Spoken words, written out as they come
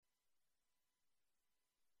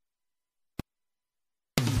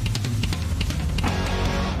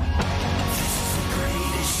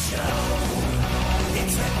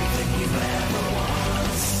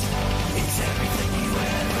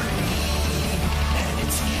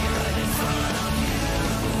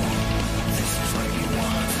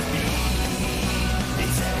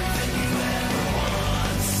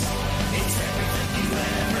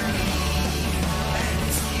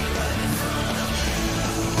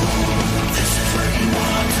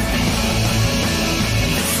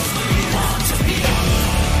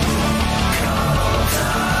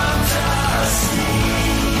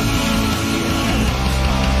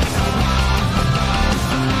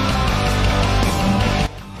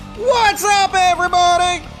up,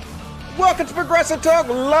 everybody? Welcome to Progressive Talk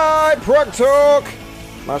Live Prog Talk.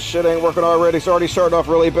 My shit ain't working already. It's already starting off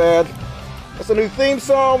really bad. That's a new theme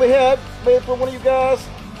song we had made for one of you guys.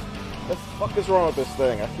 What the fuck is wrong with this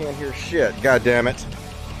thing? I can't hear shit. God damn it.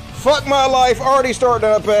 Fuck my life. Already starting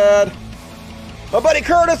out bad. My buddy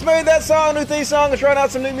Curtis made that song, new theme song. I'm trying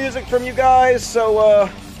out some new music from you guys. So,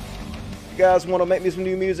 if you guys want to make me some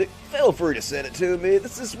new music, feel free to send it to me.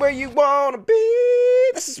 This is where you want to be.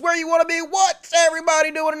 This is where you want to be. What's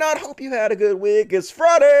everybody doing tonight? Hope you had a good week. It's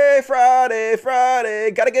Friday.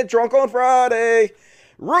 Gotta get drunk on Friday.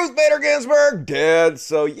 Ruth Bader Ginsburg dead.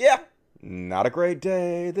 So, yeah, not a great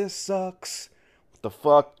day. This sucks. What the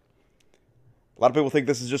fuck? A lot of people think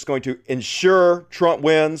this is just going to ensure Trump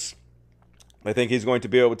wins. They think he's going to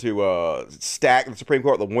be able to stack the Supreme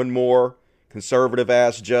Court with one more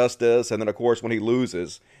conservative-ass justice. And then, of course, when he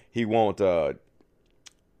loses, he won't go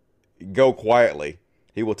quietly.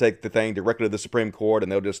 He will take the thing directly to the Supreme Court,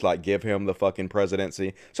 and they'll just, like, give him the fucking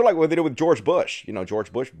presidency. So, like what they did with George Bush. You know,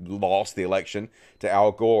 George Bush lost the election to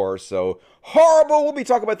Al Gore. So, horrible. We'll be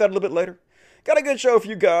talking about that a little bit later. Got a good show for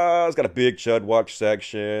you guys. Got a big Chud Watch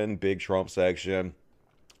section, big Trump section.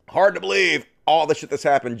 Hard to believe all the shit that's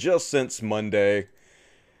happened just since Monday.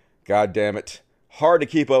 God damn it. Hard to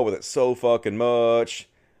keep up with it so fucking much.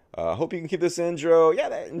 Hope you can keep this intro. Yeah,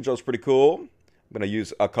 that intro's pretty cool. I'm going to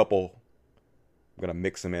use a couple. I'm going to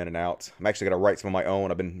mix them in and out. I'm actually going to write some of my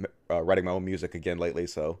own. I've been writing my own music again lately,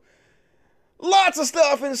 so lots of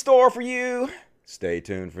stuff in store for you. Stay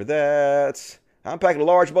tuned for that. I'm packing a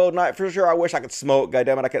large bowl tonight for sure. I wish I could smoke. God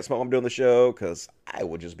damn it, I can't smoke when I'm doing the show because I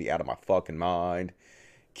would just be out of my fucking mind.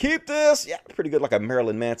 Keep this. Yeah, pretty good, like a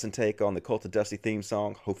Marilyn Manson take on the Cult of Dusty theme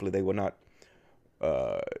song. Hopefully they will not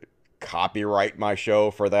copyright my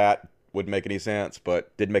show for that. Wouldn't make any sense,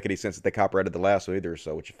 but didn't make any sense that they copyrighted the last one either,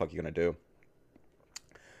 so what the fuck you gonna do?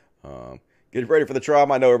 Get ready for the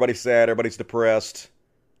trial. I know everybody's sad, everybody's depressed.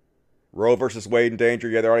 Roe versus Wade in danger.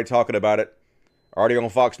 Yeah, they're already talking about it. Already on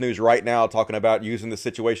Fox News right now talking about using the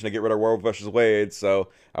situation to get rid of Roe versus Wade, so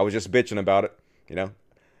I was just bitching about it, you know.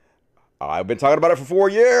 I've been talking about it for 4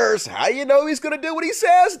 years. How you know he's going to do what he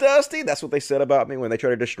says, Dusty? That's what they said about me when they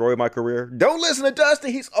tried to destroy my career. Don't listen to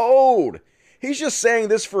Dusty. He's old. He's just saying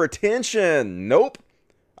this for attention. Nope.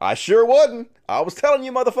 I sure wouldn't. I was telling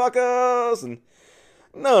you, motherfuckers. And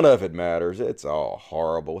none of it matters. It's all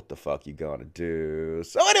horrible. What the fuck you gonna do?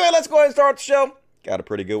 So anyway, let's go ahead and start the show. Got a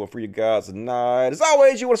pretty good one for you guys tonight. As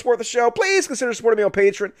always, you want to support the show, please consider supporting me on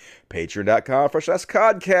Patreon.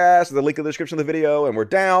 Patreon.com/Codcast. The link in the description of the video. And we're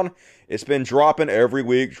down. It's been dropping every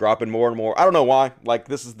week, dropping more and more. I don't know why. Like,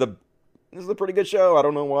 this is a pretty good show. I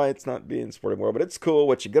don't know why it's not being supported more, but it's cool.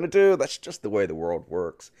 What you gonna do? That's just the way the world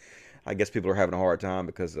works. I guess people are having a hard time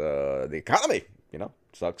because the economy, you know,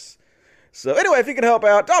 sucks. So anyway, if you can help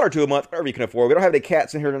out, $1 a month, whatever you can afford. We don't have any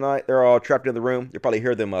cats in here tonight. They're all trapped in the room. You probably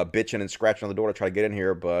hear them bitching and scratching on the door to try to get in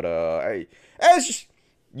here. But as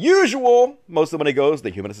usual, most of the money goes to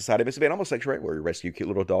the Humanist Society of Mississippi and Homosexual, where we rescue cute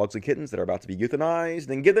little dogs and kittens that are about to be euthanized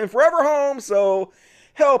and give them forever homes. So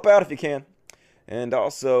help out if you can. And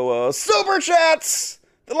also, Super Chats!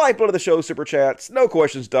 The lifeblood of the show, Super Chats. No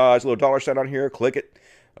questions dodged. Little dollar sign on here. Click it.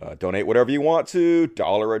 Donate whatever you want to. $1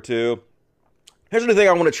 or $2. Here's the thing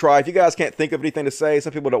I want to try. If you guys can't think of anything to say,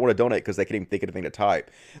 some people don't want to donate because they can't even think of anything to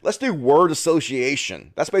type. Let's do word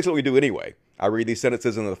association. That's basically what we do anyway. I read these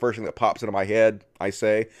sentences and the first thing that pops into my head, I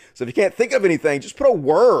say. So if you can't think of anything, just put a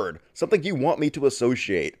word, something you want me to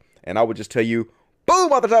associate. And I would just tell you,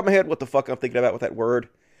 boom, off the top of my head, what the fuck I'm thinking about with that word.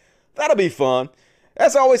 That'll be fun.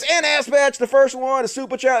 As always, Ann Aspatch, the first one, to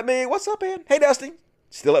super chat me. What's up, Ann? Hey, Dusty.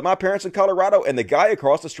 Still at my parents in Colorado, and the guy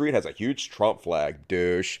across the street has a huge Trump flag.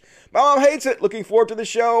 Douche. My mom hates it. Looking forward to the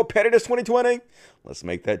show. Pettiness 2020. Let's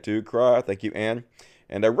make that dude cry. Thank you, Ann.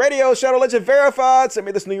 And Radio Shadow Legend Verified sent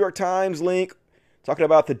me this New York Times link talking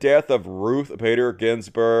about the death of Ruth Bader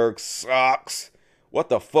Ginsburg. Sucks. What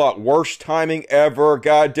the fuck? Worst timing ever.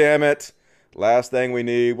 God damn it. Last thing we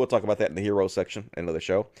need. We'll talk about that in the hero section. End of the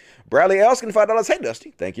show. Bradley Elskin, $5. Hey,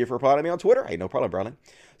 Dusty. Thank you for following me on Twitter. Hey, no problem, Bradley.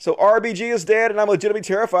 So RBG is dead, and I'm legitimately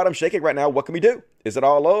terrified. I'm shaking right now. What can we do? Is it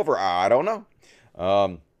all over? I don't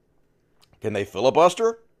know. Can they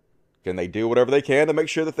filibuster? Can they do whatever they can to make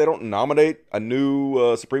sure that they don't nominate a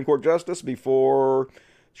new Supreme Court justice before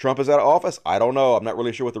Trump is out of office? I don't know. I'm not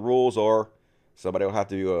really sure what the rules are. Somebody will have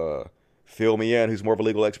to fill me in who's more of a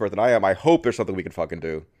legal expert than I am. I hope there's something we can fucking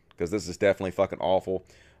do, because this is definitely fucking awful.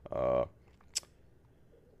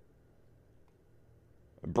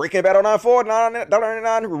 Breaking Bad 094,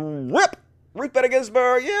 $9.99. RIP! Ruth Bader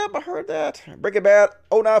Ginsburg. Yep, I heard that. Breaking Bad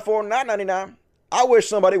 094, $9.99. I wish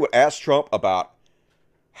somebody would ask Trump about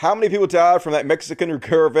how many people died from that Mexican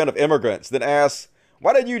caravan of immigrants? Then asks,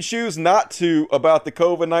 why did you choose not to about the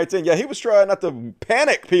COVID-19? Yeah, he was trying not to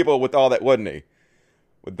panic people with all that, wasn't he?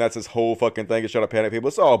 But that's his whole fucking thing, is trying to panic people.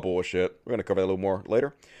 It's all bullshit. We're going to cover that a little more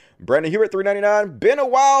later. Brandon Hewitt, $3.99. Been a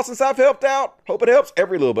while since I've helped out. Hope it helps.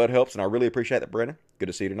 Every little bit helps, and I really appreciate that, Brandon. Good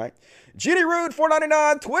to see you tonight. Ginny Rude,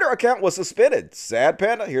 $4.99. Twitter account was suspended. Sad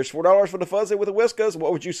Panda, here's $4 for the fuzzy with the whiskers.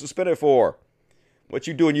 What would you suspend it for? What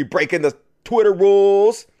you doing? You breaking the Twitter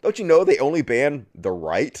rules? Don't you know they only ban the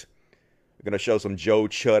right? We're going to show some Joe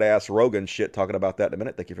Chud-ass Rogan shit talking about that in a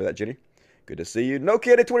minute. Thank you for that, Ginny. Good to see you. No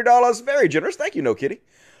Kitty, $20. Very generous. Thank you, No Kitty.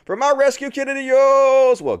 For my rescue kitty to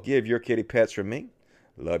yours. Well, give your kitty pets from me.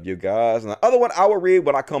 Love you guys. And the other one I will read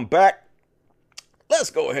when I come back. Let's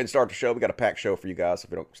go ahead and start the show. We got a packed show for you guys. If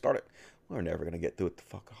we don't start it, we're never going to get through it the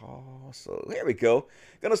fuck all. So here we go.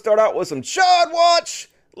 Going to start out with some Chud Watch.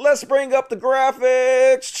 Let's bring up the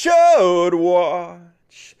graphics. Chud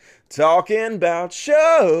Watch. Talking about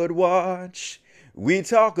Chud Watch. We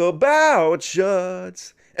talk about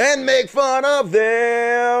chuds and make fun of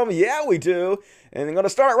them. Yeah, we do. And I'm going to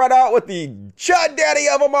start right out with the Chud Daddy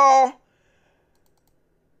of them all.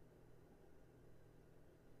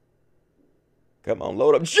 Come on,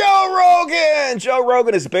 load up. Joe Rogan! Joe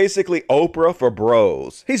Rogan is basically Oprah for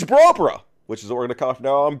bros. He's Bropra, which is what we're going to call it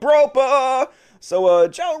now. I'm Bropa. So,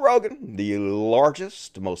 Joe Rogan, the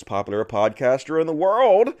largest, most popular podcaster in the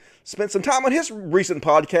world, spent some time on his recent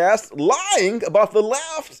podcast lying about the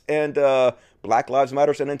left and Black Lives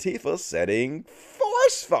Matter and Antifa setting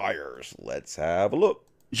forest fires. Let's have a look.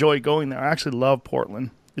 Enjoy going there. I actually love Portland.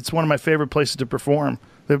 It's one of my favorite places to perform.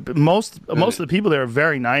 Most of the people there are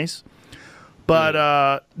very nice.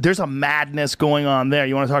 But there's a madness going on there.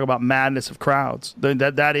 You want to talk about madness of crowds?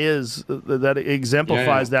 That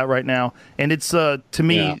exemplifies that right now. And it's to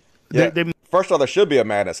me, first of all, there should be a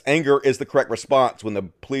madness. Anger is the correct response when the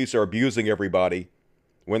police are abusing everybody,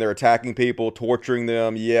 when they're attacking people, torturing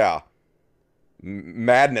them. Yeah,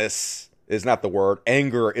 madness is not the word.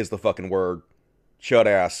 Anger is the fucking word. Chud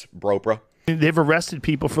ass, Bropra. They've arrested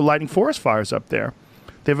people for lighting forest fires up there.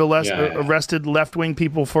 They've arrested left-wing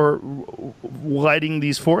people for lighting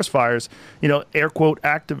these forest fires, air quote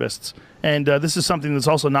activists. And this is something that's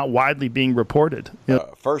also not widely being reported.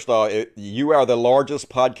 First off, you are the largest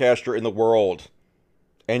podcaster in the world,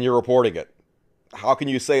 and you're reporting it. How can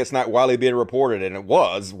you say it's not widely being reported? And it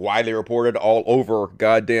was widely reported all over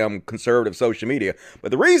goddamn conservative social media.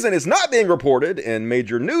 But the reason it's not being reported in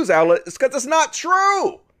major news outlets is because it's not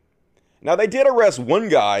true. Now, they did arrest one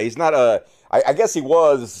guy. He's not I guess he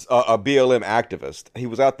was a BLM activist. He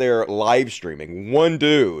was out there live streaming. One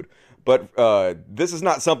dude. But this is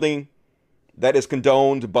not something that is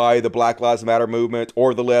condoned by the Black Lives Matter movement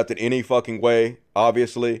or the left in any fucking way,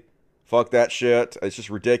 obviously. Fuck that shit. It's just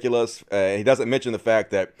ridiculous. He doesn't mention the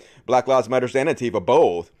fact that Black Lives Matter and Antifa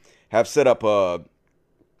both have set up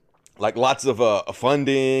lots of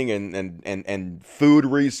funding and food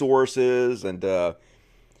resources and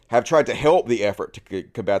have tried to help the effort to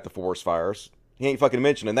combat the forest fires. He ain't fucking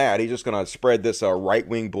mentioning that. He's just going to spread this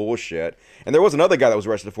right-wing bullshit. And there was another guy that was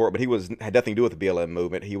arrested for it, but he had nothing to do with the BLM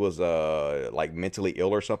movement. He was mentally ill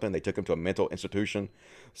or something. They took him to a mental institution.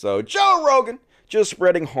 So Joe Rogan just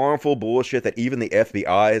spreading harmful bullshit that even the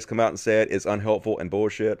FBI has come out and said is unhelpful and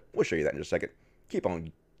bullshit. We'll show you that in just a second. Keep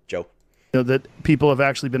on, Joe. That people have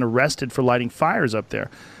actually been arrested for lighting fires up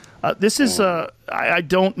there. This is, I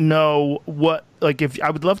don't know what, if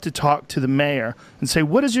I would love to talk to the mayor and say,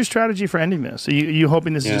 what is your strategy for ending this? Are you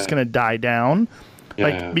hoping this is just going to die down?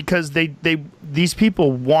 Because these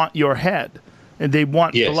people want your head and they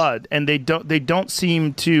want blood and they don't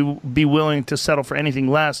seem to be willing to settle for anything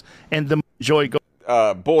less. And the joy goes.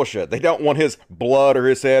 Bullshit. They don't want his blood or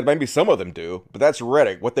his head. Maybe some of them do, but that's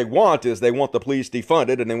rhetoric. What they want is they want the police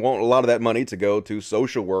defunded, and they want a lot of that money to go to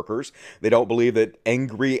social workers. They don't believe that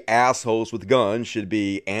angry assholes with guns should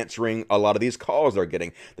be answering a lot of these calls they're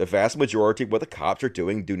getting. The vast majority of what the cops are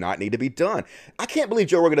doing do not need to be done. I can't believe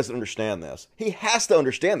Joe Rogan doesn't understand this. He has to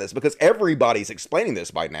understand this because everybody's explaining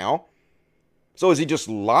this by now. So is he just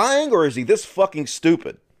lying, or is he this fucking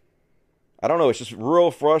stupid? I don't know, it's just real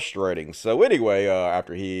frustrating. So anyway,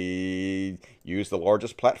 after he used the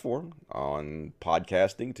largest platform on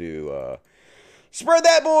podcasting to Spread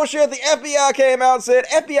that bullshit. The FBI came out and said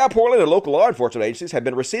FBI Portland and local law enforcement agencies have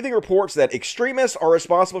been receiving reports that extremists are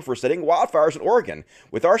responsible for setting wildfires in Oregon.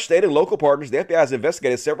 With our state and local partners, the FBI has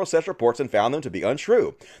investigated several such reports and found them to be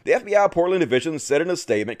untrue. The FBI Portland division said in a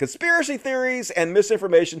statement, conspiracy theories and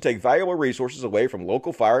misinformation take valuable resources away from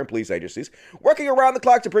local fire and police agencies working around the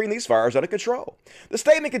clock to bring these fires under control. The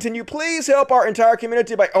statement continued, please help our entire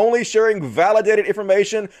community by only sharing validated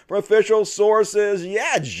information from official sources.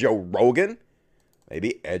 Yeah, Joe Rogan.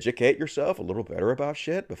 Maybe educate yourself a little better about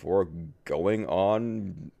shit before going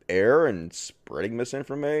on air and spreading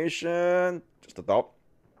misinformation. Just a thought.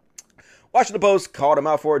 Washington Post called him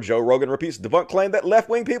out for it. Joe Rogan repeats the debunked claim that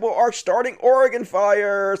left-wing people are starting Oregon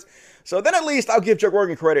fires. So then at least I'll give Joe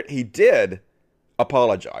Rogan credit. He did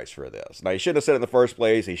apologize for this. Now, he shouldn't have said it in the first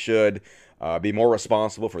place. He should be more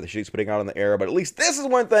responsible for the shit he's putting out in the air. But at least this is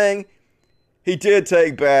one thing he did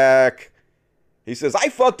take back. He says, I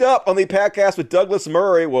fucked up on the podcast with Douglas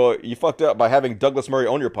Murray. Well, you fucked up by having Douglas Murray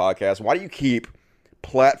on your podcast. Why do you keep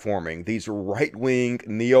platforming these right-wing,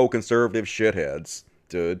 neoconservative shitheads,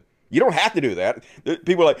 dude? You don't have to do that.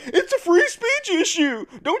 People are like, it's a free speech issue.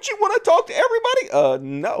 Don't you want to talk to everybody?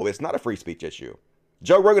 No, it's not a free speech issue.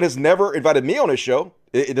 Joe Rogan has never invited me on his show.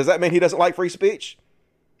 Does that mean he doesn't like free speech?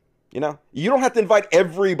 You know, you don't have to invite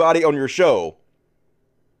everybody on your show.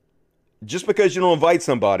 Just because you don't invite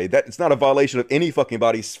somebody, it's not a violation of any fucking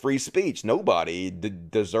body's free speech. Nobody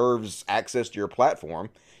deserves access to your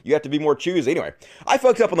platform. You have to be more choosy. Anyway, I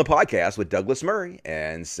fucked up on the podcast with Douglas Murray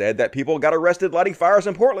and said that people got arrested lighting fires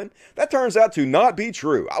in Portland. That turns out to not be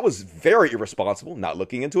true. I was very irresponsible, not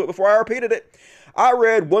looking into it before I repeated it. I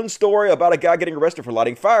read one story about a guy getting arrested for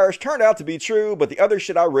lighting fires. Turned out to be true, but the other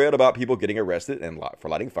shit I read about people getting arrested for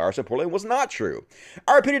lighting fires in Portland was not true.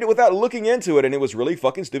 I repeated it without looking into it, and it was really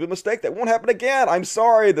fucking stupid mistake that won't happen again. I'm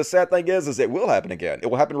sorry. The sad thing is it will happen again. It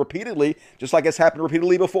will happen repeatedly, just like it's happened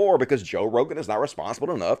repeatedly before, because Joe Rogan is not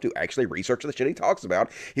responsible enough to actually research the shit he talks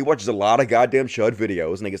about. He watches a lot of goddamn chud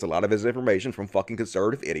videos, and he gets a lot of his information from fucking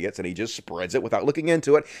conservative idiots, and he just spreads it without looking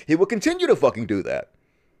into it. He will continue to fucking do that.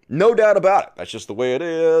 No doubt about it. That's just the way it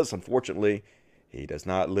is. Unfortunately, he does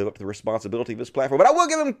not live up to the responsibility of his platform. But I will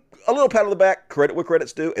give him a little pat on the back. Credit where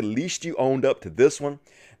credit's due. At least you owned up to this one.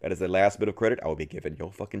 That is the last bit of credit I will be giving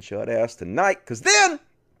your fucking chud ass tonight. Because then,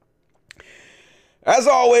 as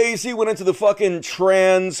always, he went into the fucking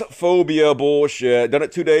transphobia bullshit. Done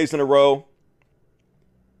it 2 days in a row.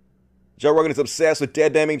 Joe Rogan is obsessed with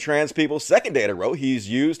dead-naming trans people. Second day in a row, he's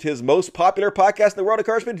used his most popular podcast in the world,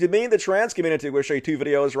 encouragement to demean the trans community. We'll show you 2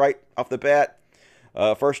 videos right off the bat.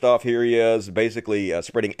 First off, here he is, basically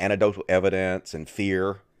spreading anecdotal evidence and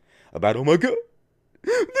fear about, oh my god,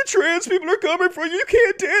 the trans people are coming for you. You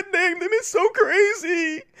can't dead-name them. It's so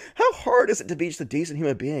crazy. How hard is it to be just a decent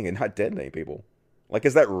human being and not dead-name people? Like,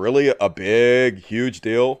 is that really a big, huge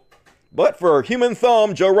deal? But for human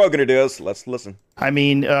thumb, Joe Rogan it is. Let's listen. I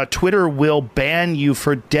mean, Twitter will ban you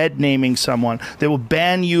for dead naming someone. They will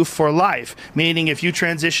ban you for life. Meaning if you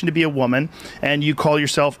transition to be a woman and you call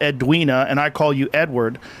yourself Edwina and I call you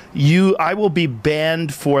Edward, I will be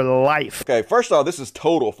banned for life. Okay, first off, this is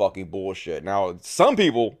total fucking bullshit. Now, some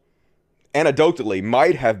people, anecdotally,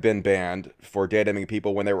 might have been banned for dead naming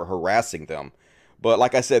people when they were harassing them. But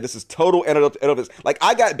like I said, this is total anecdotal. Like,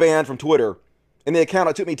 I got banned from Twitter. And the account,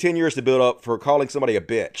 it took me 10 years to build up for calling somebody a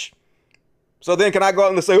bitch. So then can I go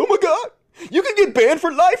out and say, oh my god, you can get banned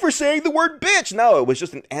for life for saying the word bitch? No, it was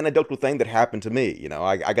just an anecdotal thing that happened to me. You know,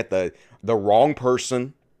 I got the wrong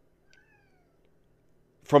person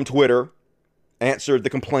from Twitter answered the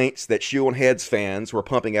complaints that Shoe on Heads fans were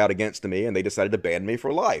pumping out against me, and they decided to ban me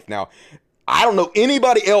for life. Now, I don't know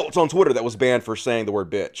anybody else on Twitter that was banned for saying the word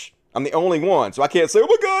bitch. I'm the only one, so I can't say, oh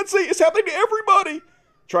my god, see, it's happening to everybody.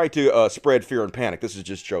 Trying to spread fear and panic. This is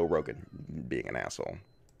just Joe Rogan being an asshole.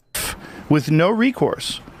 With no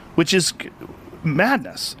recourse, which is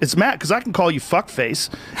madness. It's mad because I can call you fuckface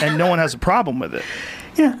and no one has a problem with it.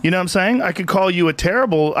 Yeah. You know what I'm saying? I could call you a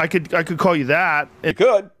terrible, I could call you that. You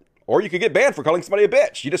could. Or you could get banned for calling somebody a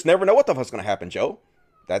bitch. You just never know what the fuck's going to happen, Joe.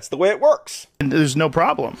 That's the way it works. And there's no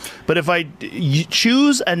problem. But if I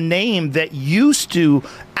choose a name that used to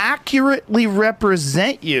accurately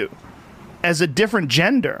represent you as a different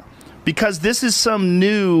gender, because this is some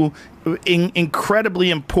new, incredibly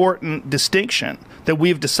important distinction that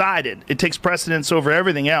we've decided. It takes precedence over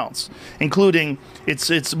everything else, including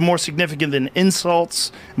it's more significant than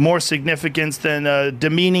insults, more significance than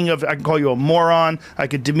demeaning of, I can call you a moron, I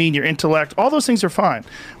could demean your intellect. All those things are fine.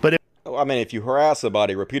 But I mean, if you harass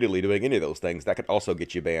somebody repeatedly doing any of those things, that could also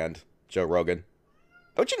get you banned, Joe Rogan.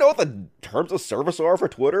 Don't you know what the terms of service are for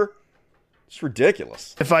Twitter? It's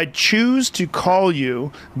ridiculous. If I choose to call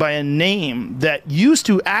you by a name that used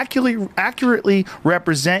to accurately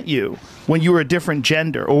represent you when you were a different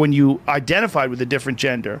gender or when you identified with a different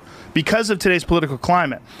gender, because of today's political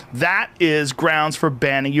climate, that is grounds for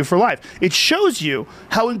banning you for life. It shows you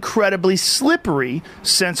how incredibly slippery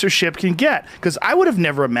censorship can get, because I would have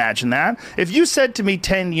never imagined that. If you said to me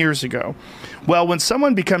 10 years ago, well, when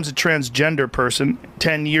someone becomes a transgender person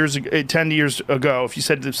 10 years ago, if you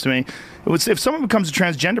said this to me, if someone becomes a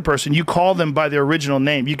transgender person, you call them by their original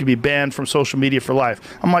name, you could be banned from social media for life.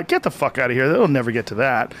 I'm like, get the fuck out of here. They'll never get to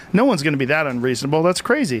that. No one's going to be that unreasonable. That's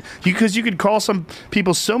crazy. Because you could call some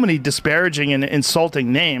people so many disparaging and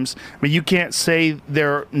insulting names, but you can't say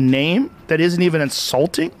their name that isn't even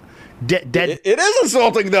insulting. It is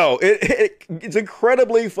insulting, though. It's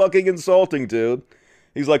incredibly fucking insulting, dude.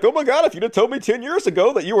 He's like, oh my God, if you'd have told me 10 years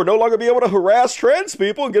ago that you were no longer be able to harass trans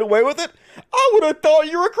people and get away with it, I would have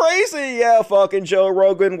thought you were crazy. Yeah, fucking Joe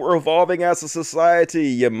Rogan, we're evolving as a society.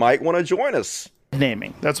 You might want to join us.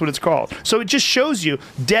 Naming, that's what it's called. So it just shows you,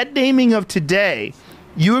 dead naming of today,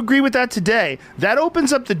 you agree with that today, that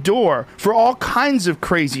opens up the door for all kinds of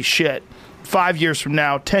crazy shit. 5 years from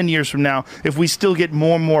now, 10 years from now, if we still get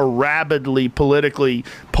more and more rabidly politically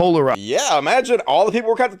polarized. Yeah, imagine all the people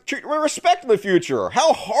we're going to treat with respect in the future.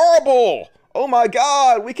 How horrible. Oh my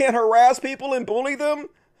God, we can't harass people and bully them?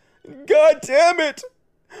 God damn it.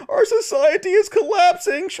 Our society is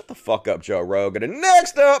collapsing. Shut the fuck up, Joe Rogan. And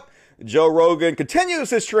next up, Joe Rogan continues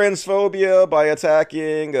his transphobia by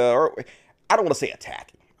attacking, or I don't want to say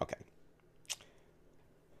attacking. Okay.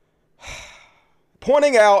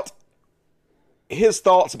 Pointing out his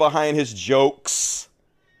thoughts behind his jokes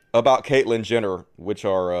about Caitlyn Jenner, which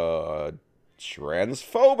are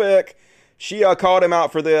transphobic. She called him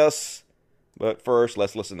out for this. But first,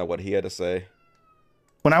 let's listen to what he had to say.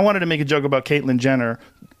 When I wanted to make a joke about Caitlyn Jenner,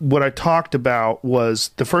 what I talked about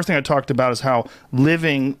was, the first thing I talked about is how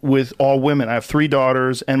living with all women, I have 3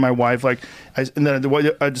 daughters and my wife, and then the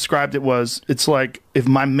way I described it was, it's like if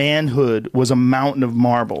my manhood was a mountain of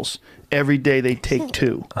marbles. Every day they take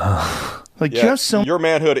 2. Like, yeah, your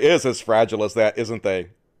manhood is as fragile as that, isn't they?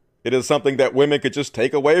 It is something that women could just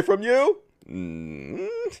take away from you?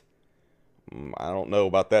 I don't know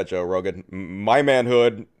about that, Joe Rogan. My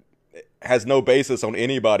manhood has no basis on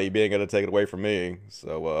anybody being able to take it away from me.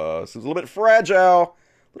 So, this is a little bit fragile,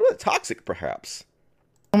 a little bit toxic, perhaps.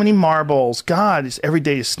 So many marbles. God, it's every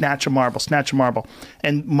day you snatch a marble.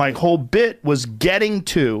 And my whole bit was getting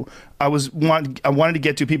to, I wanted to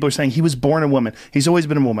get to, people are saying he was born a woman. He's always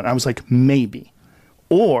been a woman. I was like, maybe.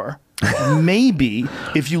 Or maybe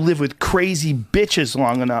if you live with crazy bitches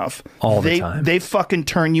long enough, all the time, they fucking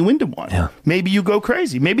turn you into one. Yeah. Maybe you go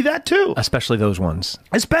crazy. Maybe that too. Especially those ones.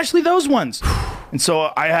 And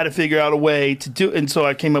so I had to figure out a way to do. And so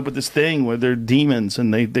I came up with this thing where they're demons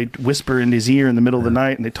and they whisper in his ear in the middle of the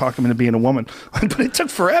night and they talk him into being a woman. But it took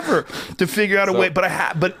forever to figure out a way.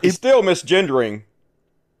 But it's still misgendering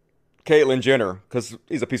Caitlyn Jenner because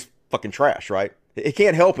he's a piece of fucking trash, right? He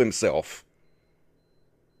can't help himself.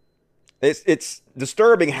 It's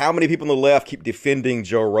disturbing how many people on the left keep defending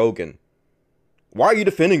Joe Rogan. Why are you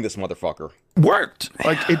defending this motherfucker? Worked.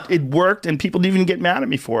 Like, it worked, and people didn't even get mad at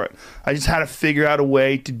me for it. I just had to figure out a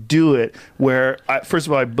way to do it where, first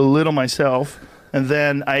of all, I belittle myself, and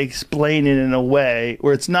then I explain it in a way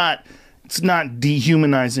where it's not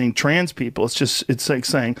dehumanizing trans people. It's like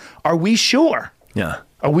saying, are we sure? Yeah.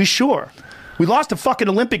 Are we sure? We lost a fucking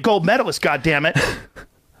Olympic gold medalist, goddammit.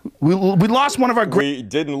 We lost one of our We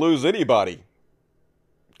didn't lose anybody.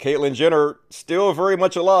 Caitlyn Jenner still very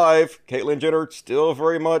much alive. Caitlyn Jenner still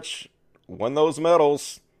very much won those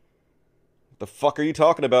medals. The fuck are you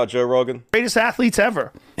talking about, Joe Rogan? Greatest athletes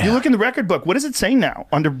ever. Yeah. You look in the record book. What does it say now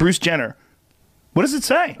under Bruce Jenner? What does it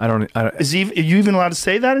say? I don't. Are you even allowed to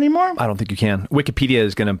say that anymore? I don't think you can. Wikipedia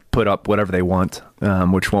is going to put up whatever they want,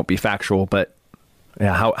 which won't be factual. But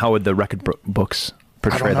yeah, how would the record books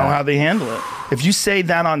portray that? I don't know how they handle it. If you say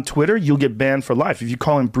that on Twitter, you'll get banned for life. If you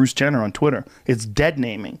call him Bruce Jenner on Twitter, it's dead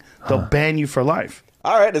naming. They'll ban you for life.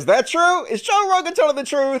 All right, is that true? Is Joe Rogan telling the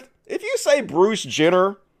truth? If you say Bruce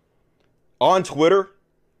Jenner on Twitter,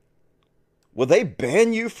 will they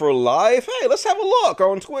ban you for life? Hey, let's have a look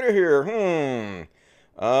on Twitter here.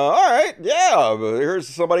 All right, yeah. Here's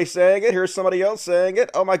somebody saying it. Here's somebody else saying it.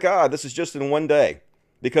 Oh my God, this is just in one day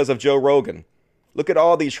because of Joe Rogan. Look at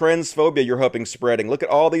all the transphobia you're helping spreading. Look at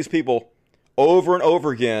all these people over and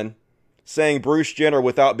over again saying Bruce Jenner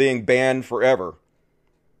without being banned forever.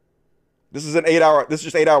 This is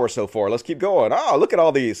just 8 hours so far. Let's keep going. Oh, look at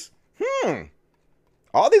all these.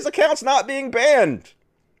 All these accounts not being banned.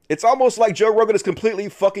 It's almost like Joe Rogan is completely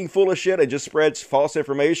fucking full of shit and just spreads false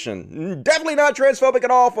information. Definitely not transphobic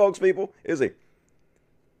at all, folks, people, is he?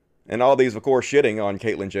 And all these, of course, shitting on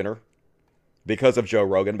Caitlyn Jenner because of Joe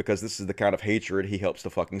Rogan, because this is the kind of hatred he helps to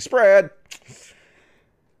fucking spread.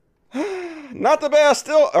 Not the best,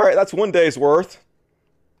 still. All right, that's one day's worth.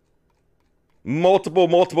 Multiple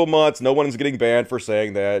months. No one's getting banned for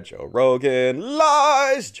saying that. Joe Rogan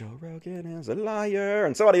lies. Joe Rogan is a liar.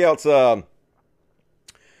 And somebody else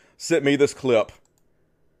sent me this clip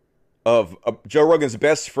of Joe Rogan's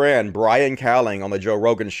best friend, Brian Callen, on the Joe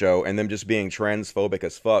Rogan show, and them just being transphobic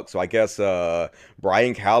as fuck. So I guess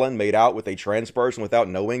Brian Callen made out with a trans person without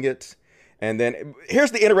knowing it. And then,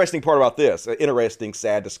 here's the interesting part about this. Interesting,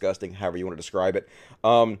 sad, disgusting, however you want to describe it.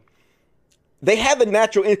 They have the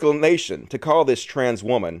natural inclination to call this trans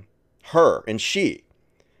woman her and she.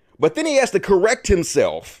 But then he has to correct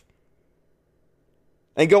himself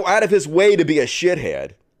and go out of his way to be a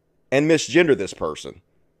shithead and misgender this person.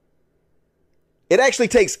 It actually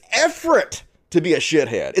takes effort to be a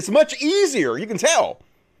shithead. It's much easier, you can tell.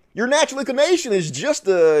 Your natural inclination is just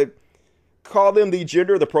to call them the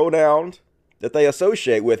gender, the pronoun that they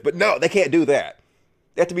associate with. But no, they can't do that.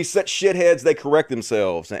 They have to be such shitheads they correct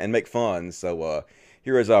themselves and make fun. So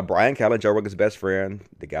here is Brian Callen, Joe Rogan's best friend,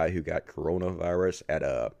 the guy who got coronavirus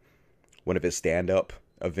at one of his stand-up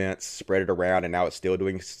events, spread it around, and now it's still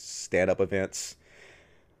doing stand-up events.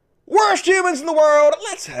 Worst humans in the world.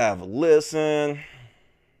 Let's have a listen.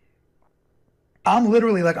 I'm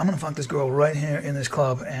literally like, I'm going to fuck this girl right here in this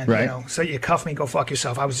club. And, you know, so you cuff me, go fuck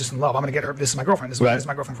yourself. I was just in love. I'm going to get her. This is my girlfriend. This is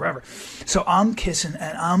my girlfriend forever. So I'm kissing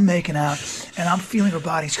and I'm making out and I'm feeling her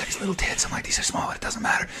body. She's got these little tits. I'm like, these are small. It doesn't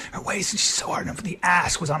matter. Her waist, and she's so hard. And the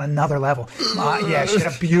ass was on another level. Yeah, she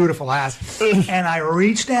had a beautiful ass. And I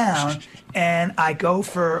reach down and I go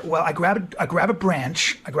for, well, I grab a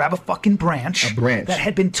branch. I grab a fucking branch. A branch. That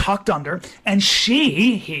had been tucked under. And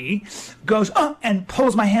he goes, and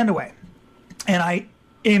pulls my hand away. And I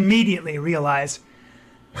immediately realized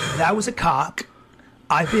that was a cock.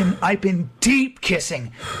 I've been deep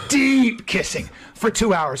kissing for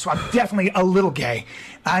 2 hours. So I'm definitely a little gay.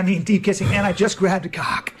 I mean, deep kissing, and I just grabbed a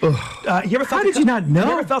cock. You ever felt? How did you not know?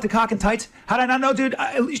 You ever felt a cock in tights? How did I not know, dude?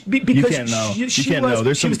 Because you can't know.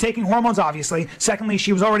 She She was taking hormones, obviously. Secondly,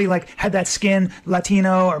 she was already like had that skin,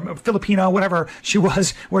 Latino or Filipino, whatever she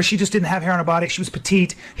was, where she just didn't have hair on her body. She was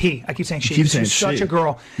petite. I keep saying she. She was such a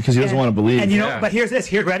girl. Because he doesn't want to believe. And you know, but here's this.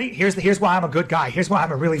 Here, ready? Here's why I'm a good guy. Here's why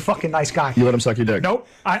I'm a really fucking nice guy. You let him suck your dick? Nope.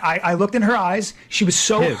 I looked in her eyes. She was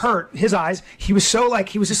so hurt. His eyes. He was so like,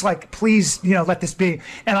 he was just like, please, let this be.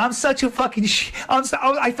 And I'm such a fucking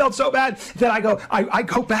I felt so bad that I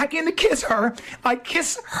go back in to kiss her. I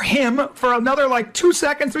kiss him for another like 2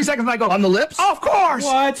 seconds, 3 seconds, and I go, on the lips? Of course.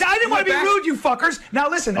 What? I didn't want to be rude, you fuckers. Now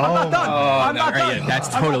listen, I'm not done. I'm not done. Yeah, that's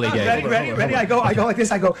totally gay. Ready? I go like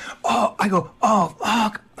this. I go, oh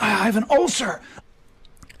fuck, I have an ulcer.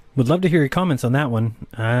 Would love to hear your comments on that one.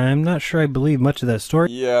 I'm not sure I believe much of that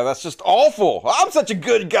story. Yeah, that's just awful. I'm such a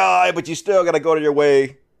good guy, but you still gotta go to your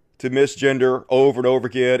way to misgender over and over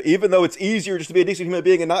again, even though it's easier just to be a decent human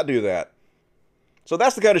being and not do that. So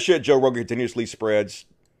that's the kind of shit Joe Rogan continuously spreads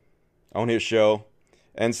on his show.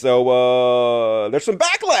 And so there's some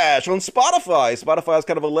backlash on Spotify. Spotify is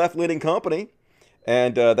kind of a left-leaning company.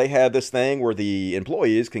 And they have this thing where the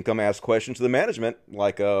employees can come ask questions to the management,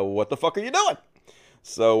 like, what the fuck are you doing?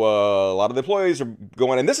 So a lot of the employees are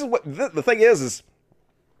going, and this is what the thing is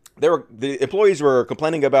the employees were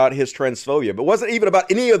complaining about his transphobia, but it wasn't even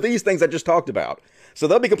about any of these things I just talked about. So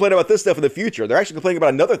they'll be complaining about this stuff in the future. They're actually complaining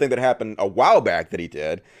about another thing that happened a while back that he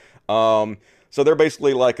did. So they're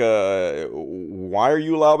basically like, why are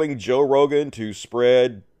you allowing Joe Rogan to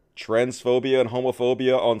spread transphobia and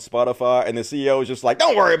homophobia on Spotify? And the CEO is just like,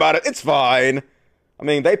 don't worry about it. It's fine. I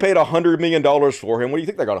mean, they paid $100 million for him. What do you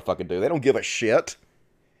think they're going to fucking do? They don't give a shit.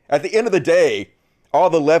 At the end of the day, all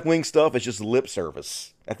the left-wing stuff is just lip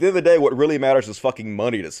service. At the end of the day, what really matters is fucking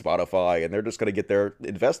money to Spotify, and they're just going to get their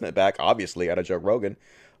investment back, obviously, out of Joe Rogan.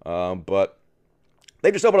 But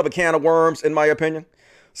they just opened up a can of worms, in my opinion.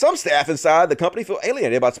 Some staff inside the company feel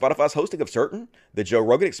alienated about Spotify's hosting of certain The Joe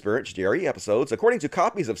Rogan Experience Jerry episodes, according to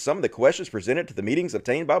copies of some of the questions presented to the meetings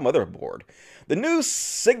obtained by Motherboard. The news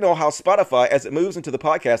signal how Spotify, as it moves into the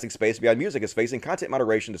podcasting space beyond music, is facing content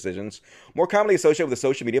moderation decisions more commonly associated with the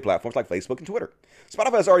social media platforms like Facebook and Twitter.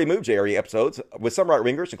 Spotify has already moved Jerry episodes with some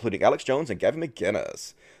right-wingers, including Alex Jones and Gavin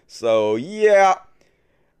McInnes. So, yeah,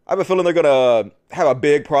 I have a feeling they're going to have a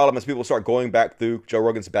big problem as people start going back through Joe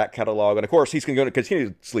Rogan's back catalog. And, of course, he's going to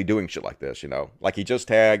continuously doing shit like this, Like he just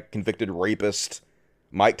tagged convicted rapist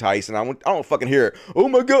Mike Tyson. I don't fucking hear it. Oh,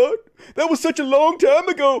 my God, that was such a long time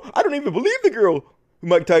ago. I don't even believe the girl. who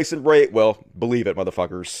Mike Tyson raped. Well, believe it,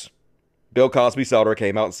 motherfuckers. Bill Cosby's daughter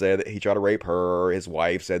came out and said that he tried to rape her. His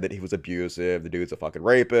wife said that he was abusive. The dude's a fucking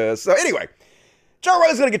rapist. So anyway, Joe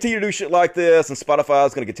Rogan's going to continue to do shit like this, and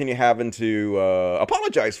Spotify's going to continue having to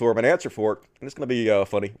apologize for him and answer for it. And it's going to be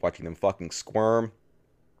funny watching them fucking squirm.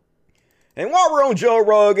 And while we're on Joe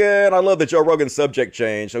Rogan, I love that Joe Rogan's subject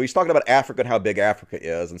change. So he's talking about Africa and how big Africa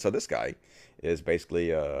is. And so this guy is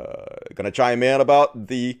basically going to chime in about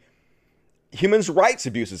the human rights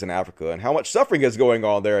abuses in Africa and how much suffering is going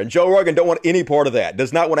on there. And Joe Rogan don't want any part of that.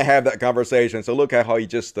 Does not want to have that conversation. So look at how he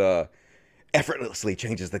just effortlessly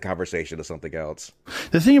changes the conversation to something else.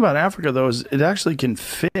 The thing about Africa, though, is it actually can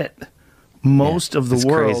fit most of the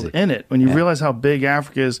world in it. When you realize how big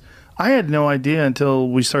Africa is, I had no idea until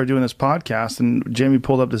we started doing this podcast, and Jamie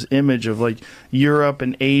pulled up this image of like Europe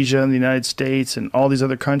and Asia and the United States and all these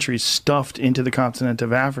other countries stuffed into the continent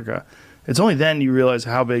of Africa. It's only then you realize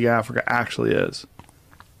how big Africa actually is.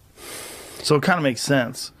 So it kind of makes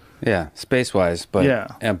sense. Yeah, space-wise, but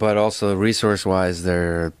also resource-wise,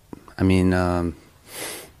 there's a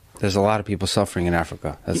lot of people suffering in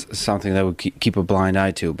Africa. That's something that we keep a blind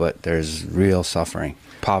eye to, but there's real suffering,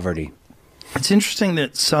 poverty. It's interesting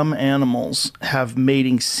that some animals have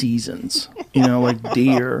mating seasons. You know, like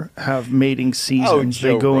deer have mating seasons.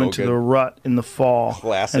 They go into the rut in the fall.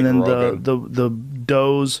 Classic and then Rogan. the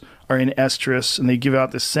does are in estrus, and they give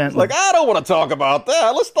out the scent. Like, I don't want to talk about that.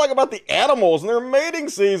 Let's talk about the animals and their mating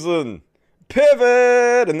season.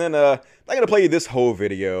 Pivot. And then I'm not going to play you this whole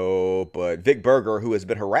video, but Vic Berger, who has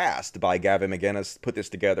been harassed by Gavin McInnes, put this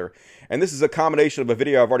together. And this is a combination of a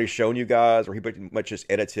video I've already shown you guys, where he pretty much just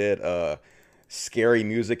edited scary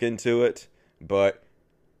music into it, but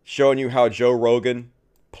showing you how Joe Rogan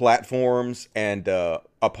platforms and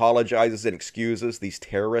apologizes and excuses these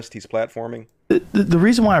terrorists he's platforming. The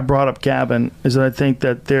reason why I brought up Gavin is that I think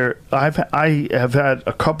that I have had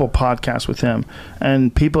a couple podcasts with him,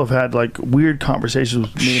 and people have had like weird conversations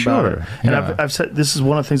with me about it. And I've said, this is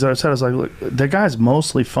one of the things that I've said, I was like, look, that guy's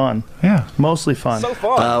mostly fun. Yeah. Mostly fun. So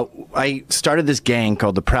fun. I started this gang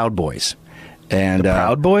called the Proud Boys. And, The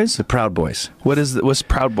Proud Boys? The Proud Boys. What's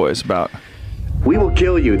Proud Boys about? We will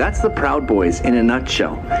kill you. That's the Proud Boys in a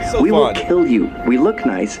nutshell. So we will fun. kill you. We look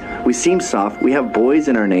nice. We seem soft. We have boys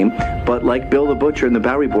in our name. But like Bill the Butcher and the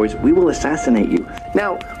Bowery Boys, we will assassinate you.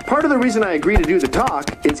 Now, part of the reason I agree to do the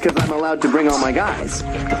talk is because I'm allowed to bring all my guys.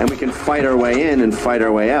 And we can fight our way in and fight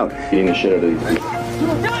our way out. Beating the shit out of these people.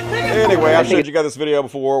 Anyway, I showed you guys this video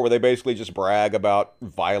before where they basically just brag about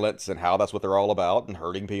violence and how that's what they're all about and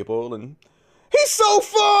hurting people. And he's so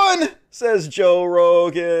fun, says Joe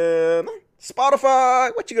Rogan. Spotify,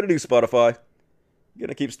 what you gonna do, Spotify? You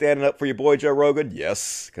gonna keep standing up for your boy Joe Rogan?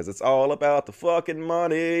 Yes, because it's all about the fucking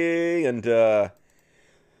money. And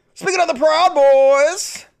speaking of the Proud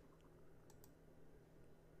Boys,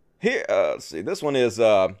 here, let's see, this one is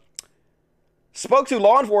spoke to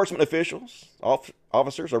law enforcement officials,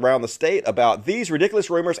 officers around the state about these ridiculous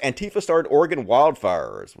rumors Antifa started Oregon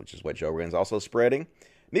wildfires, which is what Joe Rogan's also spreading.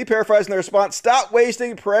 Me paraphrasing the response, stop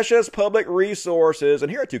wasting precious public resources. And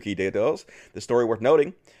here are two key details. The story worth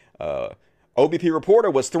noting. OBP reporter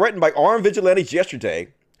was threatened by armed vigilantes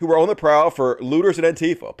yesterday who were on the prowl for looters and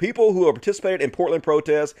Antifa, people who have participated in Portland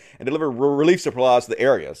protests and delivered relief supplies to the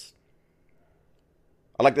areas.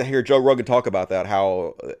 I'd like to hear Joe Rogan talk about that,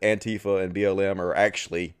 how Antifa and BLM are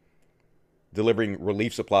actually delivering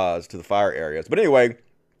relief supplies to the fire areas. But anyway,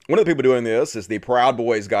 one of the people doing this is the Proud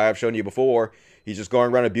Boys guy I've shown you before. He's just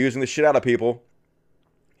going around abusing the shit out of people.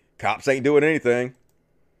 Cops ain't doing anything.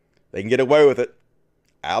 They can get away with it.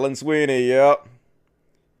 Alan Sweeney, yep.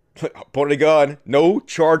 Pointed a gun. No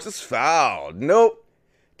charges filed. Nope.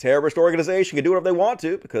 Terrorist organization can do whatever they want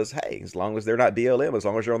to because, hey, as long as they're not BLM, as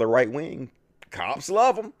long as they're on the right wing, cops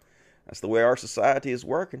love them. That's the way our society is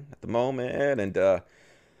working at the moment. And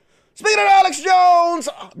speaking of Alex Jones,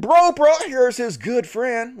 bro, here's his good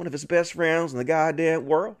friend, one of his best friends in the goddamn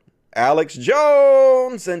world. Alex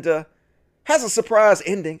Jones, and has a surprise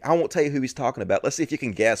ending. I won't tell you who he's talking about. Let's see if you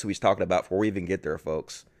can guess who he's talking about before we even get there,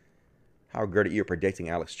 folks. How good are you predicting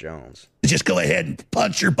Alex Jones? Just go ahead and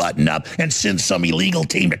punch your button up and send some illegal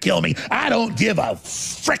team to kill me. I don't give a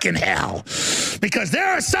frickin' hell. Because there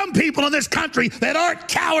are some people in this country that aren't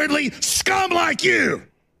cowardly scum like you.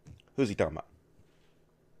 Who's he talking about?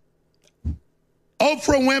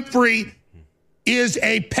 Oprah Winfrey is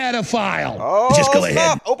a pedophile. Oh, just go ahead.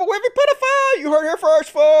 Stop. Oprah Winfrey pedophile. You heard here first,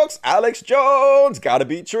 folks. Alex Jones. Gotta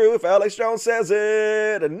be true if Alex Jones says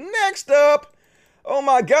it. And next up, oh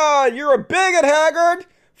my God, you're a bigot, Haggard.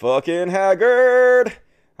 Fucking Haggard.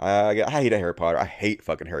 I hate Harry Potter. I hate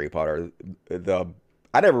fucking Harry Potter. The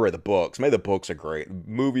I never read the books. Maybe the books are great.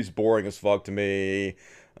 The movie's boring as fuck to me.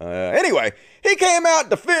 Anyway, he came out in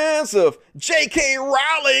defense of J.K.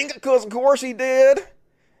 Rowling, because of course he did.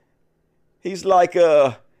 He's like,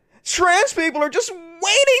 trans people are just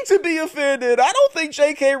waiting to be offended. I don't think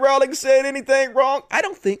J.K. Rowling said anything wrong. I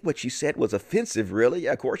don't think what she said was offensive, really.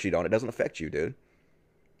 Yeah, of course you don't. It doesn't affect you, dude.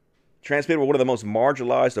 Trans people are one of the most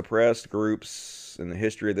marginalized, oppressed groups in the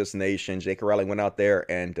history of this nation. J.K. Rowling went out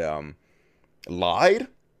there and lied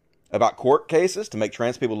about court cases to make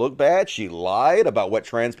trans people look bad. She lied about what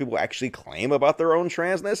trans people actually claim about their own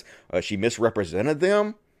transness. She misrepresented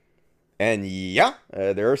them. And yeah,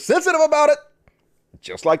 they're sensitive about it.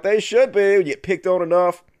 Just like they should be. You get picked on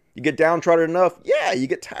enough, you get downtrodden enough, yeah, you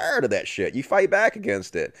get tired of that shit. You fight back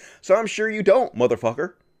against it. So I'm sure you don't,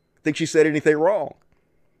 motherfucker, think she said anything wrong.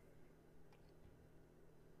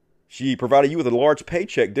 She provided you with a large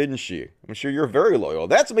paycheck, didn't she? I'm sure you're very loyal.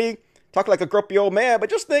 That's me. Talk like a grumpy old man, but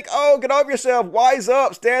just think, oh, get over yourself, wise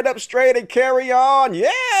up, stand up straight and carry on.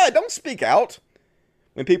 Yeah, don't speak out.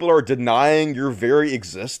 When people are denying your very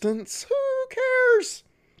existence, who cares?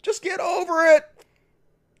 Just get over it.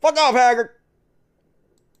 Fuck off, Haggard.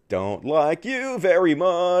 Don't like you very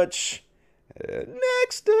much.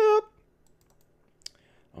 Next up.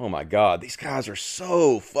 Oh my God, these guys are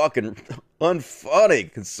so fucking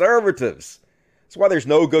unfunny. Conservatives. That's why there's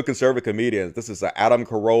no good conservative comedians. This is Adam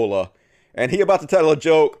Carolla. And he about to tell a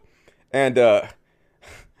joke. And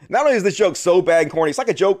not only is this joke so bad and corny, it's like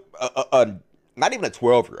a joke not even a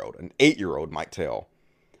 12-year-old, an 8-year-old might tell.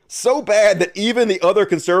 So bad that even the other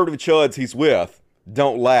conservative chuds he's with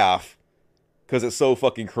don't laugh because it's so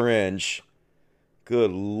fucking cringe.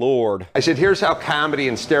 Good Lord. I said, here's how comedy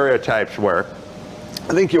and stereotypes work.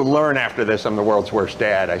 I think you'll learn after this I'm the world's worst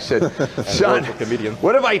dad. I said, son,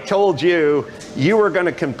 what if I told you you were going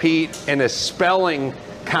to compete in a spelling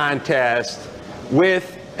contest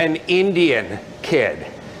with an Indian kid?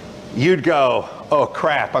 You'd go, oh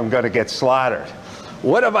crap, I'm going to get slaughtered.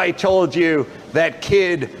 What if I told you that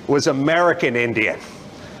kid was American Indian?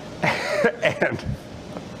 And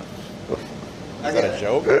I got a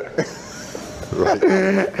joke. Right.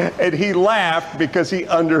 And he laughed because he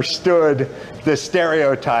understood the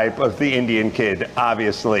stereotype of the Indian kid,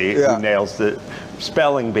 obviously, who nails the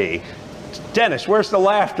spelling bee. Dennis, where's the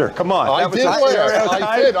laughter? Come on. I did laugh.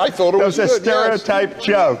 I did. I thought it was a stereotype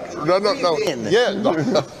joke. No.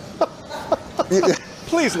 Yeah.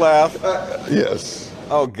 Please laugh. Yes.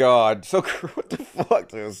 Oh God. So what the fuck,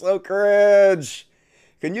 dude? So cringe.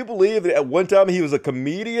 Can you believe that at one time he was a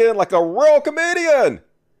comedian? Like a real comedian?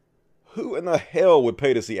 Who in the hell would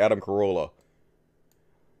pay to see Adam Carolla?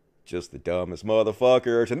 Just the dumbest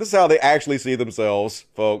motherfuckers. And this is how they actually see themselves,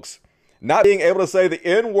 folks. Not being able to say the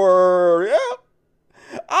N-word.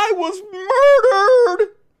 Yeah. I was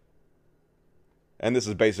murdered. And this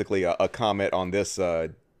is basically a comment on this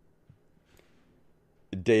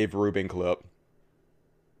Dave Rubin clip.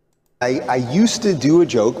 I used to do a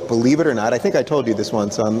joke, believe it or not. I think I told you this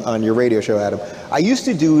once on your radio show, Adam. I used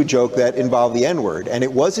to do a joke that involved the N-word, and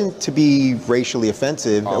it wasn't to be racially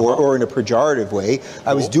offensive or in a pejorative way.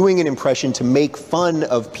 I was doing an impression to make fun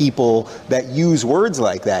of people that use words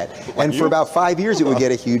like that. And for about 5 years, it would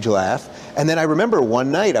get a huge laugh. And then I remember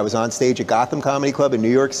one night I was on stage at Gotham Comedy Club in New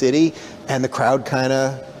York City, and the crowd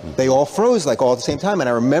they all froze like all at the same time. And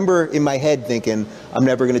I remember in my head thinking, I'm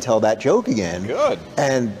never going to tell that joke again. Good.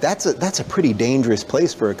 And that's a pretty dangerous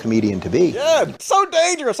place for a comedian to be. Yeah, so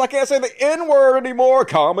dangerous. I can't say the N-word anymore.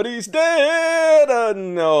 Comedy's dead.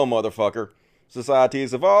 No, motherfucker.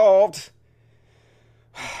 Society's evolved.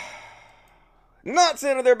 Not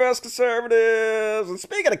sending their best conservatives. And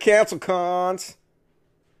speaking of cancel cons,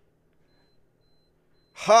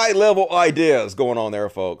 high-level ideas going on there,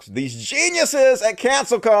 folks. These geniuses at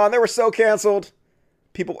CancelCon, they were so canceled,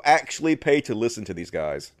 people actually pay to listen to these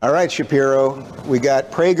guys. All right, Shapiro. We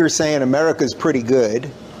got Prager saying America's pretty good.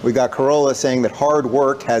 We got Carolla saying that hard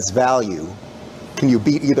work has value. Can you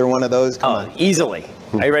beat either one of those? Come on. Easily.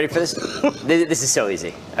 Are you ready for this? This is so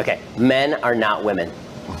easy. Okay. Men are not women.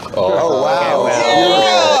 Oh, wow. Okay, well,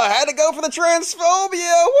 yeah, I had to go for the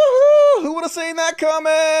transphobia. Woohoo! Who would have seen that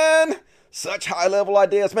coming? Such high-level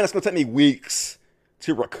ideas. Man, it's going to take me weeks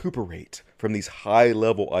to recuperate from these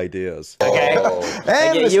high-level ideas. Okay.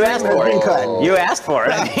 And you asked for it. You asked for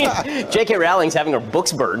it. I mean, J.K. Rowling's having her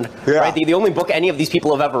books burned, right? The only book any of these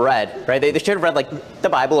people have ever read, right? They should have read, like, the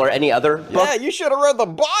Bible or any other book. Yeah, you should have read the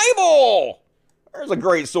Bible. There's a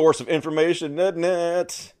great source of information, isn't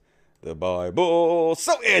it? The Bible.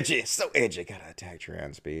 So edgy. Gotta attack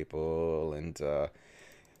trans people. And,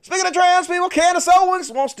 speaking of trans people, Candace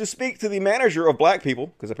Owens wants to speak to the manager of black people,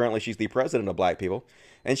 because apparently she's the president of black people.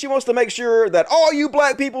 And she wants to make sure that all you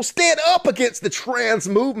black people stand up against the trans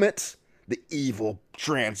movement. The evil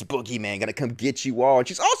trans boogeyman gonna come get you all. And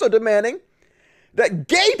she's also demanding that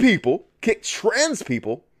gay people kick trans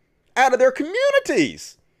people out of their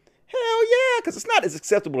communities. Hell yeah, because it's not as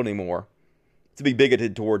acceptable anymore to be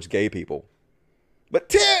bigoted towards gay people. But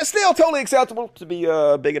still totally acceptable to be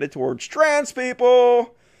bigoted towards trans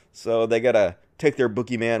people. So they gotta take their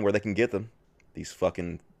boogeyman where they can get them. These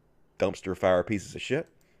fucking dumpster fire pieces of shit.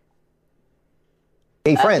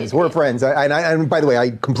 Hey, friends, we're friends. And by the way, I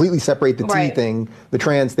completely separate the T thing, the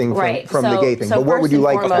trans thing from the gay thing. But what would you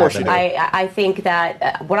like to happen? I think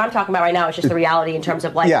that what I'm talking about right now is just the reality in terms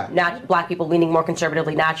of black people leaning more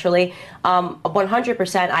conservatively naturally.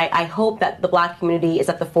 100%, I hope that the black community is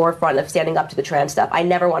at the forefront of standing up to the trans stuff. I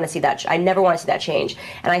never want to see that. I never want to see that change.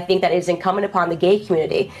 And I think that it is incumbent upon the gay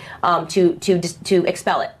community to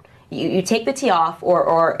expel it. You take the T off,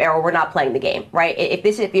 or we're not playing the game, right?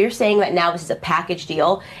 If you're saying that now this is a package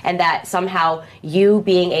deal, and that somehow you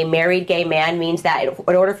being a married gay man means that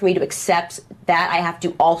in order for me to accept that, I have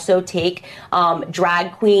to also take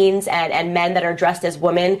drag queens and men that are dressed as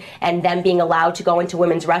women, and them being allowed to go into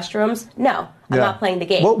women's restrooms. No, I'm not playing the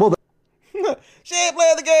game. She ain't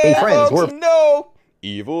playing the game, folks. No,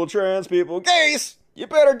 evil trans people, gays. You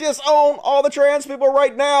better disown all the trans people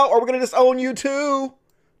right now, or we're gonna disown you too.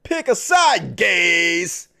 Pick a side,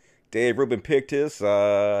 gays. Dave Rubin picked his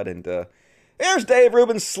side, and here's Dave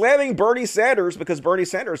Rubin slamming Bernie Sanders because Bernie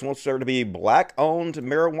Sanders wants there to be black-owned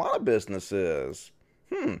marijuana businesses.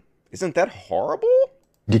 Isn't that horrible?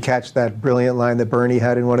 Did you catch that brilliant line that Bernie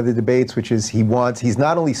had in one of the debates, which is he's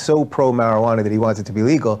not only so pro-marijuana that he wants it to be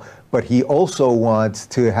legal, but he also wants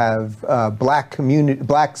to have black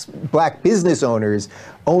business owners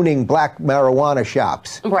owning black marijuana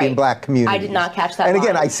shops in black communities. I did not catch that. And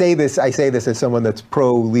again, line. I say this as someone that's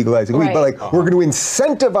pro-legalizing weed, but we're going to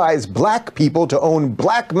incentivize black people to own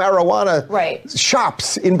black marijuana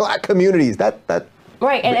shops in black communities.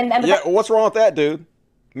 What's wrong with that, dude?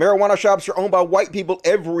 Marijuana shops are owned by white people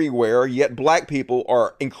everywhere, yet black people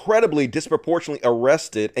are incredibly disproportionately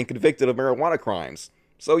arrested and convicted of marijuana crimes.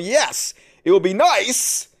 So yes, it would be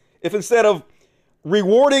nice if instead of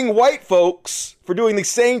rewarding white folks for doing the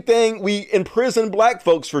same thing we imprison black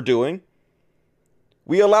folks for doing,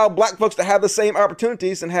 we allow black folks to have the same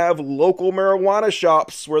opportunities and have local marijuana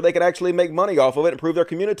shops where they can actually make money off of it and improve their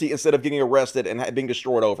community instead of getting arrested and being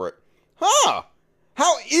destroyed over it.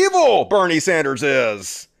 How evil Bernie Sanders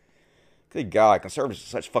is. Good God, conservatives are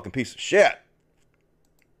such a fucking piece of shit.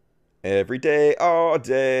 Every day, all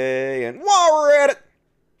day, and while we're at it,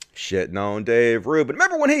 shitting on Dave Rubin.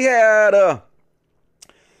 Remember when he had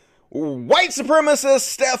white supremacist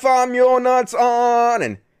Stefan Mullnuts on,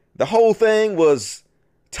 and the whole thing was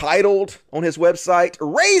titled on his website,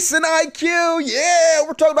 Race and IQ. Yeah,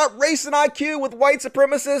 we're talking about race and IQ with white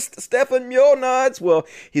supremacist Stefan Mullnuts. Well,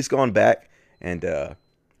 he's gone back and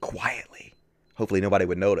quietly, hopefully nobody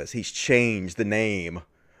would notice, he's changed the name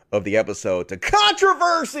of the episode to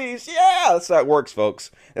Controversies. Yeah, that's how it works, folks.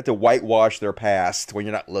 They have to whitewash their past when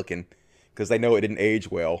you're not looking because they know it didn't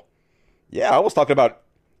age well. Yeah, I was talking about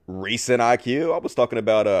race and IQ. I was talking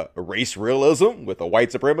about race realism with a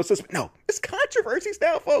white supremacist. But no, it's Controversies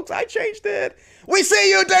now, folks. I changed it. We see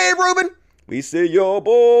you, Dave Rubin. We see your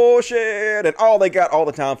bullshit. And all they got all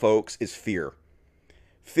the time, folks, is fear.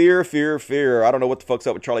 Fear, fear, fear. I don't know what the fuck's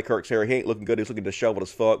up with Charlie Kirk's hair. He ain't looking good. He's looking disheveled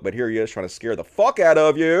as fuck. But here he is trying to scare the fuck out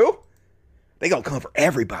of you. They gonna come for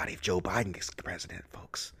everybody if Joe Biden gets president,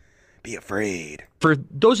 folks. Be afraid. For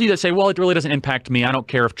those of you that say, well, it really doesn't impact me. I don't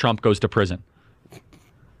care if Trump goes to prison.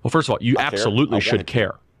 Well, first of all, you absolutely should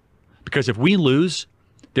care. Because if we lose,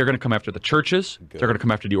 they're going to come after the churches. They're going to come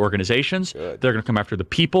after the organizations. They're going to come after the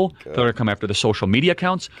people. They're going to come after the social media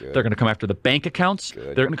accounts. They're going to come after the bank accounts.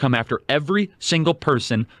 They're going to come after every single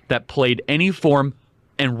person that played any form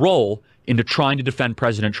and role into trying to defend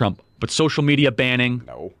President Trump. But social media banning,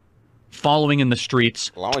 following in the streets.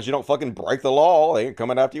 As long as you don't fucking break the law, they ain't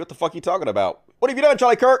coming after you. What the fuck are you talking about? What have you done,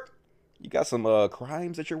 Charlie Kirk? You got some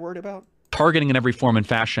crimes that you're worried about? Targeting in every form and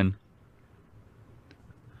fashion.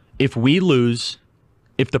 If we lose,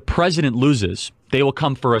 if the president loses, they will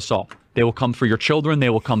come for us all. They will come for your children. They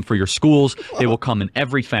will come for your schools. They will come in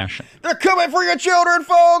every fashion. They're coming for your children,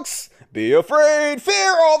 folks. Be afraid.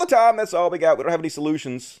 Fear all the time. That's all we got. We don't have any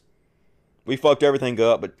solutions. We fucked everything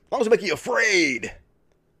up, but as long as we make you afraid,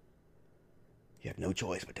 you have no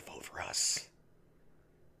choice but to vote for us.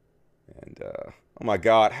 And, oh my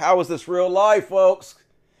God, how is this real life, folks?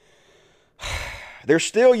 They're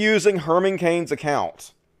still using Herman Cain's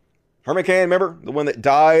account. Herman Cain, remember? The one that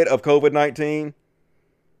died of COVID-19?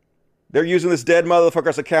 They're using this dead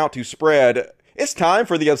motherfucker's account to spread It's time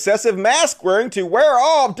for the obsessive mask wearing to wear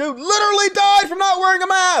off. Dude literally died from not wearing a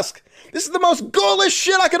mask. This is the most ghoulish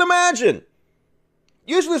shit I can imagine.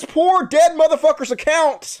 Using this poor dead motherfucker's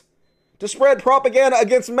account to spread propaganda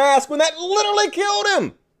against masks when that literally killed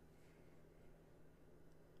him.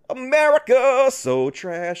 America, so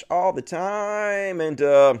trash all the time. And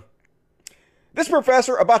this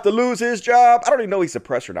professor about to lose his job. I don't even know he's a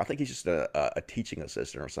professor now. I think he's just a teaching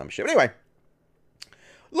assistant or some shit. But anyway,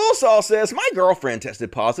 Lil Saul says, my girlfriend tested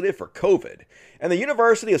positive for COVID, and the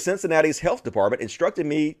University of Cincinnati's health department instructed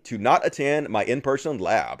me to not attend my in-person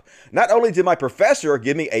lab. Not only did my professor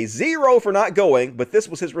give me a 0 for not going, but this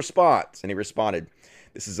was his response. And he responded,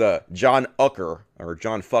 this is John Ucker, or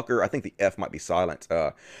John Fucker. I think the F might be silent.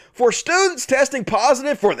 For students testing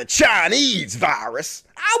positive for the Chinese virus,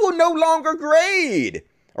 I will no longer grade,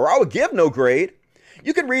 or I will give no grade.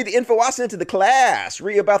 You can read the info I sent to the class.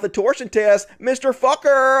 Read about the torsion test, Mr.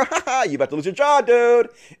 Fucker. Haha, you about to lose your job, dude.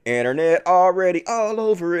 Internet already all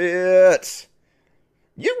over it.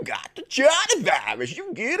 You got the China virus.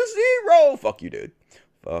 You get a 0. Fuck you, dude.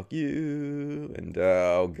 Fuck you. And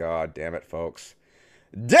oh, god damn it, folks.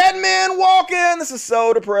 Dead men walking. This is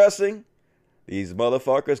so depressing. These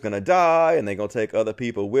motherfuckers gonna die, and they gonna take other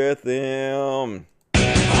people with them.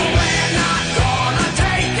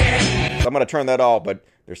 So I'm going to turn that off, but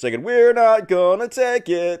they're singing, we're not going to take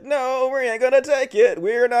it. No, we ain't going to take it.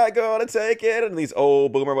 We're not going to take it. And these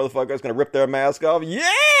old boomer motherfuckers going to rip their mask off.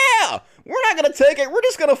 Yeah! We're not going to take it. We're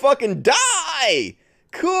just going to fucking die.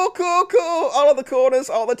 Cool, cool, cool. All of the coolness,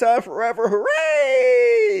 all the time, forever.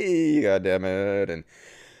 Hooray! God damn it. And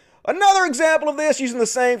another example of this, using the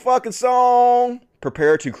same fucking song.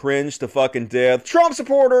 Prepare to cringe to fucking death. Trump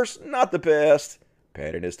supporters, not the best.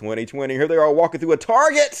 Patting is 2020. Here they are walking through a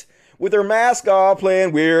Target with their mask off,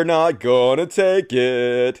 playing, we're not gonna take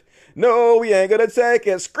it. No, we ain't gonna take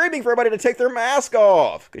it. Screaming for everybody to take their mask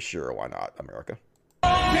off. Cause sure, why not, America?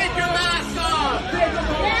 Take your mask off!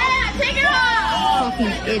 Yeah, take it off! Fucking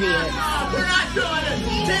idiot. We're not doing it!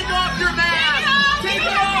 Take off your mask! Take it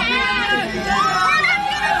off! Take it off!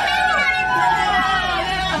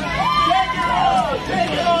 Take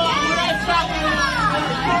it off! We're not stopping it!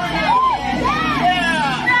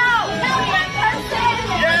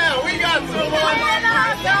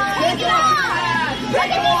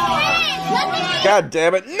 God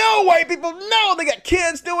damn it. No, white people. No, they got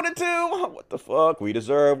kids doing it too. What the fuck? We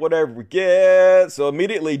deserve whatever we get. So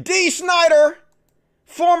immediately, Dee Snider,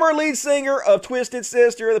 former lead singer of Twisted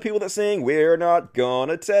Sister, the people that sing, we're not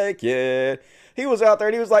gonna take it. He was out there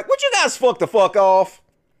and he was like, would you guys fuck the fuck off?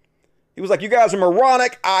 He was like, you guys are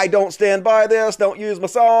moronic. I don't stand by this. Don't use my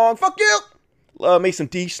song. Fuck you. Love me some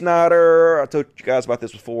Dee Snider. I told you guys about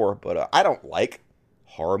this before, but I don't like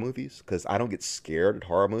horror movies because I don't get scared at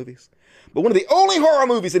horror movies. But one of the only horror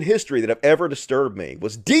movies in history that have ever disturbed me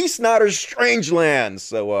was Dee Snider's Strangeland.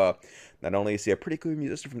 So not only is he a pretty cool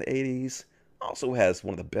musician from the 80s, also has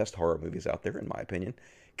one of the best horror movies out there, in my opinion.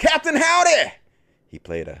 Captain Howdy! He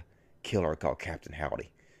played a killer called Captain Howdy.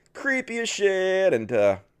 Creepy as shit. And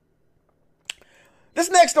this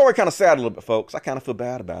next story kind of sad a little bit, folks. I kind of feel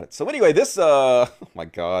bad about it. So anyway, this, oh my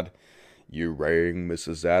god. You rang,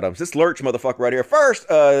 Mrs. Adams. This Lurch motherfucker right here. First,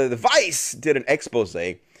 the Vice did an expose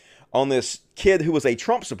on this kid who was a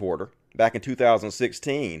Trump supporter back in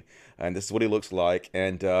 2016. And this is what he looks like.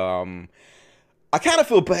 And I kind of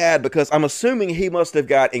feel bad because I'm assuming he must have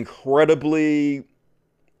got incredibly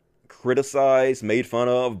criticized, made fun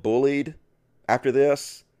of, bullied after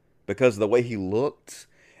this because of the way he looked.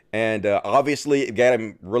 And obviously it got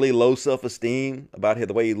him really low self-esteem about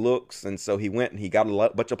the way he looks. And so he went and he got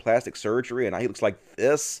a bunch of plastic surgery and now he looks like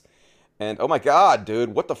this. And oh my god,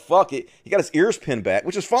 dude, what the fuck? He got his ears pinned back,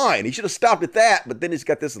 which is fine. He should have stopped at that. But then he's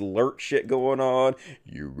got this alert shit going on.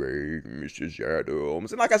 You rang, Mrs.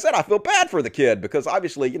 Adams. And like I said, I feel bad for the kid because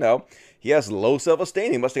obviously, you know, he has low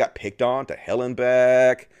self-esteem. He must have got picked on to hell and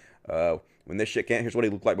back. When this shit came, here's what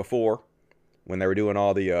he looked like before. When they were doing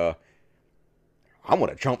all the, I'm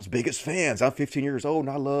one of Trump's biggest fans. I'm 15 years old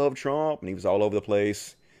and I love Trump. And he was all over the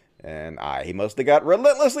place. And he must have got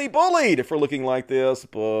relentlessly bullied for looking like this.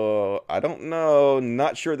 But I don't know.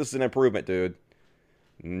 Not sure this is an improvement, dude.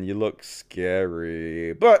 You look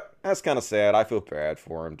scary. But that's kind of sad. I feel bad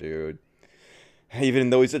for him, dude.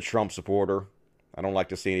 Even though he's a Trump supporter. I don't like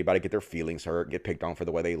to see anybody get their feelings hurt, get picked on for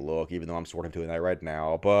the way they look. Even though I'm sort of doing that right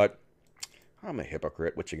now. But I'm a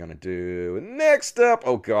hypocrite. What you gonna do? Next up.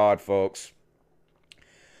 Oh, God, folks.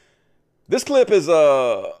 This clip is,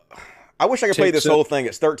 I wish I could play this whole thing.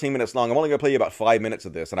 It's 13 minutes long. I'm only going to play you about 5 minutes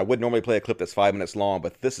of this. And I would normally play a clip that's 5 minutes long,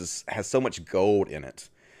 but this has so much gold in it.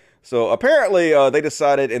 So apparently they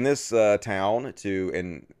decided in this town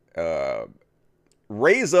to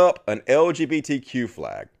raise up an LGBTQ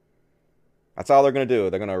flag. That's all they're going to do.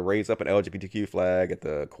 They're going to raise up an LGBTQ flag at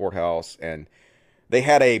the courthouse. And they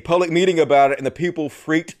had a public meeting about it, and the people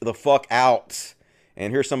freaked the fuck out.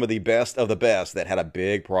 And here's some of the best that had a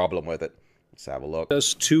big problem with it. Let's have a look.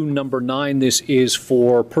 To number 9, this is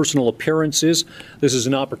for personal appearances. This is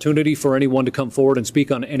an opportunity for anyone to come forward and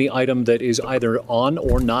speak on any item that is either on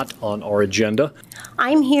or not on our agenda.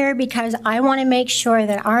 I'm here because I want to make sure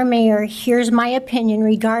that our mayor hears my opinion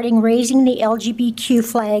regarding raising the LGBTQ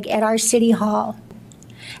flag at our city hall.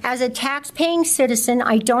 As a tax-paying citizen,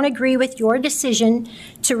 I don't agree with your decision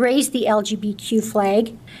to raise the LGBTQ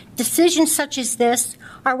flag. Decisions such as this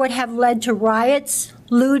are what have led to riots,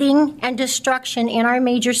 looting, and destruction in our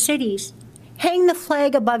major cities. Hang the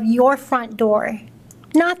flag above your front door,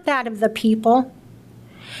 not that of the people.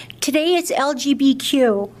 Today it's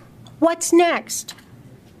LGBTQ. What's next?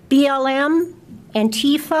 BLM,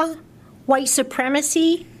 Antifa, white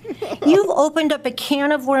supremacy? You've opened up a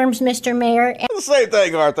can of worms, Mr. Mayor. It's the same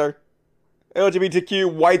thing, Arthur.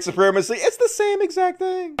 LGBTQ, white supremacy, it's the same exact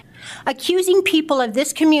thing. Accusing people of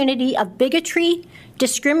this community of bigotry,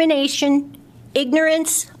 discrimination,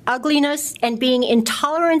 ignorance, ugliness, and being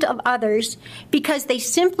intolerant of others because they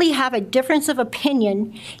simply have a difference of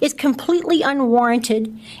opinion is completely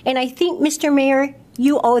unwarranted, and I think, Mr. Mayor,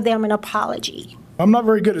 you owe them an apology. I'm not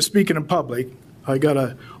very good at speaking in public. I got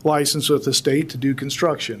a license with the state to do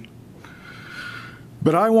construction.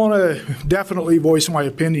 But I want to definitely voice my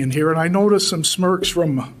opinion here, and I noticed some smirks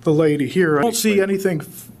from the lady here. I don't see anything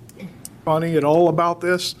funny at all about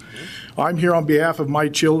this. I'm here on behalf of my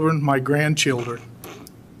children, my grandchildren.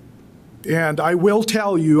 And I will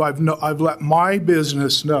tell you, I've let my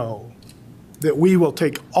business know that we will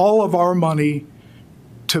take all of our money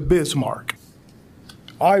to Bismarck.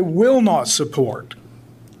 I will not support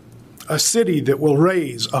a city that will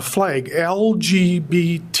raise a flag,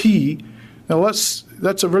 LGBT. Now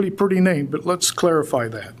that's a really pretty name, but let's clarify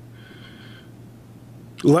that.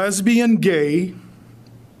 Lesbian, gay,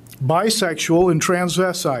 bisexual, and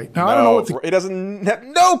transvestite. Now, I don't know what he doesn't have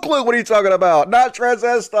no clue what he's talking about. Not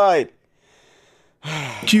transvestite.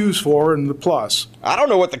 Q's for and the plus. I don't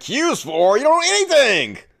know what the Q's for. You don't know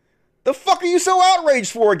anything. The fuck are you so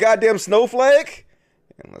outraged for, goddamn snowflake?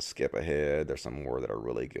 And let's skip ahead. There's some more that are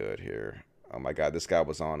really good here. Oh my God, this guy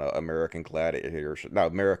was on American Gladiator, no,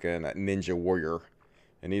 American Ninja Warrior.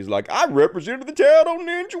 And he's like, I represented the town on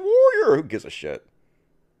Ninja Warrior. Who gives a shit?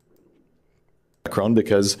 Background,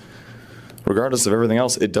 because regardless of everything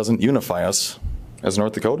else, it doesn't unify us as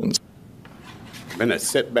North Dakotans. Been a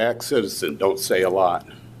sit-back citizen, don't say a lot.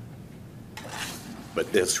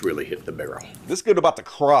 But this really hit the barrel. This kid about to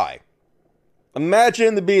cry.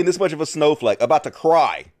 Imagine being this much of a snowflake, about to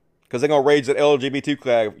cry, because they're going to raise an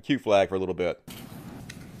LGBTQ flag for a little bit.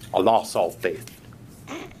 I lost all faith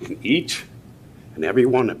in each and every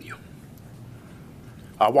one of you.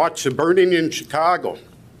 I watched the burning in Chicago,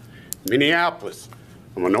 Minneapolis.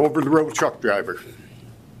 I'm an over-the-road truck driver.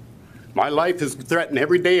 My life is threatened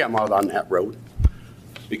every day I'm out on that road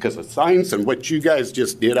because of signs and what you guys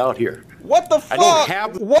just did out here. What the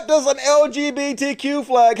fuck? What does an LGBTQ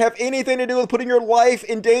flag have anything to do with putting your life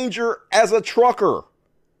in danger as a trucker?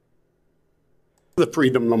 The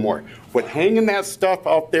freedom no more. What hanging that stuff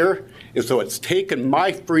out there is so it's taken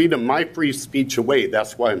my freedom, my free speech away.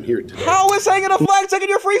 That's why I'm here today. How is hanging a flag taking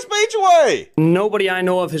your free speech away? Nobody I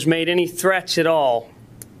know of has made any threats at all.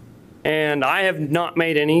 And I have not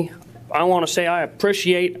made any. I want to say I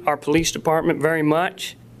appreciate our police department very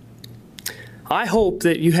much. I hope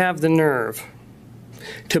that you have the nerve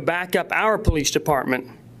to back up our police department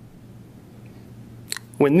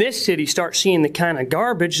when this city starts seeing the kind of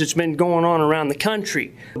garbage that's been going on around the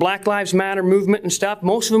country. Black Lives Matter movement and stuff,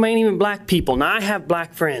 most of them ain't even black people. Now, I have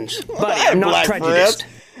black friends, but I'm not prejudiced.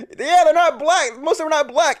 Yeah, they're not black. Most of them are not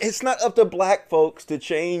black. It's not up to black folks to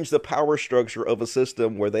change the power structure of a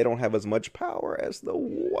system where they don't have as much power as the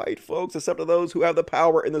white folks. It's up to those who have the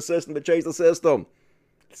power in the system to change the system.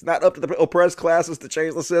 It's not up to the oppressed classes to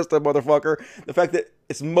change the system, motherfucker. The fact that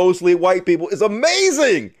it's mostly white people is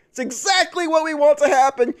amazing. It's exactly what we want to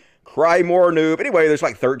happen. Cry more, noob. Anyway, there's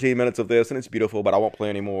like 13 minutes of this, and it's beautiful, but I won't play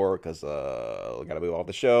anymore because I got to move off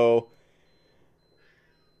the show.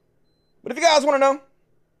 But if you guys want to know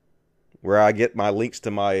where I get my links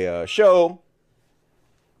to my show,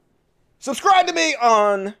 subscribe to me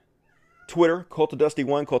on Twitter, Cult of Dusty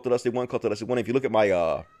 1, Cult of Dusty 1, Cult of Dusty 1. If you look at my,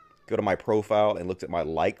 go to my profile and look at my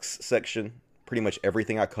likes section, pretty much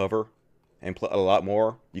everything I cover and a lot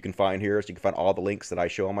more you can find here. So you can find all the links that I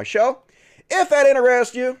show on my show. If that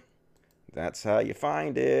interests you, that's how you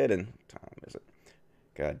find it. And what time is it?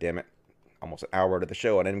 God damn it. almost an hour into the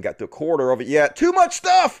show, and I didn't got to a quarter of it yet. Too much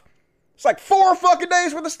stuff! It's like 4 fucking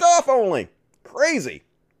days worth of stuff only. Crazy.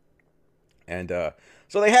 And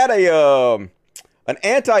so they had an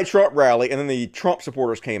anti-Trump rally, and then the Trump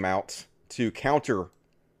supporters came out to counter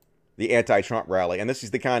the anti-Trump rally. And this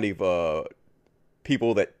is the kind of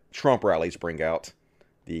people that Trump rallies bring out.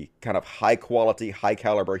 The kind of high-quality,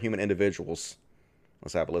 high-caliber human individuals.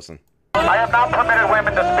 Let's have a listen. I have not permitted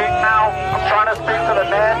women to speak now. I'm trying to speak to the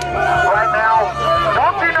men right now.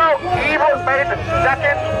 Don't you know Eve was made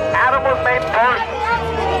second, Adam was made first?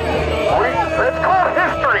 It's called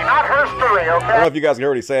history, not herstory, okay? I don't know if you guys can hear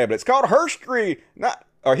what he's saying, but it's called herstory, not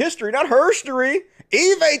herstory.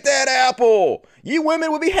 Eve ate that apple. You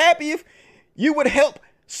women would be happy if you would help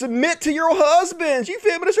submit to your husbands. You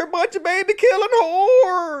feminists are a bunch of baby-killing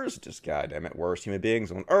whores. Just goddamn it, worst human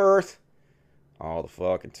beings on earth. All the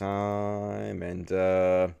fucking time. And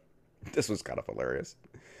this was kind of hilarious.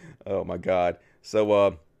 Oh my god.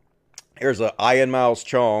 So here's Ian Miles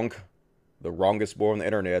Chong, the wrongest boy on the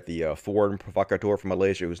internet, the foreign provocateur from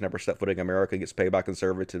Malaysia who's never set foot in America, gets paid by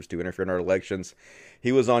conservatives to interfere in our elections.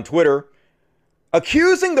 He was on Twitter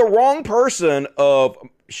accusing the wrong person of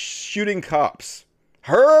shooting cops.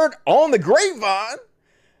 Heard on the grapevine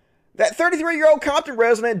that 33-year-old Compton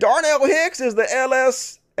resident Darnell Hicks is the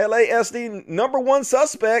LASD #1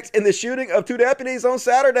 suspect in the shooting of 2 deputies on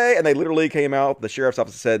Saturday. And they literally came out, the sheriff's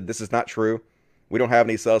office said, this is not true. We don't have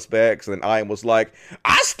any suspects. And Ian was like,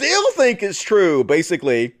 I still think it's true.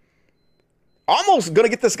 Basically, almost going to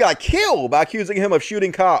get this guy killed by accusing him of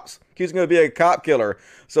shooting cops. Accusing him of being a cop killer.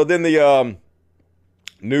 So then the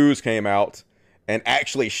news came out and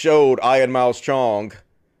actually showed Ian Miles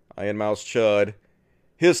Chud,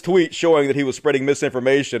 his tweet showing that he was spreading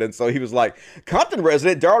misinformation. And so he was like, Compton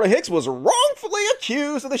resident Darnell Hicks was wrongfully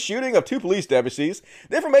accused of the shooting of 2 police deputies.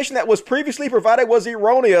 The information that was previously provided was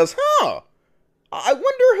erroneous. I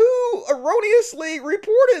wonder who erroneously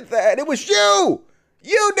reported that. It was you.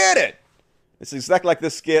 You did it. It's exactly like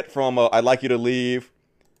this skit from I'd Like You to Leave,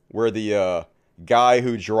 where the guy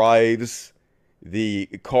who drives the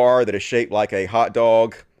car that is shaped like a hot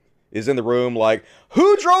dog is in the room like,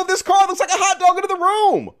 who drove this car that looks like a hot dog into the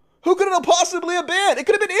room? Who could it possibly have been? It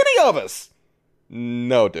could have been any of us.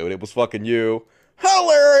 No, dude, it was fucking you.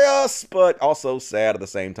 Hilarious, but also sad at the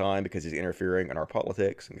same time because he's interfering in our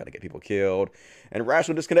politics and got to get people killed. And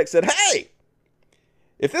Rational Disconnect said, hey,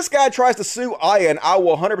 if this guy tries to sue Ian, I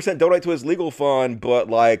will 100% donate to his legal fund. But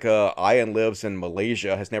like, Ian lives in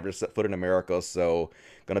Malaysia, has never set foot in America, so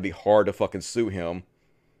gonna be hard to fucking sue him.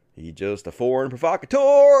 He just a foreign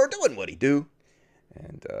provocateur doing what he do.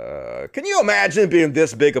 And can you imagine being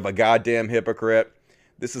this big of a goddamn hypocrite?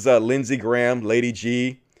 This is Lindsey Graham, Lady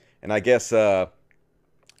G, and I guess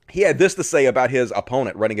he had this to say about his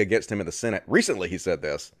opponent running against him in the Senate. Recently, he said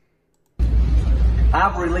this.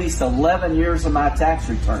 I've released 11 years of my tax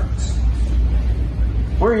returns.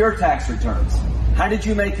 Where are your tax returns? How did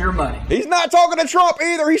you make your money? He's not talking to Trump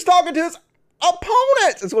either. He's talking to his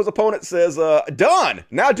opponent. And so his opponent says, done.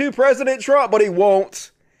 Now do President Trump, but he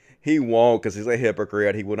won't. He won't because he's a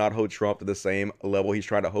hypocrite. He will not hold Trump to the same level he's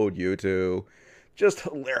trying to hold you to. Just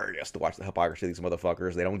hilarious to watch the hypocrisy of these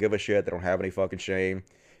motherfuckers. They don't give a shit. They don't have any fucking shame.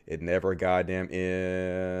 It never goddamn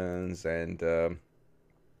ends. And,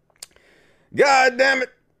 God damn it.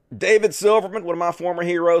 David Silverman, one of my former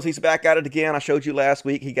heroes, he's back at it again. I showed you last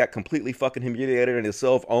week. He got completely fucking humiliated in his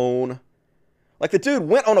self-own. Like, the dude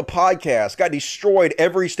went on a podcast, got destroyed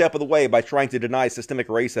every step of the way by trying to deny systemic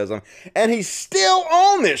racism, and he's still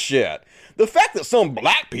on this shit. The fact that some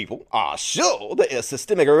black people are sure there is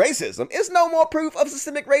systemic racism is no more proof of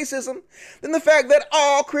systemic racism than the fact that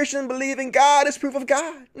all Christians believe in God is proof of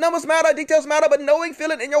God. Numbers matter, details matter, but knowing,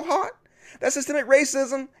 feeling in your heart. That's systemic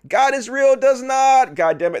racism. God is real, does not.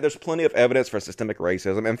 God damn it, there's plenty of evidence for systemic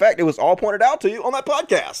racism. In fact, it was all pointed out to you on that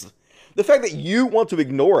podcast. The fact that you want to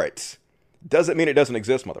ignore it doesn't mean it doesn't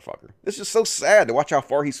exist, motherfucker. This is so sad to watch how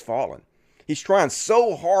far he's fallen. He's trying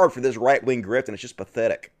so hard for this right-wing grift, and it's just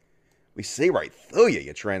pathetic. We see right through you,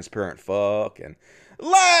 you transparent fuck. And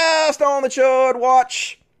last on the Chud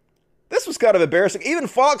Watch, this was kind of embarrassing. Even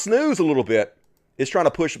Fox News a little bit is trying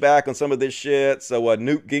to push back on some of this shit. So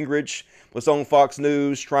Newt Gingrich was on Fox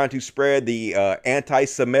News trying to spread the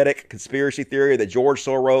anti-Semitic conspiracy theory that George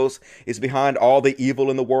Soros is behind all the evil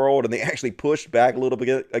in the world, and they actually pushed back a little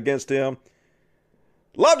bit against him.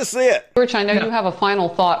 Love to see it. Rich, I know you have a final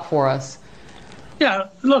thought for us. Yeah,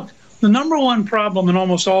 look, the #1 problem in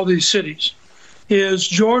almost all these cities is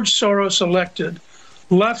George Soros elected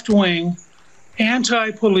left-wing,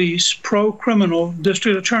 anti-police, pro-criminal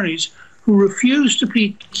district attorneys who refuse to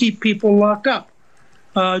keep people locked up.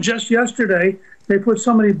 Just yesterday, They put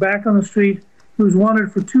somebody back on the street who's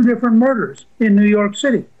wanted for 2 different murders in New York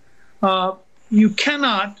City. You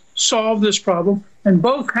cannot solve this problem, and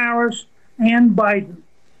both Harris and Biden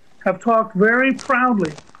have talked very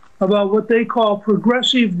proudly about what they call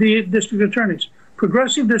progressive district attorneys.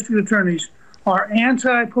 Progressive district attorneys are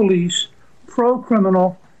anti-police,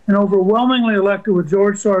 pro-criminal, and overwhelmingly elected with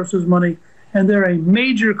George Soros's money, and they're a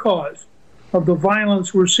major cause of the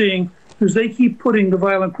violence we're seeing because they keep putting the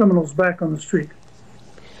violent criminals back on the street.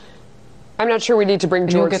 I'm not sure we need to bring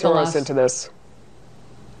George Soros into this.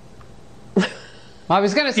 I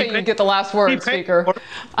was going to say you'd get the last word, Speaker.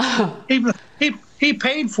 He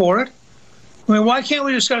paid for it. I mean, why can't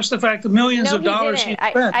we discuss the fact that millions of dollars he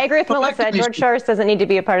spent? I agree with Melissa. George Soros doesn't need to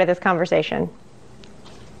be a part of this conversation.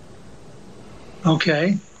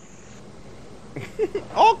 Okay.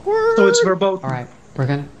 Awkward. So it's verboten. All right, we're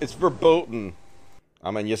gonna. It's verboten. I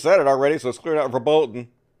mean, you said it already, so it's clear out verboten.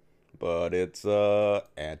 But it's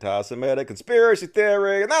anti-Semitic conspiracy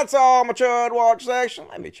theory, and that's all my Chud Watch section.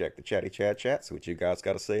 Let me check the chatty chat, see what you guys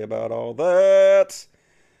got to say about all that.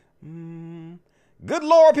 Good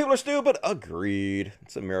Lord, people are stupid. Agreed.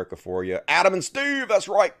 It's America for you. Adam and Steve, that's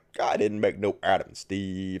right. I didn't make no Adam and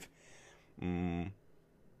Steve.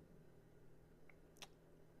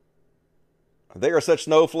 They are such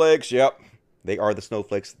snowflakes. Yep. They are the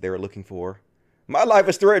snowflakes they were looking for. My life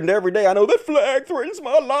is threatened every day. I know that flag threatens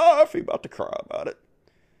my life. You're about to cry about it.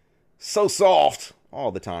 So soft.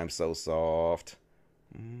 All the time, so soft.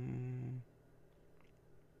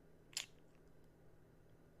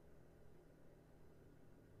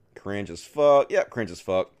 Cringe as fuck. Yep, cringe as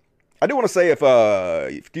fuck. I do want to say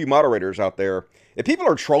if you moderators out there, if people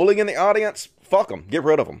are trolling in the audience, fuck them. Get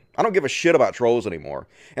rid of them. I don't give a shit about trolls anymore.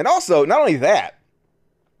 And also, not only that,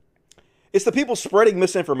 it's the people spreading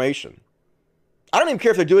misinformation. I don't even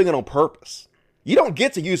care if they're doing it on purpose. You don't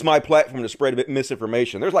get to use my platform to spread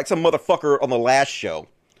misinformation. There's like some motherfucker on the last show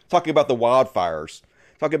talking about the wildfires.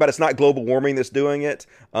 Talking about it's not global warming that's doing it.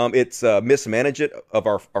 It's mismanagement of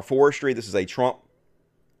our forestry. This is a Trump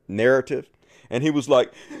narrative. And he was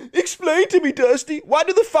like, explain to me, Dusty, why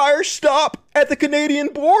do the fires stop at the Canadian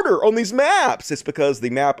border on these maps? It's because the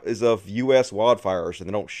map is of U.S. wildfires and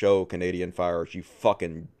they don't show Canadian fires, you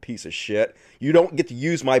fucking piece of shit. You don't get to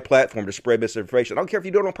use my platform to spread misinformation. I don't care if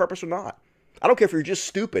you do it on purpose or not. I don't care if you're just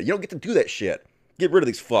stupid. You don't get to do that shit. Get rid of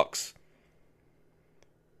these fucks.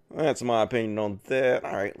 That's my opinion on that.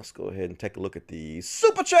 All right, let's go ahead and take a look at the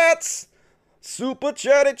Super Chats. Super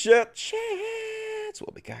Chatty Chat Chats.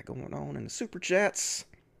 What we got going on in the Super Chats.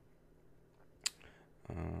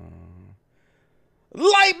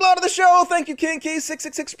 Lifeblood of the show. Thank you, King Key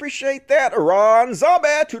 666. Appreciate that. Ron Zombie,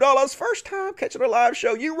 $2. First time catching a live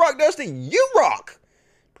show. You rock, Dusty. You rock.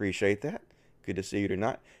 Appreciate that. Good to see you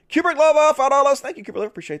tonight. Kubrick Love, $5. Thank you, Kubrick Love.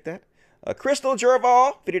 Appreciate that. Crystal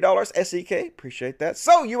Jerval, $50. SEK. Appreciate that.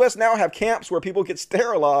 So, U.S. now have camps where people get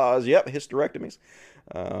sterilized. Yep, hysterectomies.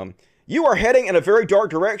 You are heading in a very dark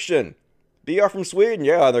direction. BR from Sweden,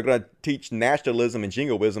 yeah, they're going to teach nationalism and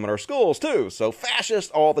jingoism in our schools, too. So, fascist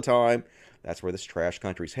all the time. That's where this trash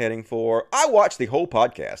country's heading for. I watched the whole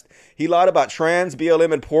podcast. He lied about trans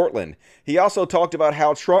BLM in Portland. He also talked about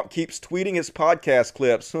how Trump keeps tweeting his podcast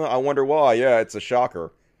clips. I wonder why. Yeah, it's a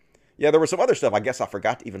shocker. Yeah, there was some other stuff I guess I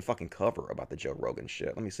forgot to even fucking cover about the Joe Rogan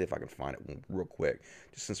shit. Let me see if I can find it real quick,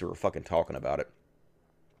 just since we were fucking talking about it.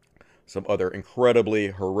 Some other incredibly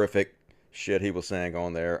horrific shit he was saying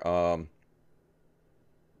on there.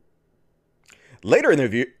 Later in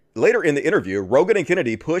the interview, Rogan and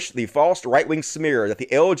Kennedy pushed the false right-wing smear that the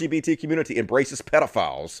LGBT community embraces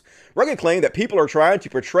pedophiles. Rogan claimed that people are trying to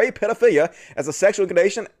portray pedophilia as a sexual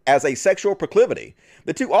inclination, as a sexual proclivity.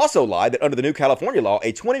 The two also lied that under the new California law,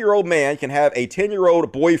 a 20-year-old man can have a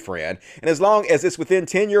 10-year-old boyfriend, and as long as it's within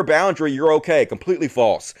 10-year boundary, you're okay. Completely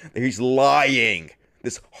false. He's lying.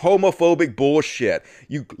 This homophobic bullshit.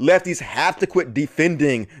 You lefties have to quit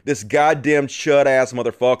defending this goddamn chud-ass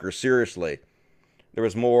motherfucker. Seriously. There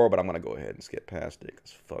was more, but I'm going to go ahead and skip past it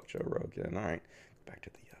because fuck Joe Rogan. All right, back to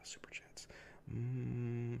the Super Chats.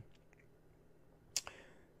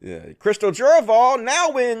 Yeah. Crystal Juraval,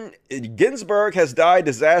 now when Ginsburg has died,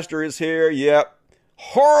 disaster is here. Yep.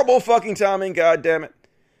 Horrible fucking timing, goddammit.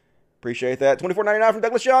 Appreciate that. $24.99 from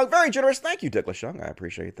Douglas Young. Very generous. Thank you, Douglas Young. I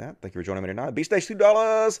appreciate that. Thank you for joining me tonight. B-Stage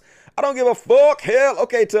 $2. I don't give a fuck. Hell,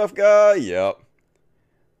 okay, tough guy. Yep.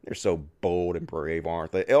 They're so bold and brave,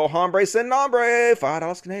 aren't they? El Hombre Sin Nombre,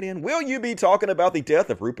 $5 Canadian. Will you be talking about the death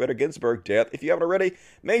of Ruth Bader Ginsburg? Death, if you haven't already,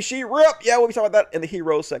 may she rip. Yeah, we'll be talking about that in the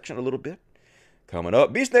Heroes section a little bit. Coming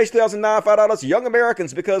up, Beast Nation 2009, $5. Young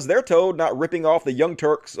Americans, because they're told not ripping off the Young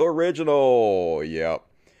Turks original. Yep.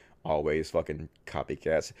 Always fucking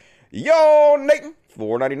copycats. Yo, Nathan,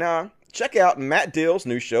 $4.99. Check out Matt Dill's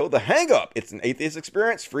new show, The Hang Up. It's an atheist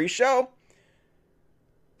experience, free show.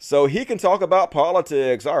 So he can talk about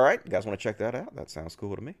politics. All right, you guys want to check that out? That sounds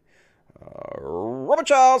cool to me. Robert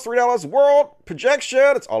Childs, $3. World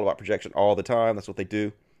Projection. It's all about projection all the time. That's what they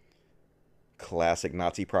do. Classic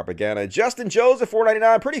Nazi propaganda. Justin Joseph,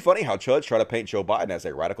 $4.99. Pretty funny how Chuds try to paint Joe Biden as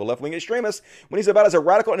a radical left-wing extremist when he's about as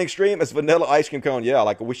radical and extreme as Vanilla Ice Cream Cone. Yeah,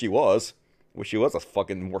 like I wish he was. Wish he was a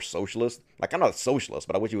fucking more socialist. Like, I'm not a socialist,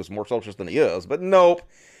 but I wish he was more socialist than he is. But nope,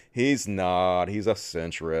 he's not. He's a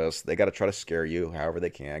centrist. They got to try to scare you however they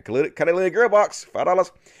can. Catalina Gearbox,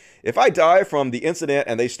 $5. If I die from the incident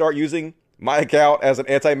and they start using my account as an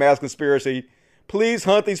anti-mask conspiracy, please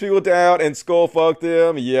hunt these people down and skull fuck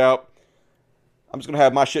them. Yep. I'm just going to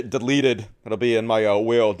have my shit deleted. It'll be in my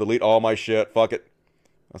will. Delete all my shit. Fuck it.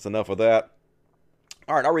 That's enough of that.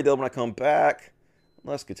 All right, I'll read that when I come back.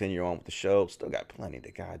 Let's continue on with the show. Still got plenty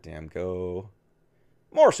to goddamn go.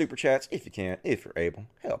 More super chats if you can, if you're able.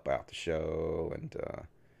 Help out the show. And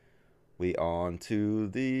we on to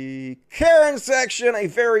the Karen section. A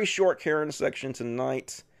very short Karen section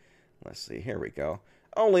tonight. Let's see. Here we go.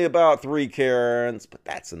 Only about 3 Karens, but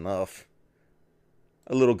that's enough.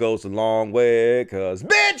 A little goes a long way, cause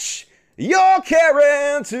bitch, you're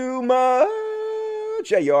caring too much.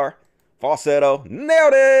 JR, falsetto,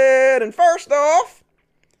 nailed it. And first off,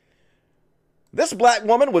 this black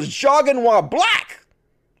woman was jogging while black.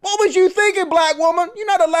 What was you thinking, black woman? You're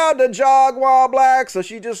not allowed to jog while black. So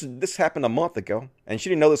this happened a month ago, and she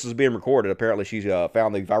didn't know this was being recorded. Apparently, she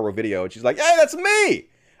found the viral video, and she's like, hey, that's me.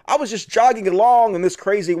 I was just jogging along, and this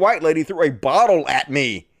crazy white lady threw a bottle at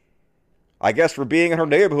me. I guess for being in her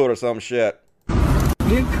neighborhood or some shit. Oh,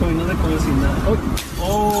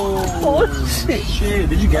 shit.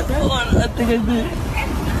 Did you get that? I think I did.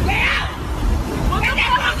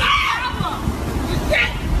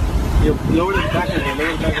 Lower the back of it.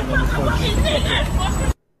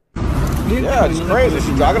 Yeah, it's crazy.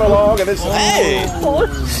 She's jogging along and it's, hey! What?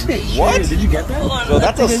 Did you get that? So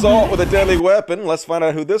that's assault with a deadly weapon. Let's find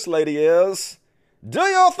out who this lady is. Do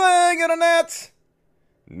your thing, internet!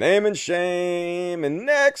 Name and shame. And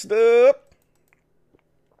next up,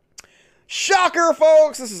 shocker,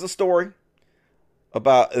 folks. This is a story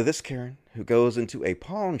about this Karen who goes into a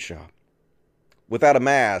pawn shop without a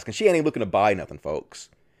mask. And she ain't even looking to buy nothing, folks.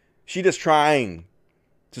 She just trying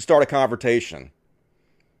to start a confrontation.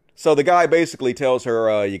 So the guy basically tells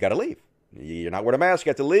her, you got to leave. You're not wearing a mask.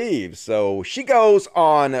 You got to leave. So she goes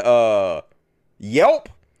on Yelp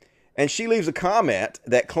and she leaves a comment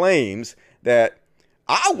that claims that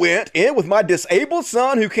I went in with my disabled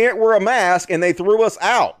son who can't wear a mask and they threw us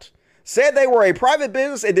out. Said they were a private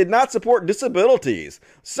business and did not support disabilities.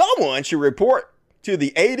 Someone should report to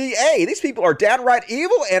the ADA. These people are downright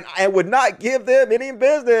evil and I would not give them any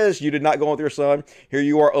business. You did not go with your son. Here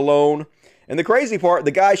you are alone. And the crazy part,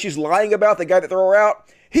 the guy she's lying about, the guy that threw her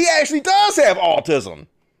out, he actually does have autism.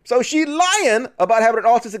 So she's lying about having an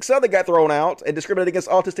autistic son that got thrown out and discriminating against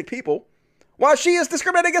autistic people, while she is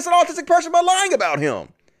discriminating against an autistic person by lying about him.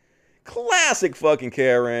 Classic fucking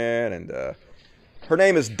Karen. And her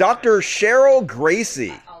name is Dr. Cheryl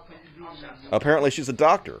Gracie. Apparently she's a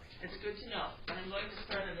doctor. It's good to know. I'm going to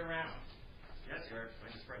spread it around. Yes, sir.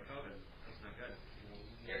 I just spread COVID. That's not good.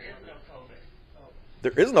 There is no COVID.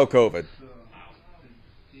 There is no COVID.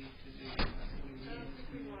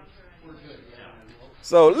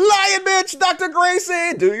 So, lying bitch, Dr.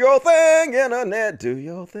 Gracie, do your thing, internet, do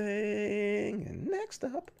your thing. And next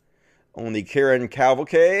up, on the Karen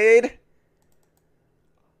Cavalcade,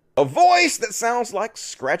 a voice that sounds like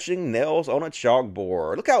scratching nails on a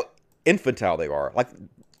chalkboard. Look how infantile they are, like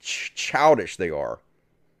childish they are.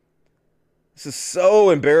 This is so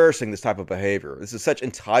embarrassing, this type of behavior. This is such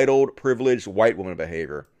entitled, privileged white woman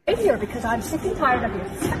behavior. Here because I'm sick and tired of your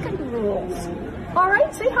second rules. All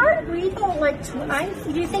right, sweetheart, we don't like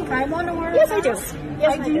to. Do you think I want to wear? Yes, I do.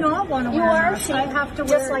 Yes, I do not want to wear. You are. I have to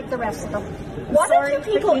wear just like the rest of them. Why don't you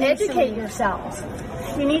people educate yourselves?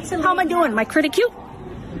 You need to. How am I doing? My critic cute?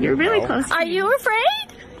 You're really close. Are you afraid?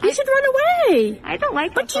 You should run away. I don't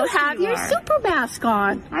like. But you have your super mask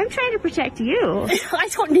on. I'm trying to protect you. I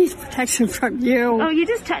don't need protection from you. Oh, you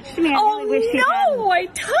just touched me. I really wish you had. No, I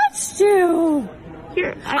touched you.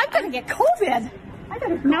 I'm going to get COVID.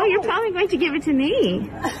 No, you're probably going to give it to me.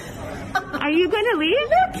 Are you going to leave?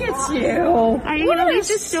 Look at you. Are you going to leave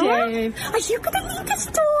the store? Are you going to leave the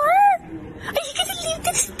store? Are you going to leave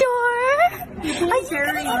the store? I'm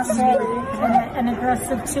very and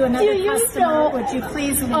aggressive to another customer. Would you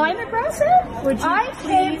please leave? I'm aggressive? Would you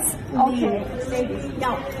please leave? Okay.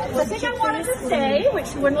 No. The thing I wanted to say,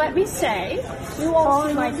 which you wouldn't let me say, you won't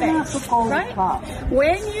see my face. Right?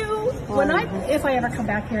 If I ever come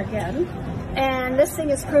back here again, and this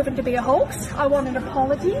thing is proven to be a hoax, I want an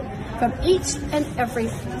apology from each and every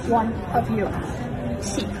one of you.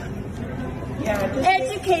 See.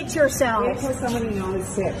 Educate yourselves. Wait till somebody knows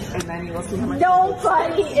sick, and then you will see how much.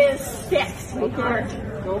 Nobody is sick, sweetheart.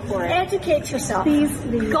 Go for it. Educate yourself. Please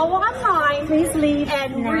leave. Go online. Please leave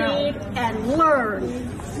and now. read and learn.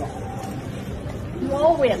 You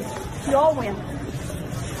all win. You all win.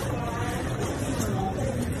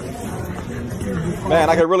 Man,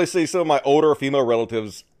 I could really see some of my older female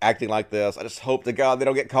relatives acting like this. I just hope to God they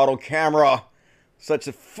don't get caught on camera. Such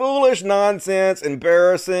a foolish nonsense,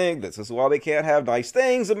 embarrassing. This is why we can't have nice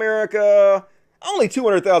things, America. Only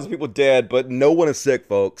 200,000 people dead, but no one is sick,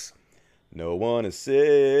 folks. No one is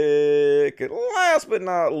sick. And last but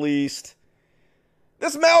not least,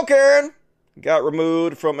 this Mel Karen got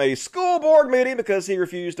removed from a school board meeting because he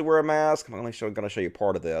refused to wear a mask. I'm only going to show you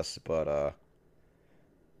part of this, but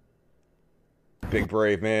big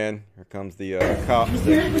brave man. Here comes the cops.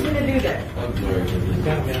 Here's who's gonna do this.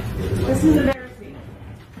 This is embarrassing.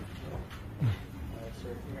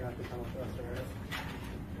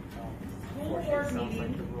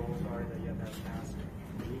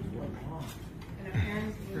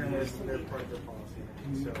 They're part of their policy.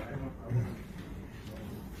 So I don't know.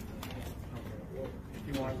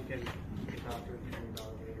 If you want, you can talk to them about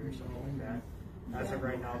it later or something like that. As of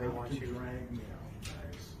right now, they want you.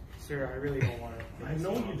 Sir, I really don't want to. I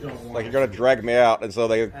know you don't want. Like you're gonna drag me out, and so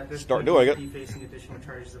they start doing it. Be facing additional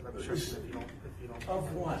charges of obstruction if you don't.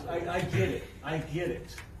 Of what? I get it. I get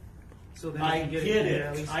it. So then I get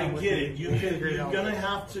it. I get it. You're gonna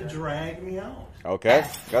have to drag me out. Okay,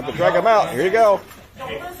 got to drag him out. Here you go.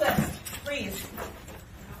 Don't resist, please.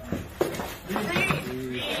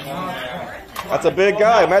 That's a big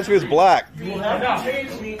guy. Imagine if he was black. You have to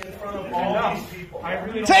tase me in front of all these people.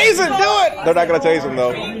 Tase him! Do it! They're not going to tase him,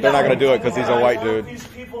 though. They're not going to do it because he's a white dude.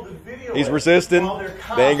 He's resisting.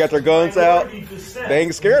 They ain't got their guns out. They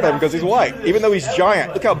ain't scared of him because he's white. Even though he's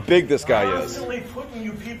giant. Look how big this guy is. Putting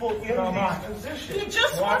you people in these positions. He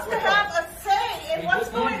just wants to have a say in what's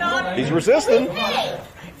going on. He's resisting.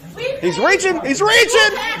 He's reaching. He's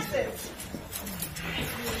reaching.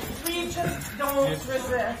 We just don't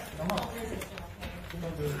resist.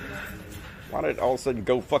 Why did it all of a sudden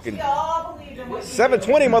go fucking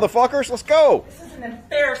 720, motherfuckers? Let's go. This is an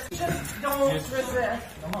embarrassment. Just don't resist.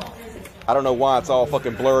 I don't know why it's all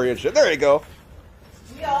fucking blurry and shit. There you go.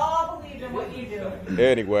 We all believe in what you do.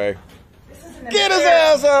 Anyway. Get his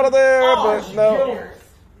ass out of there. But no.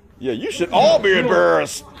 Yeah, you should all be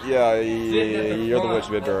embarrassed. Yeah, you're the one who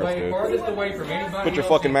should be embarrassed, dude. Put your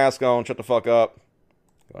fucking mask on. Shut the fuck up.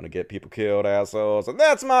 Gonna get people killed, assholes. And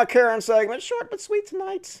that's my Karen segment. Short but sweet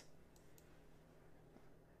tonight.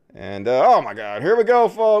 And, oh my God, here we go,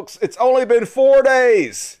 folks. It's only been 4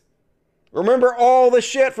 days. Remember all the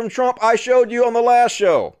shit from Trump I showed you on the last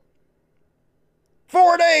show?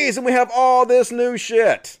 4 days and we have all this new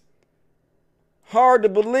shit. Hard to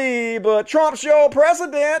believe, but Trump's your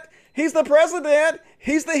president. He's the president.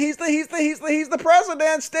 He's the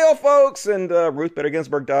president still, folks. And Ruth Bader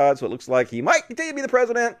Ginsburg died, so it looks like he might continue to be the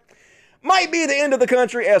president. Might be the end of the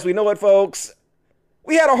country as we know it, folks.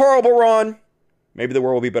 We had a horrible run. Maybe the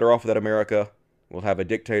world will be better off without America. We'll have a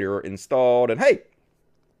dictator installed. And hey,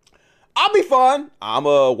 I'll be fine. I'm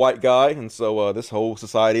a white guy, and so this whole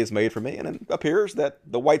society is made for me. And it appears that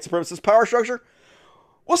the white supremacist power structure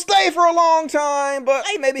will stay for a long time. But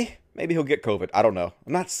hey, maybe he'll get COVID. I don't know.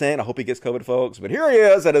 I'm not saying I hope he gets COVID, folks. But here he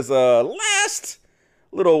is at his last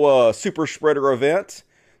little super spreader event.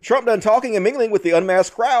 Trump done talking and mingling with the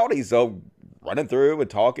unmasked crowd. He's running through and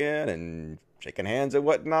talking and shaking hands and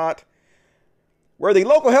whatnot. Where the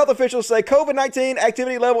local health officials say COVID-19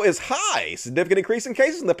 activity level is high. Significant increase in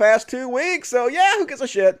cases in the past 2 weeks. So yeah, who gives a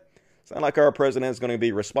shit? Sound like our president is going to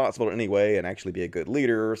be responsible anyway and actually be a good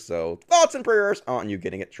leader. So thoughts and prayers on you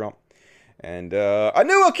getting it, Trump. And a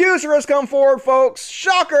new accuser has come forward, folks.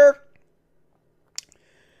 Shocker!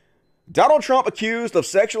 Donald Trump accused of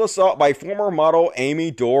sexual assault by former model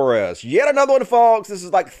Amy Doris. Yet another one, folks. This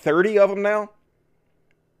is like 30 of them now.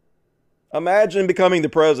 Imagine becoming the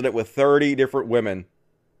president with 30 different women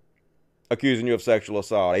accusing you of sexual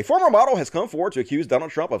assault. A former model has come forward to accuse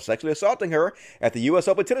Donald Trump of sexually assaulting her at the U.S.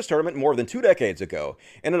 Open tennis tournament more than 2 decades ago.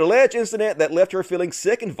 In an alleged incident that left her feeling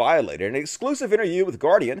sick and violated, in an exclusive interview with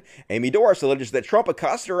Guardian, Amy Doris alleges that Trump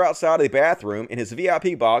accosted her outside of the bathroom in his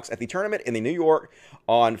VIP box at the tournament in New York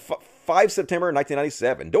On 5 September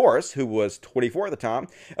 1997, Doris, who was 24 at the time,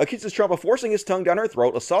 accuses Trump of forcing his tongue down her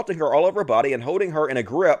throat, assaulting her all over her body, and holding her in a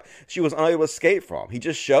grip she was unable to escape from. He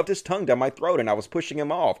just shoved his tongue down my throat, and I was pushing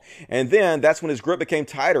him off. And then that's when his grip became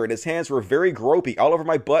tighter, and his hands were very gropey, all over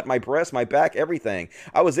my butt, my breast, my back, everything.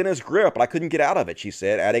 I was in his grip, but I couldn't get out of it, she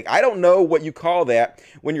said, adding, I don't know what you call that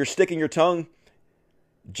when you're sticking your tongue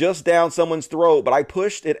just down someone's throat, but I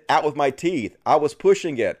pushed it out with my teeth. I was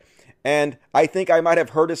pushing it. And I think I might have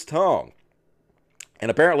hurt his tongue. And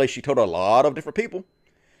apparently she told a lot of different people.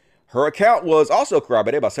 Her account was also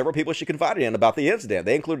corroborated by several people she confided in about the incident.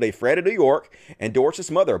 They included a friend in New York and Doris'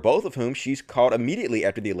 mother, both of whom she's called immediately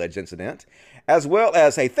after the alleged incident, as well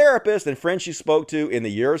as a therapist and friend she spoke to in the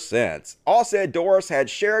years since. All said Doris had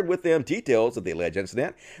shared with them details of the alleged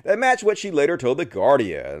incident that matched what she later told The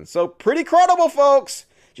Guardian. So pretty credible, folks.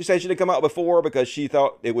 She said she didn't come out before because she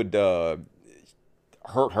thought it would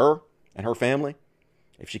hurt her and her family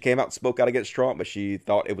if she came out and spoke out against Trump, but she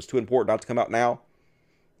thought it was too important not to come out now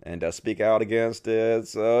and speak out against it.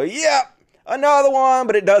 So, yeah, another one,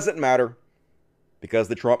 but it doesn't matter because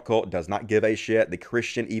the Trump cult does not give a shit. The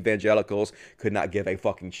Christian evangelicals could not give a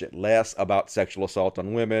fucking shit less about sexual assault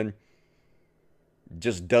on women.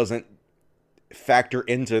 Just doesn't factor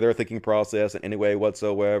into their thinking process in any way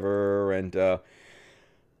whatsoever. And,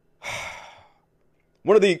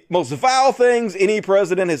 one of the most vile things any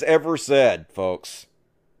president has ever said, folks.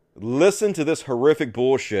 Listen to this horrific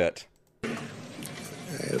bullshit.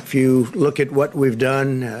 If you look at what we've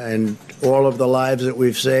done and all of the lives that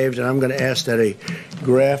we've saved, and I'm going to ask that a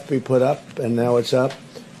graph be put up, and now it's up.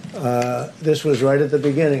 This was right at the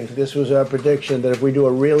beginning. This was our prediction that if we do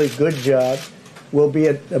a really good job, we'll be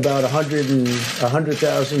at about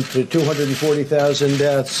 100,000 to 240,000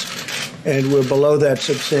 deaths. And we're below that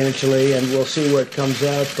substantially, and we'll see where it comes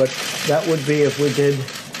out. But that would be if we did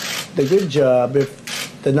the good job.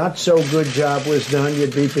 If the not-so-good job was done,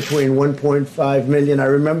 you'd be between 1.5 million. I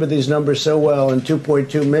remember these numbers so well, and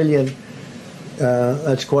 2.2 million.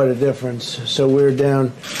 That's quite a difference. So we're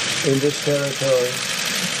down in this territory.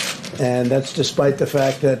 And that's despite the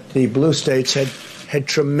fact that the blue states had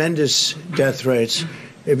tremendous death rates.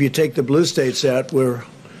 If you take the blue states out, we're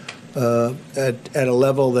at a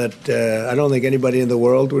level that I don't think anybody in the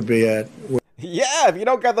world would be at. Yeah, if you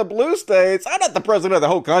don't got the blue states, I'm not the president of the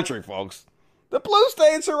whole country, folks. The blue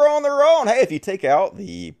states are on their own. Hey, if you take out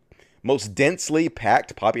the most densely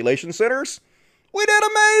packed population centers, we did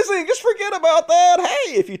amazing. Just forget about that.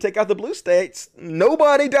 Hey, if you take out the blue states,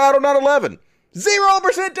 nobody died on 9/11.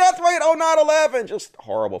 0% death rate on 9/11. Just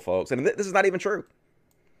horrible, folks. And this is not even true.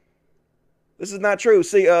 This is not true.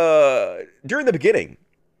 See, during the beginning,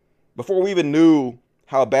 before we even knew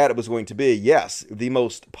how bad it was going to be, yes, the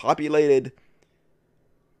most populated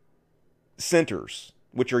centers,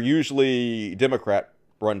 which are usually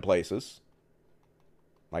Democrat-run places,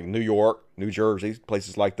 like New York, New Jersey,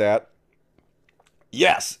 places like that,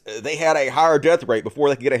 yes, they had a higher death rate before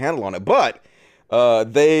they could get a handle on it, but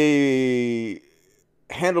they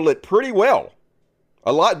handled it pretty well,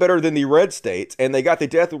 a lot better than the red states, and they got the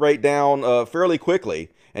death rate down fairly quickly.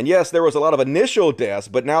 And yes, there was a lot of initial deaths,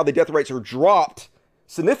 but now the death rates are dropped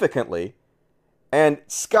significantly and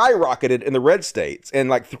skyrocketed in the red states. And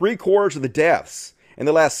like 3/4 of the deaths in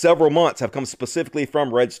the last several months have come specifically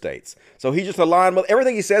from red states. So he just aligned with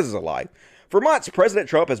everything he says is a lie. For months, President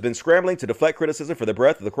Trump has been scrambling to deflect criticism for the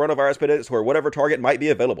breadth of the coronavirus pandemic toward whatever target might be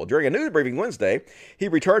available. During a news briefing Wednesday, he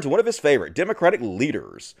returned to one of his favorite Democratic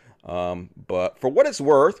leaders. But for what it's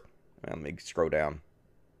worth, let me scroll down.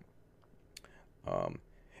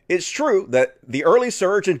 It's true that the early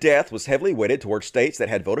surge in death was heavily weighted towards states that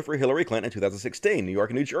had voted for Hillary Clinton in 2016, New York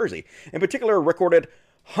and New Jersey. In particular, recorded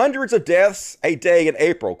hundreds of deaths a day in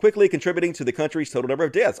April, quickly contributing to the country's total number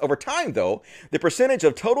of deaths. Over time, though, the percentage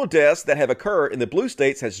of total deaths that have occurred in the blue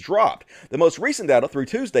states has dropped. The most recent data through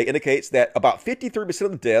Tuesday indicates that about 53%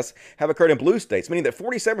 of the deaths have occurred in blue states, meaning that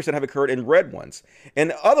 47% have occurred in red ones.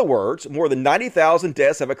 In other words, more than 90,000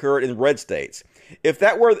 deaths have occurred in red states. If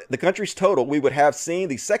that were the country's total, we would have seen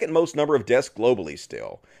the second most number of deaths globally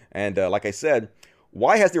still. And like I said,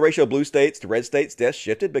 why has the ratio of blue states to red states deaths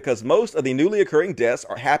shifted? Because most of the newly occurring deaths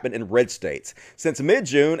happen in red states. Since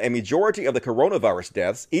mid-June, a majority of the coronavirus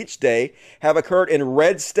deaths each day have occurred in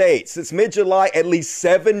red states. Since mid-July, at least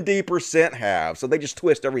 70% have. So they just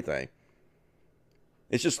twist everything.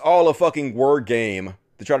 It's just all a fucking word game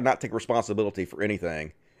to try to not take responsibility for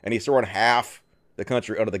anything. And he's throwing half the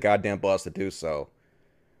country under the goddamn bus to do so.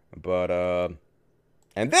 But,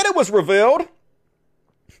 and then it was revealed,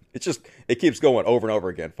 it keeps going over and over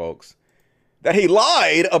again, folks, that he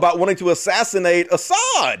lied about wanting to assassinate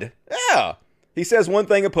Assad. Yeah. He says one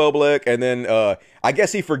thing in public, and then I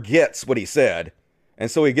guess he forgets what he said. And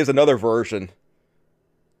so he gives another version.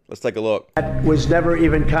 Let's take a look. That was never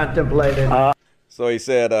even contemplated. So he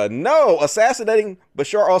said, no, assassinating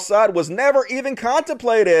Bashar al-Assad was never even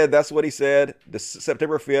contemplated. That's what he said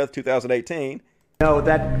September 5th, 2018. No,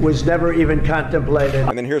 that was never even contemplated.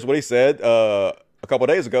 And then here's what he said a couple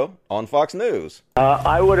days ago on Fox News.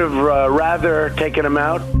 I would have rather taken him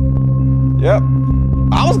out. Yep.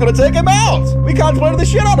 I was going to take him out. We contemplated the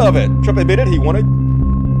shit out of it. Trump admitted he wanted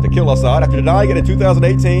to kill Assad after denying it in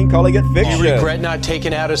 2018, calling it fiction. Do you regret not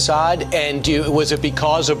taking out Assad? And was it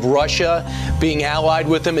because of Russia being allied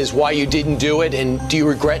with him is why you didn't do it? And do you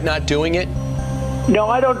regret not doing it? No,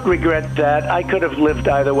 I don't regret that. I could have lived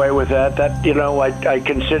either way with that. I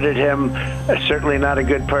considered him certainly not a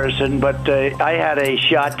good person, but I had a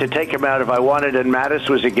shot to take him out if I wanted, and Mattis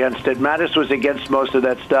was against it. Mattis was against most of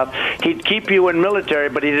that stuff. He'd keep you in military,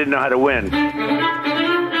 but he didn't know how to win.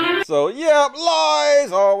 So, yep,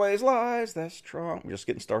 lies, always lies. That's Trump. We're just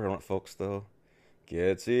getting started on it, folks, though.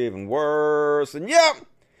 Gets even worse. And, yep,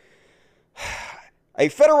 a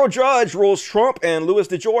federal judge rules Trump and Louis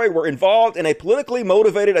DeJoy were involved in a politically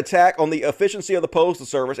motivated attack on the efficiency of the Postal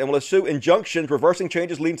Service and will issue injunctions reversing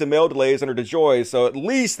changes leading to mail delays under DeJoy. So, at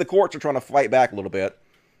least the courts are trying to fight back a little bit.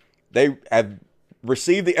 They have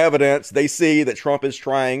received the evidence. They see that Trump is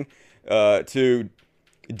trying to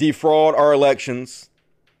defraud our elections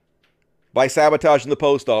by sabotaging the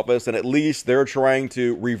post office, and at least they're trying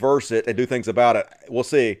to reverse it and do things about it. We'll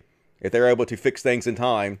see if they're able to fix things in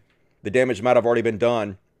time. The damage might have already been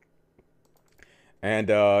done. And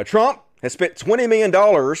Trump has spent $20 million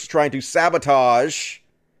trying to sabotage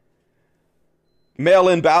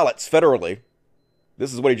mail-in ballots federally.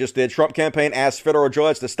 This is what he just did. Trump campaign asked federal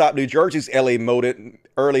judge to stop New Jersey's early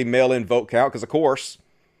mail-in vote count, because, of course,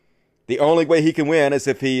 the only way he can win is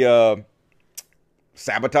if he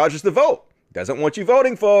sabotages the vote. Doesn't want you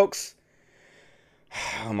voting, folks.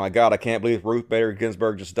 Oh my God, I can't believe Ruth Bader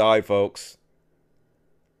Ginsburg just died, folks.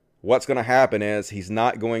 What's going to happen is he's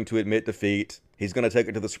not going to admit defeat. He's going to take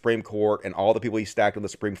it to the Supreme Court, and all the people he stacked in the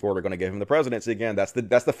Supreme Court are going to give him the presidency again. That's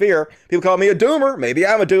the fear. People call me a doomer. Maybe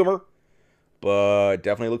I'm a doomer. But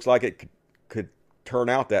definitely looks like it could turn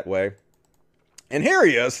out that way. And here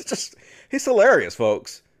he is. He's hilarious,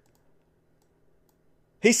 folks.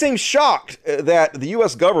 He seems shocked that the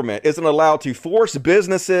U.S. government isn't allowed to force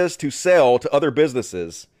businesses to sell to other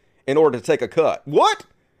businesses in order to take a cut. What?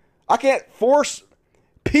 I can't force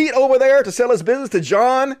Pete over there to sell his business to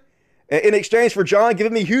John in exchange for John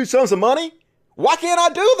giving me huge sums of money? Why can't I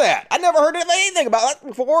do that? I never heard anything about that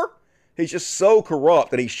before. He's just so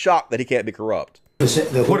corrupt that he's shocked that he can't be corrupt.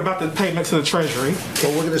 What about the payment to the Treasury?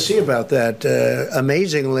 Well, we're going to see about that.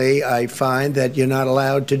 Amazingly, I find that you're not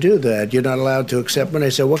allowed to do that. You're not allowed to accept. When I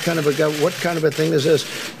say, what kind of a thing is this?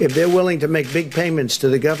 If they're willing to make big payments to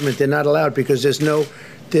the government, they're not allowed, because there's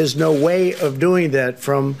no way of doing that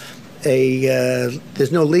from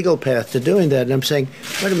there's no legal path to doing that. And I'm saying,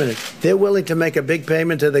 wait a minute, they're willing to make a big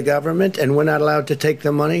payment to the government and we're not allowed to take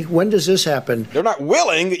the money? When does this happen? They're not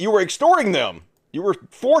willing. You were extorting them. You were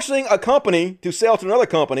forcing a company to sell to another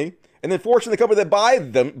company and then forcing the company that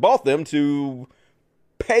bought them to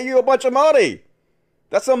pay you a bunch of money.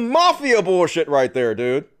 That's some mafia bullshit right there,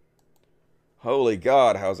 dude. Holy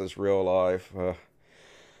God, how's this real life?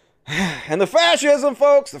 And the fascism,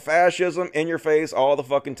 folks, the fascism in your face all the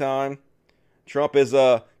fucking time. Trump is,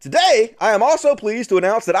 today, I am also pleased to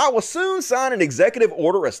announce that I will soon sign an executive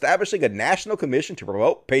order establishing a national commission to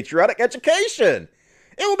promote patriotic education.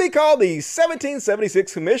 It will be called the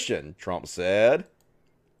 1776 Commission, Trump said.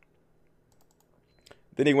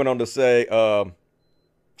 Then he went on to say,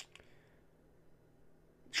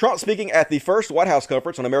 Trump, speaking at the first White House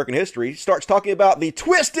conference on American history, starts talking about the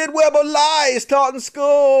twisted web of lies taught in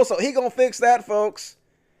school. So he gonna fix that, folks.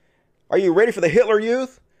 Are you ready for the Hitler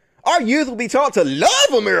Youth? Our youth will be taught to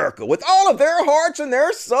love America with all of their hearts and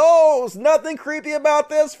their souls. Nothing creepy about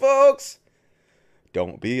this, folks.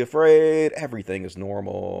 Don't be afraid. Everything is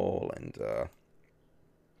normal. And,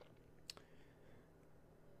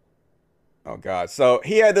 oh, God. So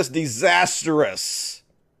he had this disastrous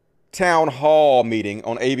town hall meeting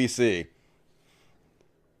on ABC.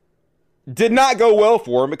 Did not go well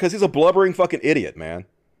for him because he's a blubbering fucking idiot, man.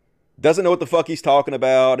 Doesn't know what the fuck he's talking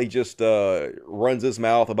about. He just runs his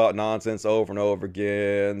mouth about nonsense over and over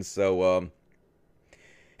again. So,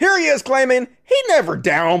 here he is claiming he never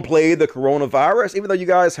downplayed the coronavirus, even though you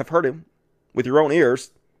guys have heard him with your own ears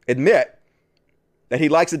admit that he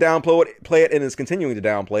likes to downplay it and is continuing to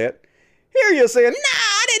downplay it. Here he is saying, nah,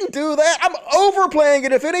 I didn't do that. I'm overplaying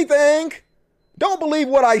it, if anything. Don't believe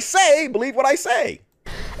what I say, believe what I say.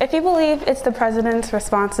 If you believe it's the president's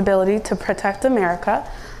responsibility to protect America,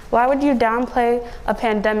 why would you downplay a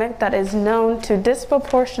pandemic that is known to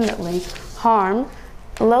disproportionately harm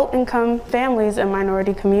low-income families and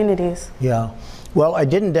minority communities? Yeah. Well, I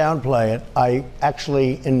didn't downplay it. I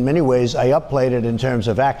actually, in many ways, I upplayed it in terms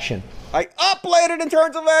of action. I upplayed it in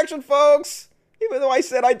terms of action, folks. Even though I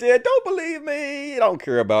said I did, don't believe me. You don't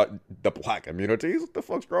care about the black communities. What the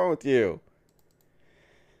fuck's wrong with you?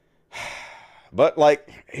 But, like,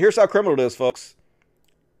 here's how criminal it is, folks.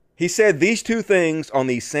 He said these two things on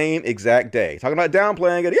the same exact day. Talking about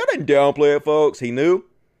downplaying it. He didn't downplay it, folks. He knew.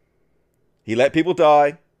 He let people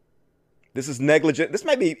die. This is negligent. This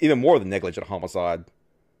might be even more than negligent homicide.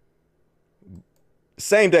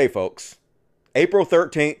 Same day, folks. April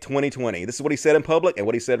 13th, 2020. This is what he said in public and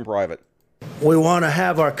what he said in private. We want to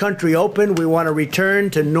have our country open. We want to return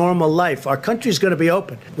to normal life. Our country's going to be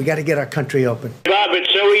open. We got to get our country open. Bob,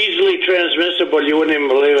 it's so easily transmissible, you wouldn't even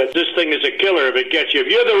believe it. This thing is a killer if it gets you. If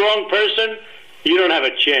you're the wrong person, you don't have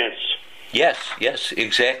a chance. Yes,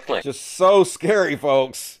 exactly. Just so scary,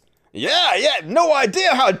 folks. Yeah, no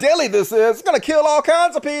idea how deadly this is. It's going to kill all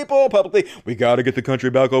kinds of people publicly. We got to get the country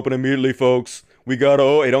back open immediately, folks. We got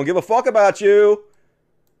to, he don't give a fuck about you.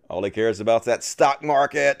 All he cares about is that stock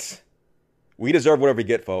market. We deserve whatever we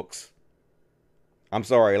get, folks. I'm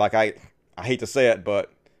sorry, like, I hate to say it,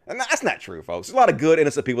 but and that's not true, folks. There's a lot of good,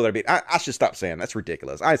 innocent people that are being... I should stop saying that's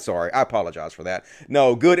ridiculous. I'm sorry. I apologize for that.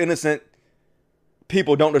 No, good, innocent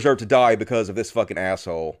people don't deserve to die because of this fucking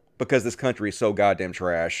asshole. Because this country is so goddamn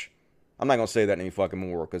trash. I'm not going to say that any fucking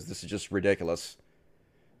more because this is just ridiculous.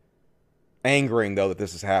 Angering, though, that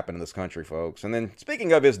this has happened in this country, folks. And then,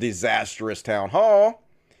 speaking of his disastrous town hall...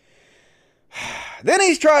 Then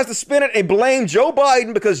he tries to spin it and blame Joe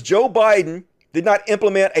Biden because Joe Biden did not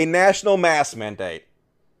implement a national mask mandate.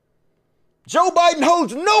 Joe Biden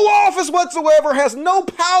holds no office whatsoever, has no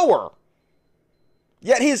power.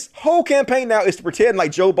 Yet his whole campaign now is to pretend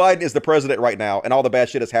like Joe Biden is the president right now and all the bad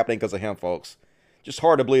shit is happening because of him, folks. Just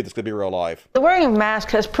hard to believe this could be real life. The wearing of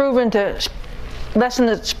masks has proven to lessen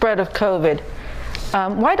the spread of COVID.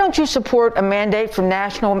 Why don't you support a mandate for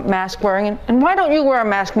national mask wearing? And why don't you wear a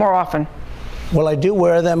mask more often? Well, I do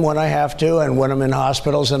wear them when I have to and when I'm in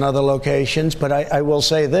hospitals and other locations. But I will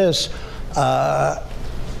say this.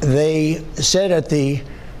 They said at the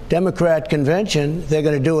Democrat convention they're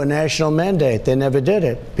going to do a national mandate. They never did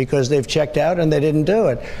it because they've checked out and they didn't do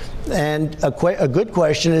it. And a good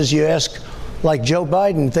question is you ask, like Joe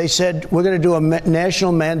Biden, they said we're going to do a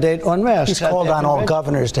national mandate on masks. He's called on all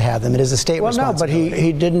governors to have them. It is a state responsibility. No, but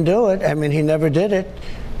he didn't do it. I mean, he never did it.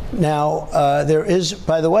 Now, there is,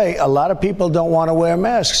 by the way, a lot of people don't want to wear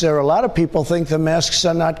masks. There are a lot of people think the masks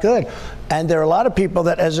are not good. And there are a lot of people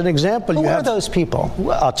that, as an example, who are those people?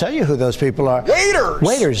 Well, I'll tell you who those people are. Waiters!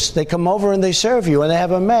 Waiters. They come over and they serve you, and they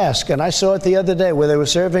have a mask. And I saw it the other day where they were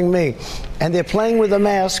serving me. And they're playing with a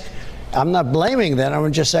mask. I'm not blaming them.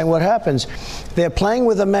 I'm just saying what happens. They're playing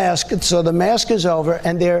with a mask, so the mask is over,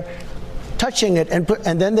 and they're touching it, and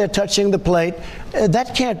then they're touching the plate.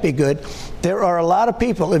 That can't be good. There are a lot of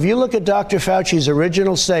people. If you look at Dr. Fauci's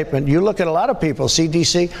original statement, you look at a lot of people,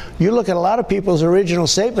 CDC, you look at a lot of people's original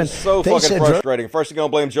statement. It's so fucking frustrating. First, you're going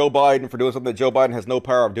to blame Joe Biden for doing something that Joe Biden has no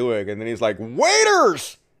power of doing. And then he's like,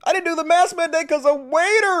 waiters! I didn't do the mask mandate because of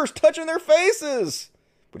waiters touching their faces.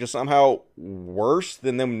 Which is somehow worse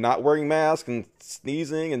than them not wearing masks and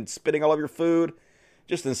sneezing and spitting all over your food.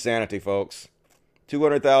 Just insanity, folks.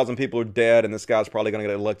 200,000 people are dead, and this guy's probably going to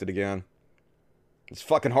get elected again. It's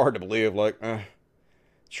fucking hard to believe, like,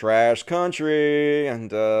 trash country, and,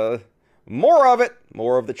 more of it.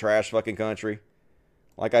 More of the trash fucking country.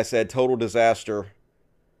 Like I said, total disaster.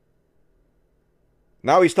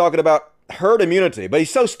 Now he's talking about herd immunity, but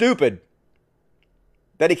he's so stupid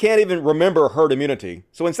that he can't even remember herd immunity.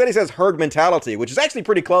 So instead he says herd mentality, which is actually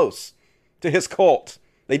pretty close to his cult.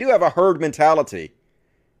 They do have a herd mentality.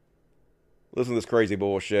 Listen to this crazy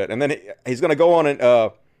bullshit. And then he's going to go on and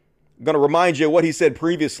going to remind you what he said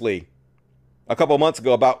previously a couple months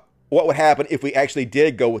ago about what would happen if we actually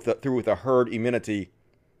did go through with a herd immunity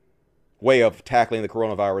way of tackling the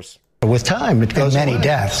coronavirus. With time, it goes many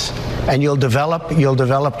deaths, and you'll develop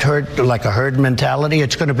herd, like a herd mentality.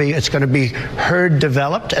 It's going to be herd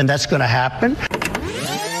developed, and that's going to happen.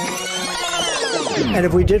 And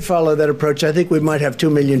if we did follow that approach, I think we might have 2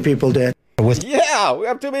 million people dead. Yeah, we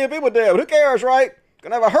have 2 million people dead. But who cares, right?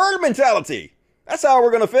 Gonna have a herd mentality. That's how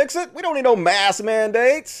we're gonna fix it. We don't need no mask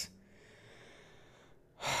mandates.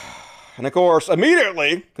 And of course,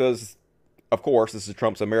 immediately, because of course this is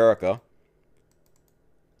Trump's America,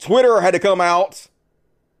 Twitter had to come out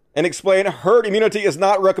and explain herd immunity is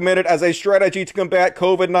not recommended as a strategy to combat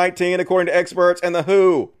COVID-19, according to experts and the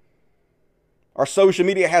WHO. Our social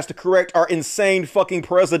media has to correct our insane fucking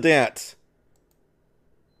president.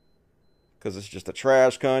 Because it's just a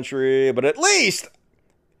trash country. But at least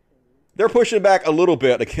they're pushing back a little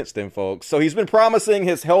bit against him, folks. So he's been promising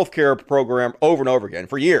his healthcare program over and over again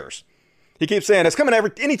for years. He keeps saying, it's coming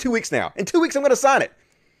any 2 weeks now. In 2 weeks, I'm going to sign it.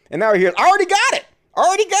 And now he hears, I already got it. I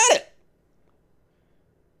already got it.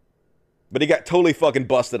 But he got totally fucking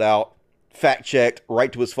busted out, fact-checked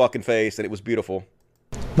right to his fucking face, and it was beautiful.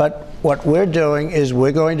 But what we're doing is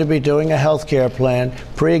we're going to be doing a health care plan,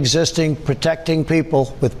 pre-existing, protecting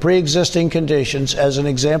people with pre-existing conditions. As an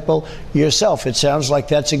example, yourself, it sounds like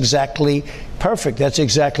that's exactly perfect. That's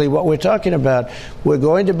exactly what we're talking about. We're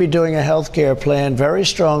going to be doing a health care plan very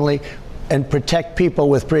strongly and protect people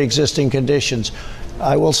with pre-existing conditions.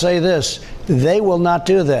 I will say this. They will not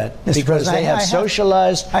do that because they have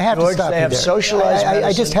socialized. I have to stop they have you there. socialized.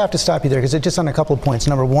 I just have to stop you there because it's just on a couple of points.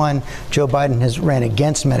 Number one, Joe Biden has ran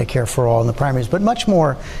against Medicare for all in the primaries, but much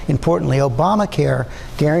more importantly, Obamacare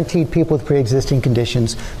guaranteed people with pre-existing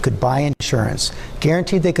conditions could buy insurance,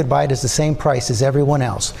 guaranteed they could buy it at the same price as everyone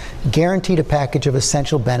else, guaranteed a package of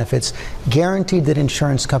essential benefits, guaranteed that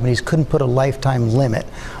insurance companies couldn't put a lifetime limit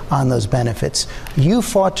on those benefits. You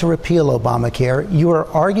fought to repeal Obamacare. You are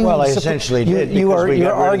arguing. Well, I essentially did.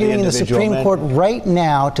 You're arguing in the Supreme Court right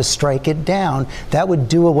now to strike it down. That would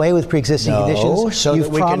do away with pre-existing conditions. So that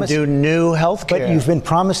we can do new health care. But you've been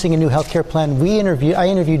promising a new health care plan. I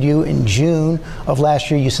interviewed you in June of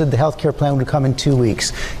last year. You said the health care plan would come in 2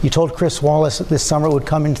 weeks. You told Chris Wallace that this summer it would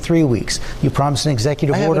come in 3 weeks. You promised an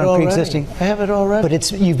executive order on pre-existing. I have it already.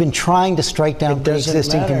 But you've been trying to strike down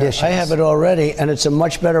pre-existing conditions. I have it already, and it's a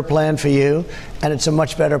much better plan for you, and it's a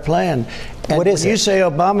much better plan. And what is it? You say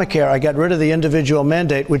Obamacare, I got rid of the individual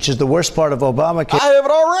mandate, which is the worst part of Obamacare. I have it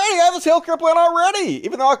already. I have this healthcare plan already.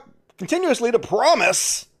 Even though I continuously to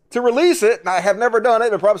promise to release it, and I have never done it.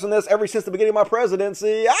 I've been promising this ever since the beginning of my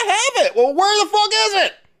presidency. I have it. Well, where the fuck is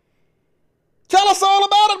it? Tell us all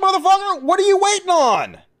about it, motherfucker. What are you waiting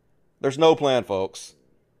on? There's no plan, folks.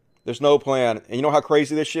 There's no plan. And you know how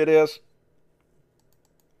crazy this shit is?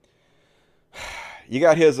 You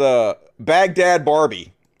got his Baghdad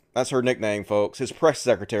Barbie. That's her nickname, folks. His press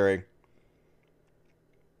secretary.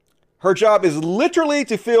 Her job is literally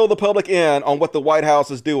to fill the public in on what the White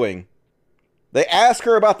House is doing. They ask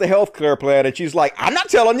her about the health care plan, and she's like, I'm not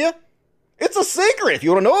telling you. It's a secret. If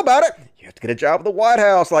you want to know about it, you have to get a job at the White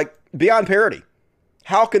House. Like, beyond parody.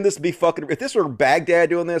 How can this be fucking... If this were Baghdad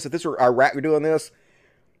doing this, if this were Iraq doing this,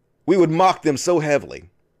 we would mock them so heavily.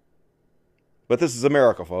 But this is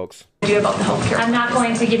America, folks. About the healthcare. I'm not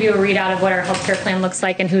going to give you a readout of what our healthcare plan looks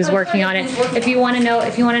like and who's working on it. If you want to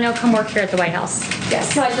know, come work here at the White House.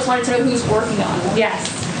 Yes. So I just wanted to know who's working on it. Yes.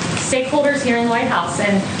 Stakeholders here in the White House.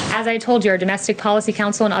 And as I told you, our Domestic Policy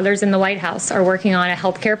Council and others in the White House are working on a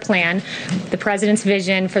healthcare plan, the president's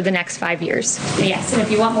vision for the next 5 years. Yes. And if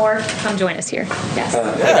you want more, come join us here. Yes.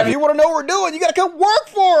 Yeah, if you want to know what we're doing, you got to come work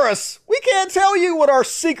for us. We can't tell you what our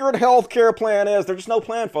secret healthcare plan is. There's just no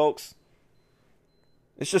plan, folks.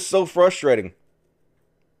 It's just so frustrating.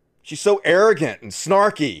 She's so arrogant and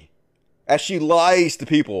snarky as she lies to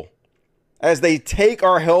people as they take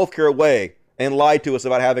our healthcare away and lie to us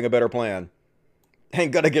about having a better plan.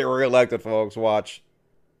 Ain't gonna get reelected, folks. Watch.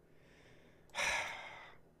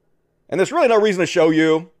 And there's really no reason to show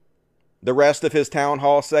you the rest of his town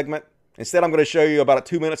hall segment. Instead, I'm going to show you about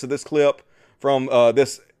 2 minutes of this clip from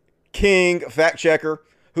this king fact checker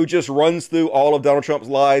who just runs through all of Donald Trump's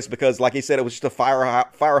lies because, like he said, it was just a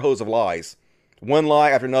fire hose of lies. One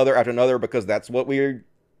lie after another, because that's what we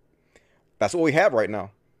have right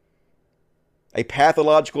now. A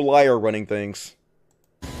pathological liar running things.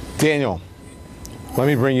 Daniel, let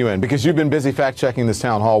me bring you in because you've been busy fact-checking this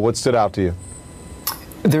town hall. What stood out to you?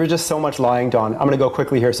 There was just so much lying, Don. I'm going to go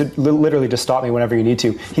quickly here, so literally just stop me whenever you need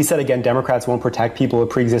to. He said again, Democrats won't protect people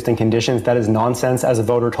with pre-existing conditions. That is nonsense. As a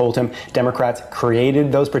voter told him, Democrats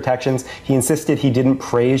created those protections. He insisted he didn't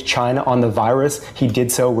praise China on the virus. He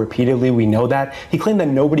did so repeatedly. We know that. He claimed that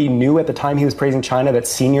nobody knew at the time he was praising China that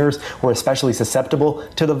seniors were especially susceptible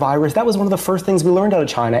to the virus. That was one of the first things we learned out of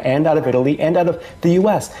China and out of Italy and out of the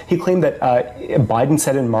U.S. He claimed that Biden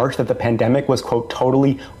said in March that the pandemic was, quote,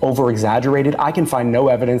 totally over-exaggerated. I can find no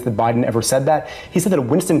evidence that Biden ever said that. He said that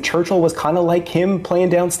Winston Churchill was kind of like him playing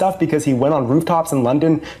down stuff because he went on rooftops in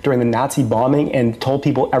London during the Nazi bombing and told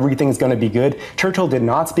people everything's going to be good. Churchill did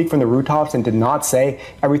not speak from the rooftops and did not say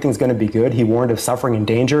everything's going to be good. He warned of suffering and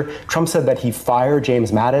danger. Trump said that he fired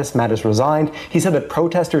James Mattis. Mattis resigned. He said that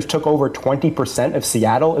protesters took over 20% of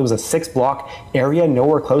Seattle. It was a 6-block area,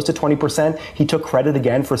 nowhere close to 20%. He took credit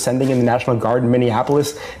again for sending in the National Guard in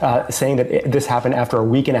Minneapolis, saying that this happened after a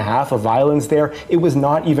week and a half of violence there. It was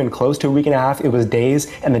not even close to a week and a half. It was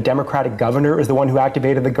days, and the Democratic governor is the one who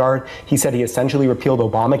activated the Guard. He said he essentially repealed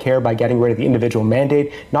Obamacare by getting rid of the individual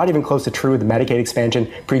mandate. Not even close to true. The Medicaid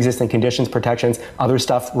expansion, pre-existing conditions protections, other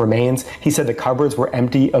stuff remains. He said the cupboards were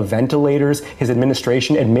empty of ventilators. His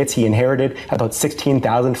administration admits he inherited about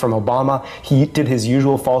 16,000 from Obama. He did his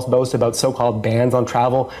usual false boast about so-called bans on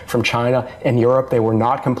travel from China and Europe. They were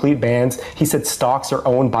not complete bans. He said stocks are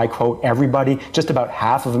owned by, quote, everybody. Just about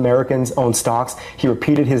half of Americans own stocks. He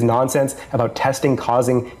repeated his nonsense about testing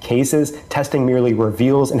causing cases. Testing merely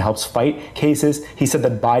reveals and helps fight cases. He said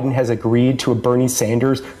that Biden has agreed to a Bernie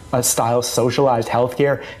Sanders style socialized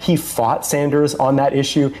healthcare. He fought Sanders on that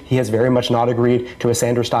issue. He has very much not agreed to a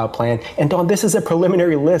Sanders style plan. And Don, this is a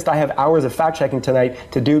preliminary list. I have hours of fact checking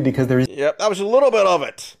tonight to do because there's... Yep, that was a little bit of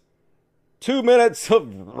it. 2 minutes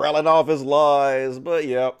of railing off his lies, but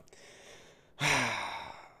yep.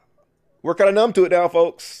 We're kind of numb to it now,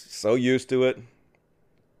 folks. So used to it.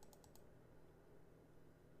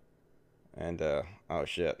 And, oh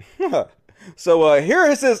shit. So here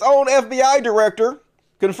is his own FBI director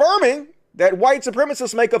confirming that white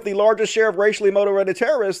supremacists make up the largest share of racially motivated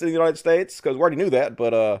terrorists in the United States, because we already knew that,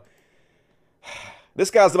 but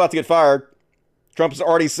this guy's about to get fired. Trump's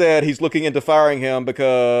already said he's looking into firing him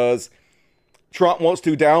because Trump wants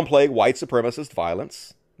to downplay white supremacist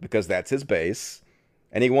violence, because that's his base,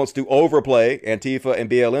 and he wants to overplay Antifa and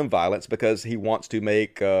BLM violence because he wants to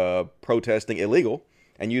make protesting illegal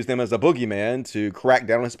and use them as a boogeyman to crack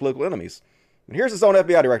down on his political enemies. And here's his own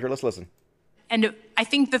FBI director. Let's listen. And I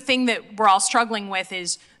think the thing that we're all struggling with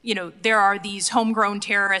is, you know, there are these homegrown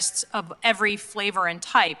terrorists of every flavor and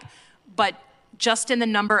type, but just in the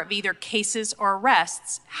number of either cases or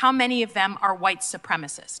arrests, how many of them are white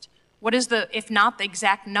supremacist? What is the, if not the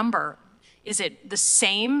exact number? Is it the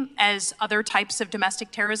same as other types of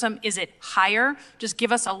domestic terrorism? Is it higher? Just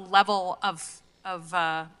give us a level of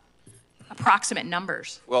approximate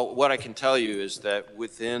numbers. Well, what I can tell you is that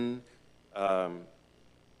within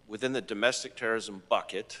the domestic terrorism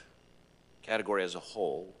bucket, category as a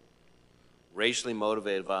whole, racially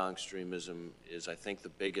motivated violent extremism is, I think, the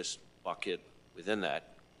biggest bucket within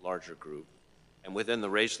that larger group. And within the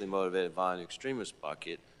racially motivated violent extremist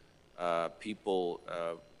bucket, people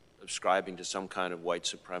ascribing to some kind of white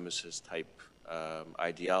supremacist type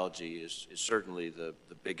ideology is certainly the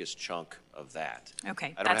biggest chunk of that.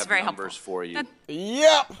 Okay, I don't that's have very numbers helpful. for you.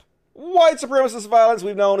 Yep. White supremacist violence,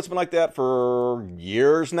 we've known it's been like that for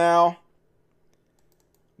years now.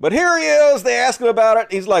 But here he is, they ask him about it.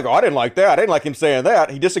 He's like, oh, I didn't like that. I didn't like him saying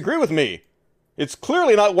that. He disagreed with me. It's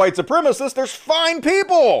clearly not white supremacists. There's fine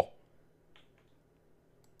people.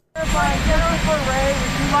 Jennifer Ray,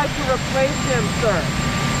 would you like to replace him, sir?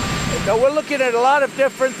 No, we're looking at a lot of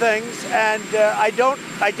different things, and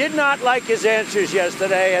I did not like his answers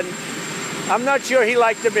yesterday, and I'm not sure he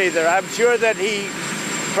liked them either. I'm sure that he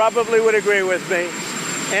probably would agree with me.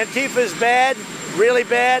 Antifa's bad, really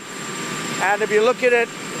bad, and if you look at it,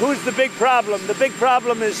 who's the big problem? The big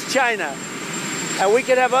problem is China, and we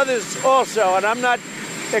can have others also, and I'm not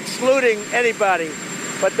excluding anybody,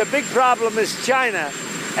 but the big problem is China,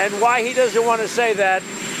 and why he doesn't want to say that,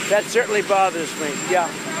 that certainly bothers me, yeah.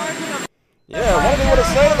 Yeah, why do you want to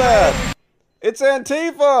say that? It's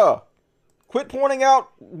Antifa. Quit pointing out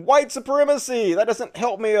white supremacy. That doesn't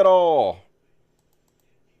help me at all.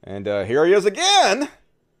 And here he is again,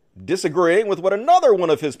 disagreeing with what another one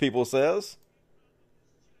of his people says.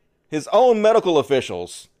 His own medical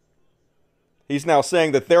officials. He's now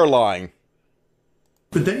saying that they're lying.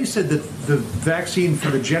 But then you said that the vaccine for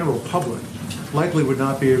the general public likely would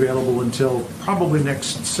not be available until probably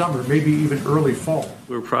next summer, maybe even early fall.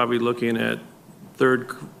 We're probably looking at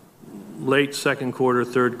late second quarter,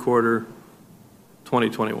 third quarter,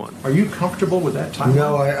 2021. Are you comfortable with that timeline?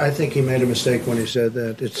 No, I think he made a mistake when he said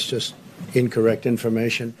that. It's just incorrect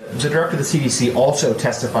information. The director of the CDC also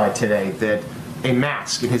testified today that a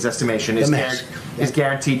mask, in his estimation, is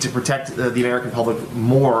guaranteed to protect the American public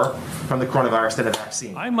more from the coronavirus than a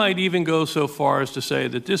vaccine. I might even go so far as to say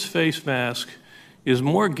that this face mask is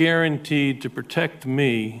more guaranteed to protect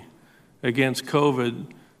me against COVID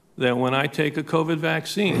than when I take a COVID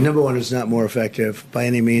vaccine. Number one, it's not more effective by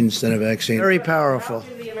any means than a vaccine. Very powerful.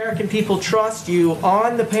 American people trust you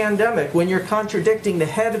on the pandemic when you're contradicting the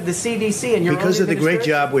head of the CDC and your because of the great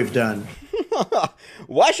job we've done.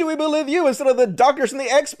 Why should we believe you instead of the doctors and the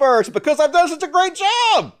experts? Because I've done such a great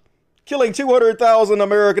job killing 200,000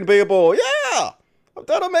 American people. Yeah, I've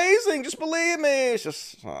done amazing. Just believe me. It's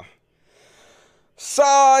just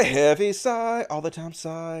sigh, heavy sigh, all the time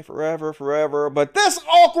sigh, forever, forever. But this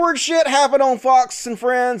awkward shit happened on Fox and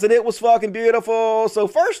Friends, and it was fucking beautiful. So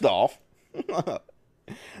first off,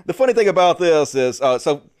 the funny thing about this is,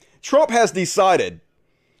 so Trump has decided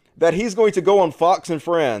that he's going to go on Fox and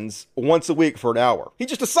Friends once a week for an hour. He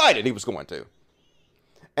just decided he was going to.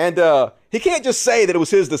 And he can't just say that it was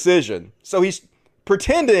his decision. So he's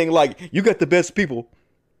pretending like, you got the best people.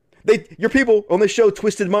 Your people on the show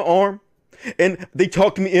twisted my arm. And they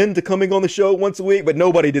talked me into coming on the show once a week, but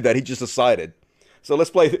nobody did that. He just decided. So let's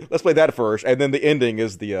play that first, and then the ending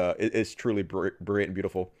is is truly brilliant and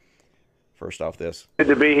beautiful. First off, this. Good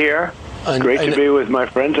to be here. Great to be with my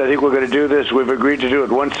friends. I think we're going to do this. We've agreed to do it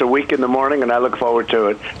once a week in the morning, and I look forward to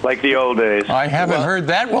it, like the old days. I haven't heard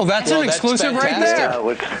that. Well, that's an exclusive right there.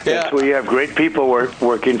 Yeah, well, you have great people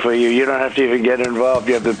working for you. You don't have to even get involved.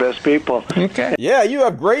 You have the best people. Okay. Yeah, you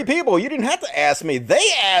have great people. You didn't have to ask me. They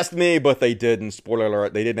asked me, but they didn't. Spoiler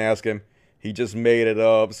alert, they didn't ask him. He just made it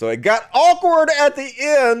up. So it got awkward at the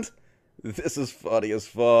end. This is funny as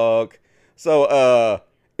fuck. So,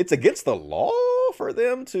 it's against the law for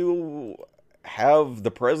them to have the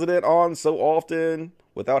president on so often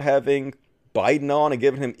without having Biden on and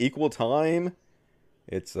giving him equal time.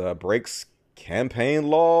 It breaks campaign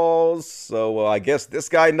laws. So I guess this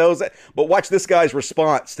guy knows that. But watch this guy's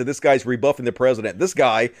response to this guy's rebuffing the president. This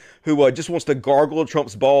guy who just wants to gargle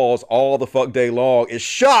Trump's balls all the fuck day long is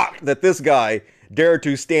shocked that this guy dared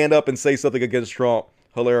to stand up and say something against Trump.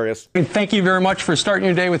 Hilarious. Thank you very much for starting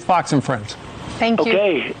your day with Fox and Friends. Thank you.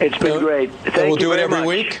 Okay, it's been great. We'll do it every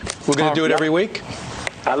week. We're going to do it every week.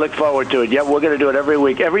 I look forward to it. Yeah, we're going to do it every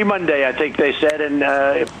week. Every Monday, I think they said. And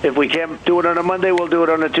if we can't do it on a Monday, we'll do it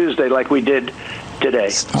on a Tuesday like we did today.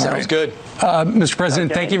 Sounds good. Mr.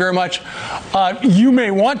 President, thank you very much. You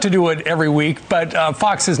may want to do it every week, but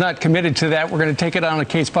Fox is not committed to that. We're going to take it on a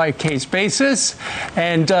case-by-case basis.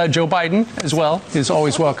 And Joe Biden, as well, is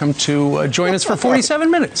always welcome to join us for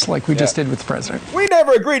 47 minutes, like we just did with the president. We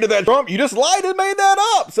never agreed to that, Trump. You just lied and made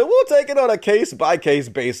that up. So we'll take it on a case-by-case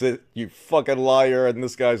basis, you fucking liar. And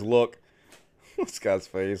this guy's look. This guy's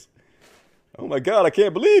face. Oh, my God, I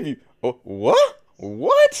can't believe you. Oh, what?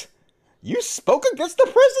 What? You spoke against the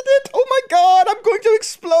president? Oh my God, I'm going to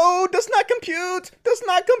explode. Does not compute. Does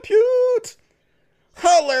not compute.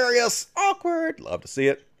 Hilarious. Awkward. Love to see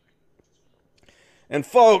it. And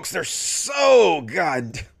folks, they're so,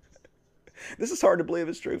 God. This is hard to believe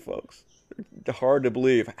it's true, folks. Hard to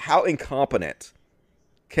believe. How incompetent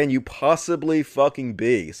can you possibly fucking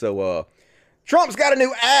be? So, Trump's got a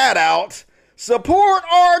new ad out. Support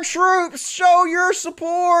our troops, show your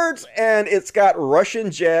support. And it's got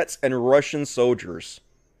Russian jets and Russian soldiers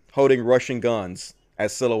holding Russian guns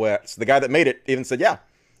as silhouettes. The guy that made it even said, yeah,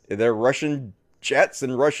 they're Russian jets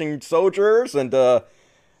and Russian soldiers. And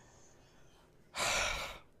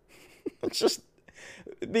it's just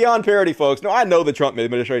beyond parody, folks. No, I know the Trump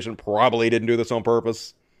administration probably didn't do this on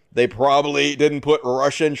purpose. They probably didn't put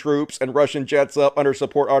Russian troops and Russian jets up under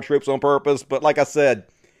support our troops on purpose. But like I said,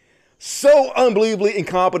 so unbelievably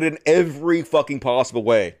incompetent in every fucking possible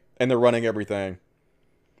way. And they're running everything.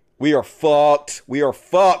 We are fucked. We are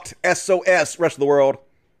fucked. SOS, rest of the world.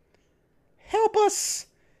 Help us.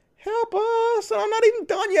 Help us. And I'm not even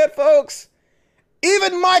done yet, folks.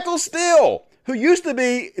 Even Michael Steele, who used to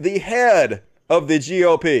be the head of the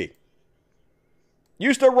GOP,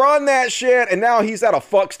 used to run that shit, and now he's out of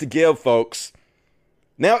fucks to give, folks.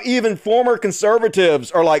 Now even former conservatives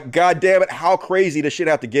are like, God damn it, how crazy does shit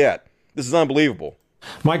have to get? This is unbelievable.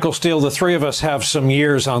 Michael Steele, the three of us have some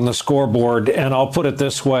years on the scoreboard, and I'll put it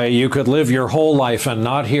this way. You could live your whole life and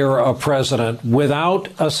not hear a president without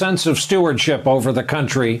a sense of stewardship over the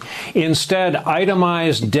country. Instead,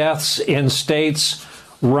 itemized deaths in states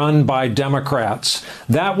run by Democrats.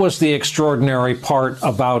 That was the extraordinary part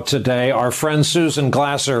about today. Our friend Susan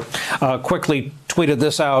Glasser quickly tweeted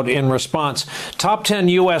this out in response. Top 10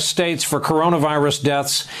 U.S. states for coronavirus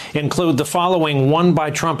deaths include the following, won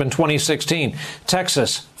by Trump in 2016: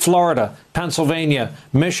 Texas, Florida, Pennsylvania,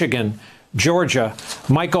 Michigan, Georgia.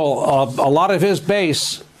 Michael, a lot of his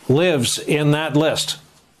base lives in that list.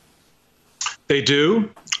 They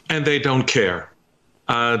do, and they don't care.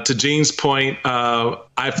 To Gene's point,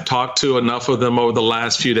 I've talked to enough of them over the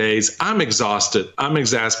last few days. I'm exhausted. I'm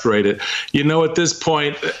exasperated. You know, at this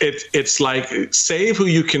point, it's like save who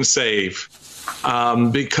you can save.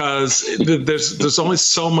 because there's only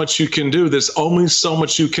so much you can do. There's only so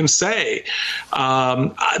much you can say.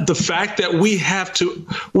 The fact that we have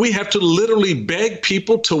to literally beg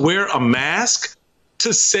people to wear a mask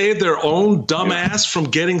to save their own dumbass from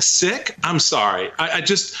getting sick. I'm sorry. I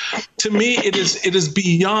just, to me, it is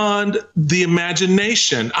beyond the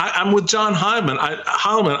imagination. I'm with John Heilemann.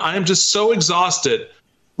 I am just so exhausted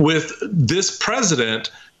with this president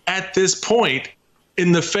at this point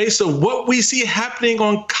in the face of what we see happening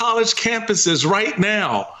on college campuses right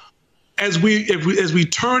now. As we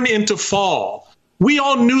turn into fall, we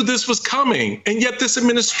all knew this was coming, and yet this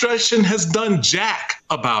administration has done jack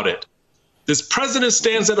about it. This president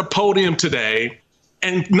stands at a podium today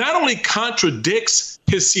and not only contradicts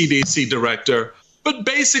his CDC director, but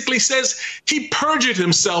basically says he perjured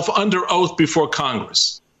himself under oath before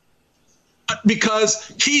Congress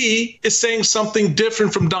because he is saying something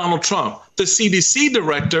different from Donald Trump. The CDC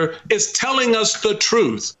director is telling us the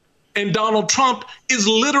truth, and Donald Trump is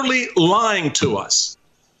literally lying to us.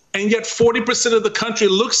 And yet 40% of the country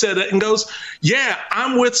looks at it and goes, yeah,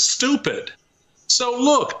 I'm with stupid. So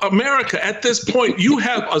look, America, at this point, you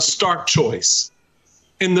have a stark choice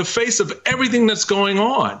in the face of everything that's going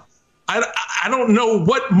on. I don't know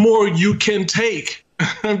what more you can take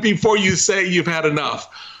before you say you've had enough,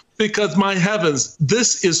 because my heavens,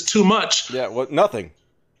 this is too much. Yeah, well, nothing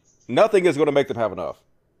is going to make them have enough.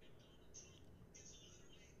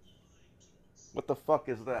 What the fuck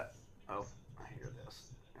is that? Oh, I hear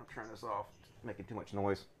this. I'll turn this off. It's making too much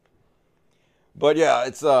noise. But yeah,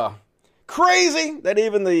 it's crazy that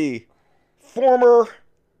even the former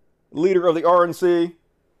leader of the RNC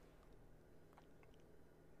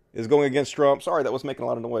is going against Trump. Sorry, that was making a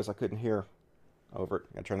lot of noise. I couldn't hear over it.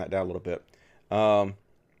 Gotta turn that down a little bit.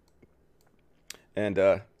 And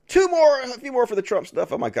a few more for the Trump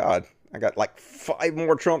stuff. Oh my God. I got like 5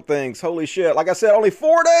 more Trump things. Holy shit. Like I said, only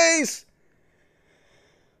 4 days.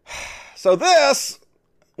 So this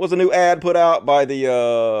was a new ad put out by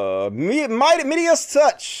the Midas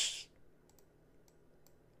Touch.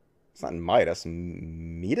 It's not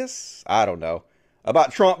Midas? I don't know.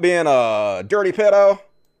 About Trump being a dirty pedo.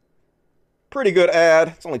 Pretty good ad.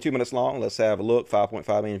 It's only 2 minutes long. Let's have a look. 5.5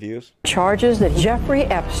 million views. Charges that Jeffrey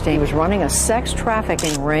Epstein was running a sex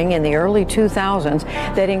trafficking ring in the early 2000s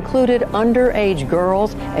that included underage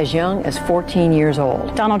girls as young as 14 years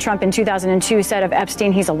old. Donald Trump in 2002 said of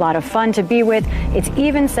Epstein, he's a lot of fun to be with. It's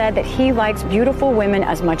even said that he likes beautiful women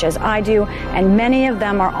as much as I do, and many of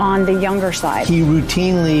them are on the younger side. He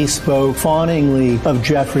routinely spoke fawningly of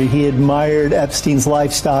Jeffrey. He admired Epstein's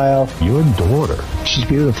lifestyle. Your daughter, she's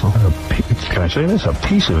beautiful. Can I say this? A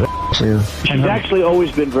piece of it. Yeah. She's actually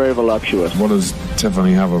always been very voluptuous. What does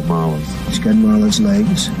Tiffany have of Marlon's? She's got Marlon's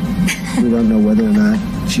legs. We don't know whether or not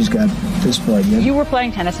she's got this part yet. You were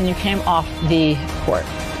playing tennis and you came off the court.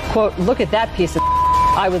 Quote, look at that piece of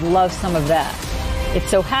I would love some of that. It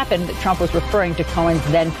so happened that Trump was referring to Cohen's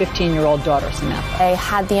then 15-year-old daughter, Samantha. I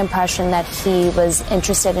had the impression that he was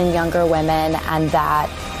interested in younger women and that,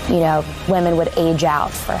 women would age out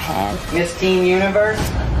for him. Miss Teen Universe?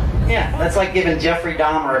 Yeah, that's like giving Jeffrey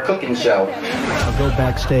Dahmer a cooking show. I'll go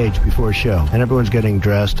backstage before a show, and everyone's getting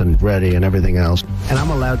dressed and ready and everything else. And I'm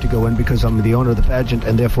allowed to go in because I'm the owner of the pageant,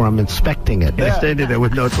 and therefore I'm inspecting it. Yeah. Standing there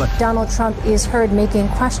with notes like... Donald Trump is heard making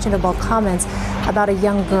questionable comments about a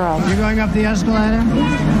young girl. You're going up the escalator?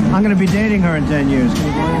 I'm going to be dating her in 10 years.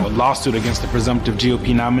 A lawsuit against the presumptive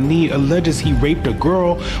GOP nominee alleges he raped a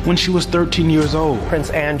girl when she was 13 years old.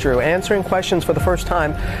 Prince Andrew answering questions for the first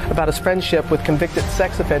time about his friendship with convicted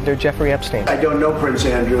sex offender Jeffrey Epstein. I don't know Prince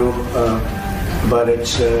Andrew, but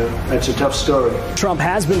it's a tough story. Trump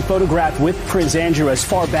has been photographed with Prince Andrew as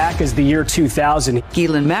far back as the year 2000.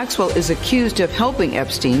 Ghislaine Maxwell is accused of helping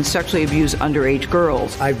Epstein sexually abuse underage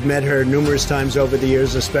girls. I've met her numerous times over the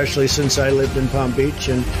years, especially since I lived in Palm Beach,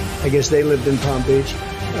 and I guess they lived in Palm Beach.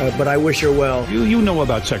 But I wish her well. You know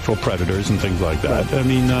about sexual predators and things like that. I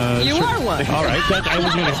mean... you are one. All right, I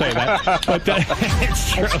was going to say that. But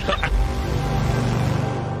it's true.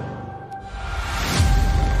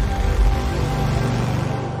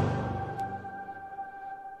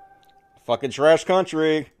 Fucking trash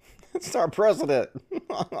country. It's our president.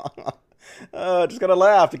 Just gotta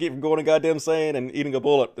laugh to keep from going to goddamn insane and eating a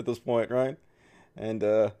bullet at this point, right? And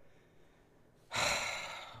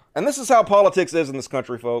this is how politics is in this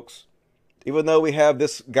country, folks. Even though we have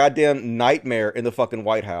this goddamn nightmare in the fucking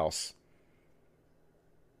White House.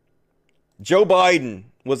 Joe Biden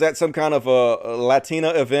was at some kind of a Latina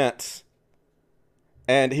event.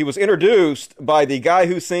 And he was introduced by the guy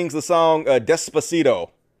who sings the song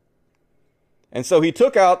Despacito. And so he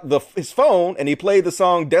took out his phone and he played the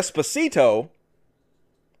song Despacito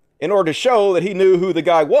in order to show that he knew who the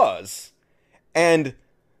guy was. And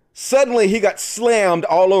suddenly he got slammed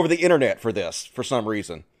all over the internet for this, for some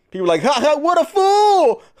reason. People were like, ha ha, what a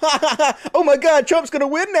fool! Ha ha ha! Oh my God, Trump's gonna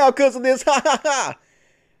win now because of this! Ha ha ha!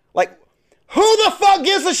 Like, who the fuck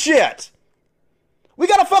gives a shit? We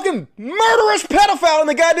got a fucking murderous pedophile in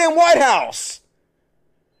the goddamn White House!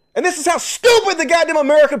 And this is how stupid the goddamn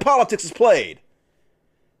American politics is played.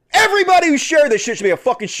 Everybody who shared this shit should be a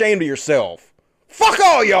fucking shame to yourself. Fuck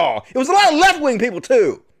all y'all! It was a lot of left-wing people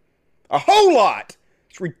too. A whole lot.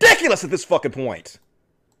 It's ridiculous at this fucking point.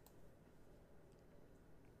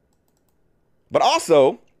 But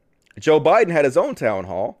also, Joe Biden had his own town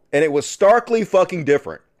hall, and it was starkly fucking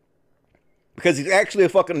different. Because he's actually a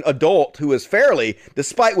fucking adult who is fairly,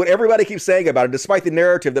 despite what everybody keeps saying about it, despite the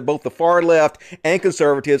narrative that both the far left and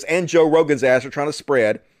conservatives and Joe Rogan's ass are trying to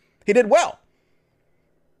spread, he did well.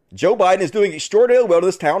 Joe Biden is doing extraordinarily well to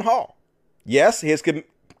this town hall. Yes, he has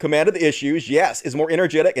commanded the issues. Yes, is more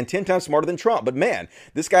energetic and 10 times smarter than Trump. But man,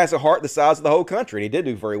 this guy has a heart the size of the whole country, and he did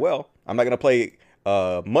do very well. I'm not going to play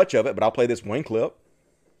much of it, but I'll play this one clip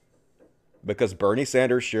because Bernie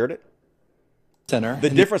Sanders shared it.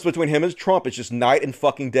 The difference between him and Trump is just night and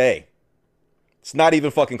fucking day. It's not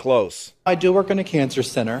even fucking close. I do work in a cancer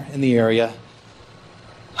center in the area.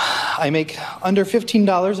 I make under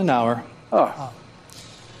 $15 an hour. Oh.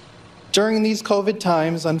 During these COVID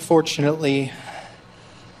times, unfortunately,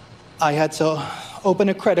 I had to open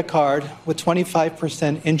a credit card with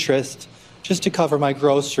 25% interest just to cover my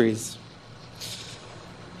groceries.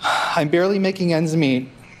 I'm barely making ends meet.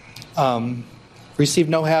 Received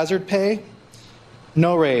no hazard pay,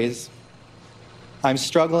 no raise. I'm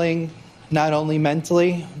struggling not only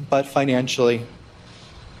mentally, but financially.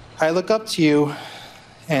 I look up to you,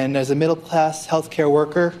 and as a middle-class healthcare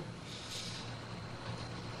worker,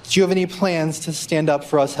 do you have any plans to stand up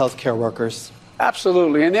for us healthcare workers?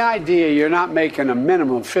 Absolutely. And the idea you're not making a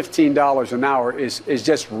minimum of $15 an hour is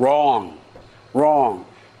just wrong. Wrong.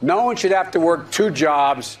 No one should have to work 2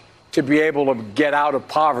 jobs to be able to get out of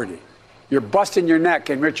poverty. You're busting your neck,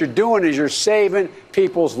 and what you're doing is you're saving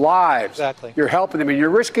people's lives. Exactly. You're helping them, and you're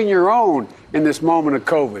risking your own in this moment of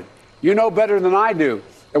COVID. You know better than I do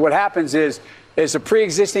that what happens is a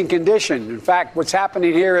pre-existing condition. In fact, what's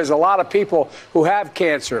happening here is a lot of people who have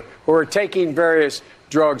cancer, who are taking various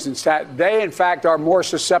drugs, and they, in fact, are more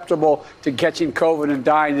susceptible to catching COVID and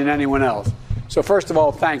dying than anyone else. So first of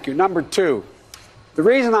all, thank you. Number 2, the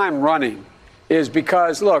reason I'm running is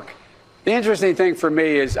because, look, the interesting thing for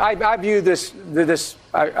me is I view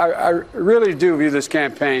I really do view this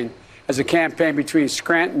campaign as a campaign between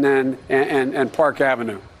Scranton and Park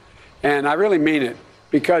Avenue. And I really mean it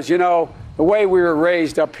because, you know, the way we were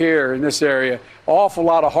raised up here in this area, an awful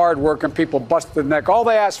lot of hard work and people busted their neck. All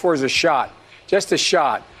they asked for is a shot, just a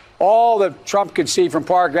shot. All that Trump can see from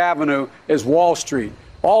Park Avenue is Wall Street.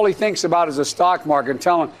 All he thinks about is the stock market and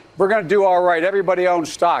telling we're going to do all right. Everybody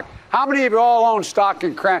owns stock. How many of you all own stock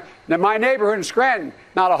in Scranton? Now, my neighborhood in Scranton,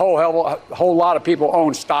 not a whole lot of people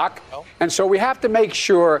own stock. No. And so we have to make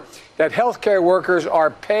sure that healthcare workers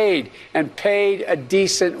are paid and paid a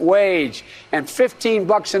decent wage. And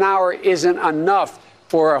 $15 an hour isn't enough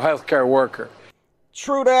for a healthcare worker.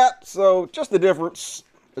 True that. So just the difference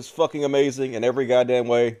is fucking amazing in every goddamn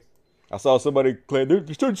way. I saw somebody claim they're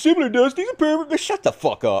so similar to us. These are perfect. Shut the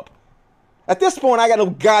fuck up. At this point, I got no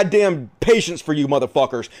goddamn patience for you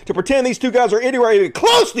motherfuckers to pretend these two guys are anywhere even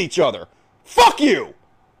close to each other. Fuck you!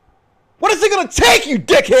 What is it gonna take, you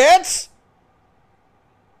dickheads?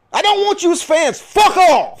 I don't want you as fans. Fuck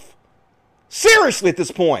off! Seriously at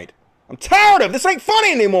this point. I'm tired of it. This ain't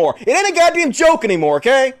funny anymore. It ain't a goddamn joke anymore,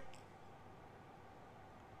 okay?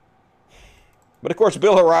 But of course,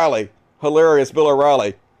 Bill O'Reilly. Hilarious Bill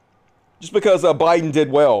O'Reilly. Just because Biden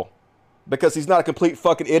did well. Because he's not a complete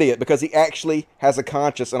fucking idiot. Because he actually has a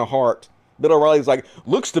conscience and a heart. Bill O'Reilly's like,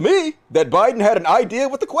 looks to me that Biden had an idea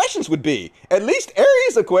what the questions would be. At least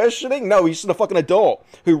areas of questioning. No, he's just a fucking adult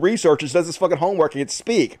who researches, does his fucking homework, and can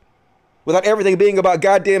speak. Without everything being about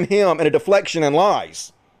goddamn him and a deflection and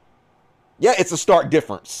lies. Yeah, it's a stark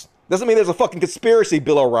difference. Doesn't mean there's a fucking conspiracy,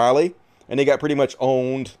 Bill O'Reilly. And he got pretty much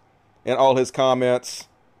owned in all his comments.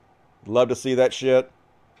 Love to see that shit.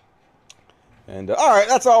 And, alright,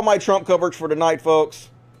 that's all my Trump coverage for tonight, folks.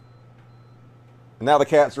 And now the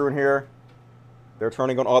cats are in here. They're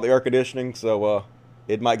turning on all the air conditioning, so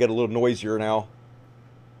it might get a little noisier now.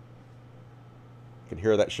 You can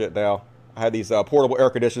hear that shit now. I had these portable air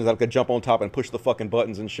conditioners that I could jump on top and push the fucking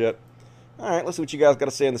buttons and shit. Alright, let's see what you guys got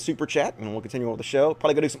to say in the super chat, and we'll continue on with the show.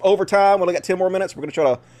 Probably going to do some overtime. We only got 10 more minutes. We're going to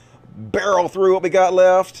try to barrel through what we got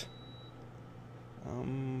left.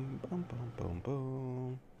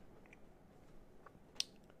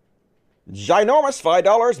 Ginormous $5.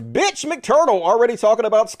 Bitch McTurtle already talking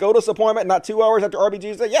about SCOTUS appointment not 2 hours after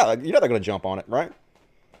RBG's day. Yeah, you know they're going to jump on it, right?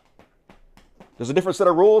 There's a different set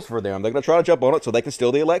of rules for them. They're going to try to jump on it so they can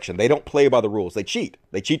steal the election. They don't play by the rules. They cheat.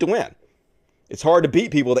 They cheat to win. It's hard to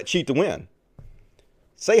beat people that cheat to win.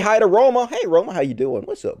 Say hi to Roma. Hey, Roma, how you doing?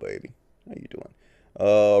 What's up, baby? How you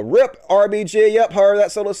doing? Rip RBG. Yep, heard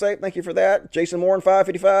that solo safe. Thank you for that. Jason Moore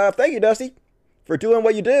 555. Thank you, Dusty, for doing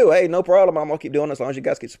what you do. Hey, no problem. I'm going to keep doing it as long as you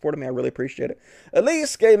guys keep supporting me. I really appreciate it.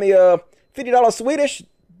 Elise gave me $50 Swedish.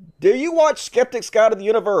 Do you watch Skeptics Guide of the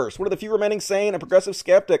Universe? One of the few remaining sane and progressive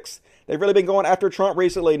skeptics. They've really been going after Trump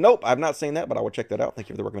recently. Nope, I've not seen that, but I will check that out. Thank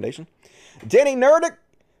you for the recommendation. Danny Nerdic,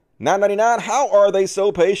 $9.99. How are they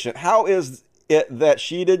so patient? How is it that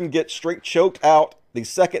she didn't get straight choked out the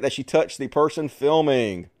second that she touched the person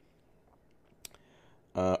filming?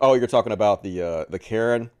 Oh, you're talking about the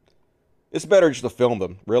Karen. It's better just to film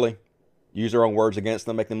them, really. Use their own words against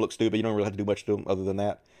them, make them look stupid. You don't really have to do much to them other than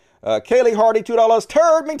that. Kaylee Hardy, $2.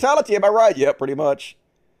 Turd mentality, am I right? Yep, pretty much.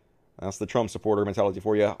 That's the Trump supporter mentality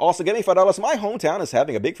for you. Also, give me $5. My hometown is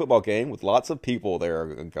having a big football game with lots of people there.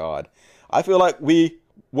 God. I feel like we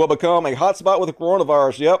will become a hotspot with the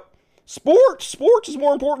coronavirus. Yep. Sports is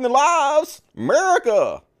more important than lives.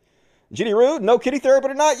 America. Ginny Rude, no kitty therapy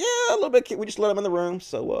tonight. Yeah, a little bit. We just let him in the room.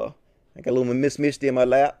 So, I got a little Miss Misty in my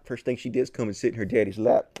lap. First thing she did is come and sit in her daddy's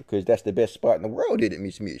lap because that's the best spot in the world, isn't it,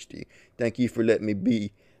 Miss Misty? Thank you for letting me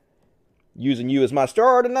be using you as my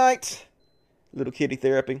star tonight. Little kitty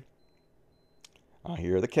therapy. I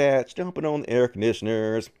hear the cats jumping on the air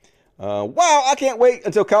conditioners. Wow, I can't wait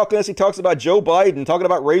until Kyle Clancy talks about Joe Biden talking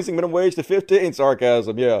about raising minimum wage to 15.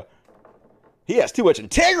 Sarcasm, yeah. He has too much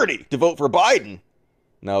integrity to vote for Biden.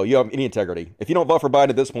 No, you have any integrity. If you don't vote for Biden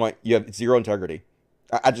at this point, you have zero integrity.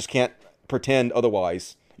 I just can't pretend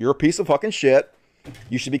otherwise. You're a piece of fucking shit.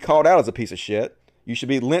 You should be called out as a piece of shit. You should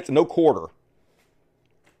be lent no quarter.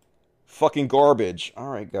 Fucking garbage. All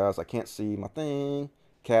right, guys, I can't see my thing.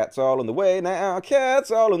 Cat's all in the way now.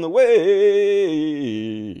 Cat's all in the way.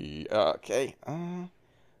 Okay. I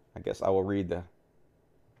guess I will read the...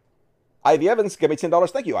 Ivy Evans, give me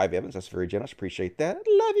 $10. Thank you, Ivy Evans. That's very generous. Appreciate that.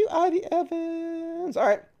 Love you, Ivy Evans. All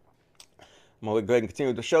right. I'm going to go ahead and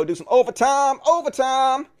continue the show. Do some overtime.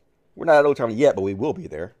 Overtime. We're not at overtime yet, but we will be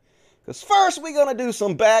there. Because first, we're going to do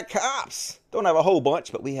some bad cops. Don't have a whole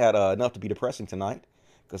bunch, but we had enough to be depressing tonight.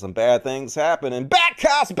 Because some bad things happen. And bad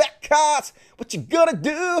cops, what you gonna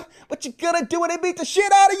do? What you gonna do when they beat the shit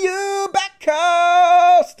out of you? Bad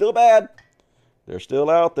cops, still bad. They're still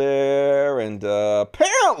out there. And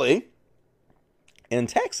apparently, in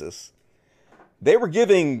Texas, they were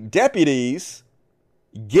giving deputies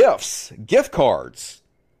gift cards,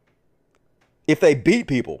 if they beat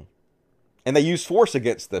people. And they use force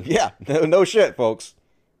against them. Yeah, no shit, folks.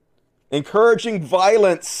 Encouraging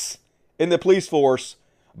violence in the police force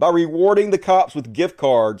by rewarding the cops with gift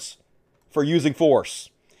cards for using force.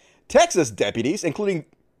 Texas deputies, including...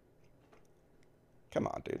 Come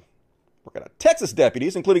on, dude. Texas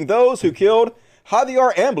deputies, including those who killed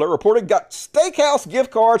Javier Ambler, reported got steakhouse gift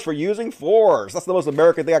cards for using force. That's the most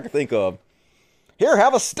American thing I could think of. Here,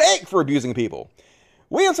 have a steak for abusing people.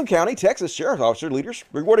 Williamson County, Texas Sheriff's Officer leaders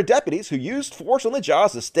rewarded deputies who used force on the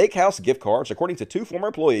jobs as steakhouse gift cards, according to 2 former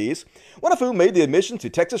employees, one of whom made the admission to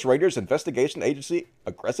Texas Raiders Investigation Agency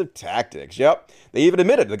aggressive tactics. Yep, they even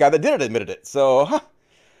admitted it. The guy that did it admitted it. So,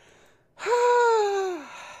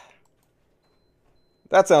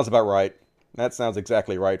 that sounds about right. That sounds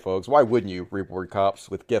exactly right, folks. Why wouldn't you reward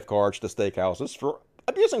cops with gift cards to steakhouses for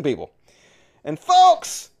abusing people? And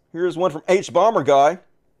folks, here's one from H. Bomber Guy.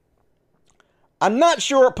 I'm not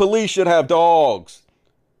sure police should have dogs.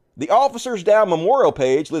 The Officers Down Memorial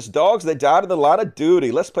page lists dogs that died in the line of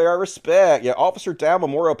duty. Let's pay our respect. Yeah, Officer Down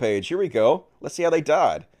Memorial page. Here we go. Let's see how they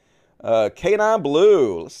died. K9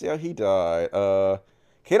 Blue. Let's see how he died.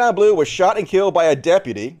 K9 Blue was shot and killed by a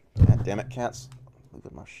deputy. God damn it, cats.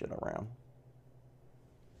 Moving my shit around.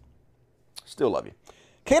 Still love you.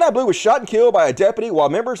 K9 Blue was shot and killed by a deputy while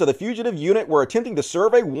members of the fugitive unit were attempting to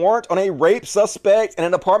serve a warrant on a rape suspect in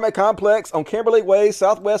an apartment complex on Kimberly Way,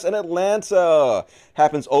 Southwest in Atlanta.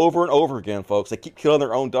 Happens over and over again, folks. They keep killing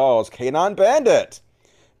their own dogs. K9 Bandit.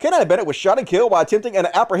 K9 Bandit was shot and killed while attempting an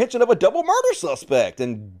apprehension of a double murder suspect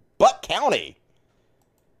in Buck County.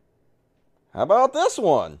 How about this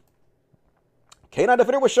one? K9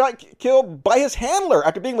 Defender was shot and killed by his handler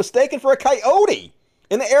after being mistaken for a coyote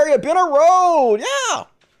in the area of Benner Road. Yeah.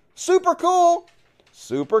 Super cool.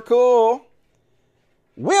 Super cool.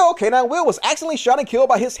 K9 Will was accidentally shot and killed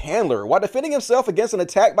by his handler while defending himself against an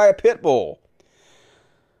attack by a pit bull.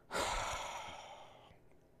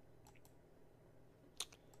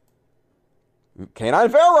 Canine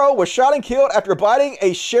Pharaoh was shot and killed after biting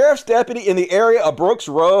a sheriff's deputy in the area of Brooks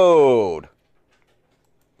Road.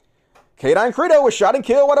 Canine Credo was shot and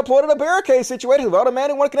killed when deployed in a barricade situation without a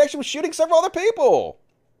man in one connection with shooting several other people.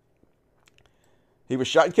 He was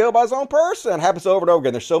shot and killed by his own person. Happens over and over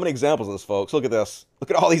again. There's so many examples of this, folks. Look at this. Look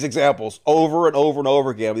at all these examples over and over and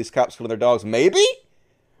over again. These cops killing their dogs. Maybe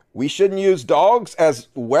we shouldn't use dogs as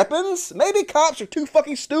weapons? Maybe cops are too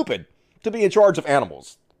fucking stupid to be in charge of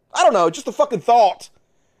animals. I don't know. Just a fucking thought.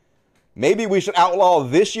 Maybe we should outlaw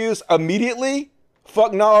this use immediately.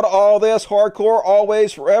 Fuck no to all this. Hardcore,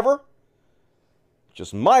 always, forever.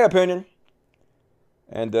 Just my opinion.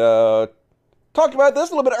 And, talked about this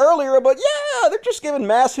a little bit earlier, but yeah, they're just giving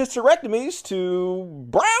mass hysterectomies to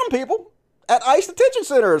brown people at ICE detention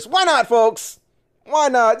centers. Why not, folks? Why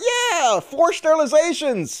not? Yeah, forced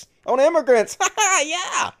sterilizations on immigrants.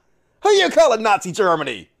 Yeah. Who you calling Nazi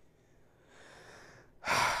Germany?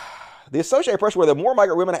 The Associated Press, where the more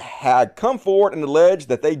migrant women had come forward and alleged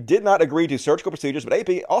that they did not agree to surgical procedures, but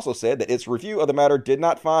AP also said that its review of the matter did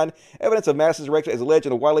not find evidence of mass hysterectomy as alleged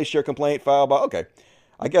in a widely shared complaint filed by, okay.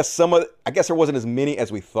 I guess there wasn't as many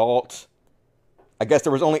as we thought. I guess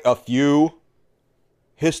there was only a few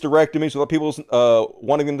hysterectomies without people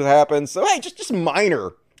wanting them to happen. So hey, just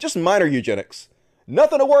minor eugenics.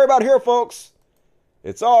 Nothing to worry about here, folks.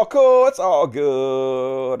 It's all cool. It's all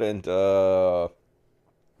good. And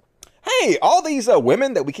hey, all these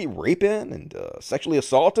women that we keep raping and sexually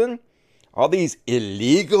assaulting, all these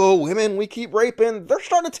illegal women we keep raping, they're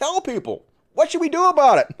starting to tell people. What should we do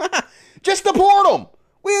about it? Just deport them.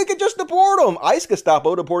 We could just deport them. ICE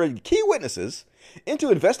Gestapo deported key witnesses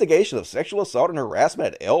into investigation of sexual assault and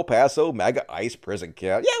harassment at El Paso MAGA ICE prison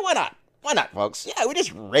camp. Yeah, why not? Why not, folks? Yeah, we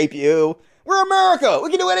just rape you. We're America.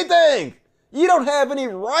 We can do anything. You don't have any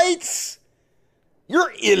rights.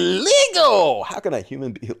 You're illegal. How can a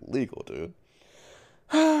human be illegal, dude?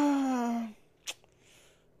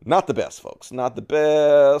 Not the best, folks. Not the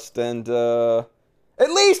best. And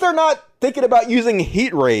at least they're not thinking about using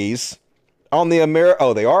heat rays on the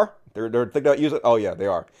Oh, they are? They're thinking about using... Oh, yeah, they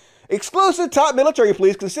are. Exclusive top military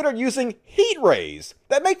police considered using heat rays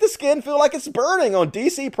that make the skin feel like it's burning on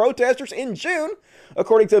D.C. protesters in June,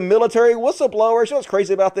 according to military whistleblowers. You know what's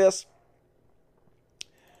crazy about this?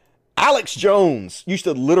 Alex Jones used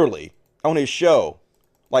to literally, on his show,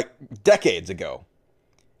 like decades ago,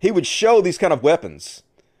 he would show these kind of weapons.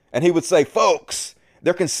 And he would say, folks,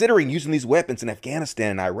 they're considering using these weapons in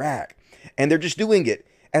Afghanistan and Iraq. And they're just doing it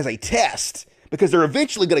as a test because they're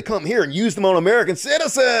eventually going to come here and use them on American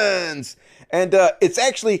citizens. And it's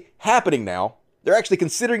actually happening now. They're actually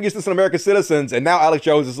considering using this on American citizens. And now Alex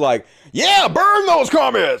Jones is like, yeah, burn those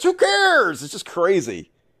comments. Who cares? It's just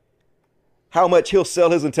crazy how much he'll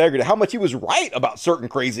sell his integrity, how much he was right about certain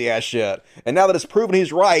crazy ass shit. And now that it's proven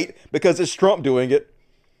he's right because it's Trump doing it,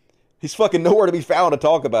 he's fucking nowhere to be found to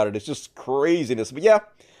talk about it. It's just craziness. But yeah,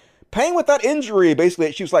 pain without injury. Basically,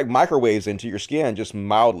 it shoots like microwaves into your skin, just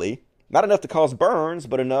mildly. Not enough to cause burns,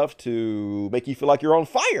 but enough to make you feel like you're on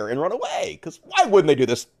fire and run away. Because why wouldn't they do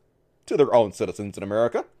this to their own citizens in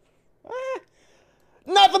America?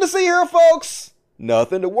 Nothing to see here, folks.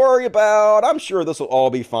 Nothing to worry about. I'm sure this will all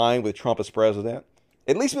be fine with Trump as president.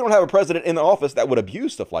 At least we don't have a president in the office that would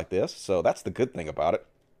abuse stuff like this. So that's the good thing about it.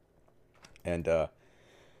 And at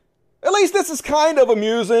least this is kind of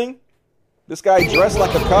amusing. This guy dressed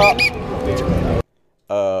like a cop.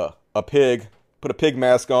 A pig. Put a pig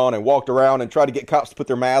mask on and walked around and tried to get cops to put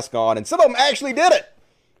their mask on. And some of them actually did it.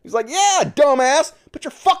 He's like, yeah, dumbass. Put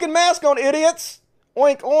your fucking mask on, idiots.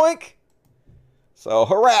 Oink, oink. So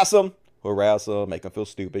harass them. Harass them. Make them feel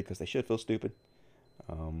stupid because they should feel stupid.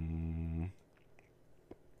 And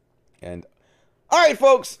all right,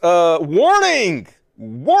 folks. Warning.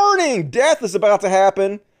 Warning. Death is about to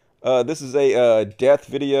happen. This is a death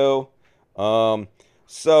video.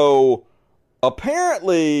 So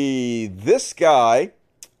apparently this guy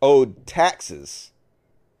owed taxes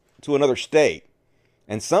to another state.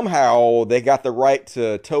 And somehow they got the right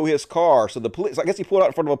to tow his car. So the police, I guess he pulled out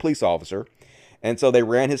in front of a police officer. And so they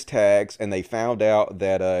ran his tags and they found out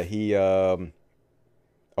that he owed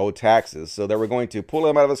taxes. So they were going to pull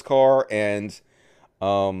him out of his car and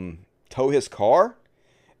tow his car.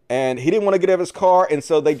 And he didn't want to get out of his car. And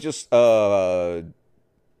so they just torture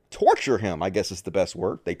him, I guess is the best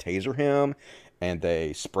word. They taser him and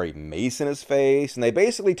they spray mace in his face. And they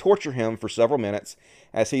basically torture him for several minutes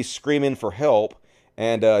as he's screaming for help.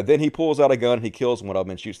 And then he pulls out a gun, and he kills one of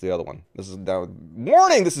them and shoots the other one. This is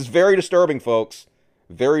warning. This is very disturbing, folks.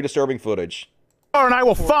 Very disturbing footage. And I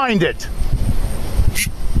will find it.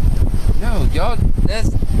 No, y'all. This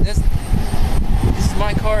is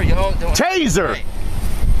my car. Y'all don't. Taser.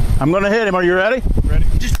 I'm gonna hit him. Are you ready? Ready.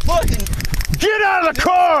 Just fucking get out of the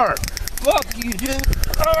car! Fuck you, dude.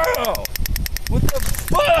 Oh, what the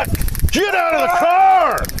fuck? Get out of the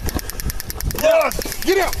car! Fuck.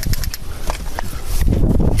 Get out.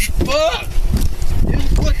 Fuck.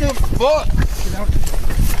 Dude, what the fuck?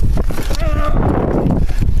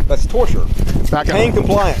 That's torture. Pain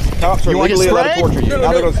compliance. Cops are legally allowed to torture you.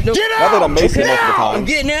 Now they're gonna make you most of the time. I'm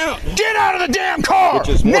getting out. Get out of the damn car! Which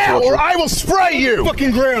is more now, torture. or I will spray you!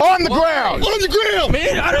 Fucking ground. On the ground! On the ground,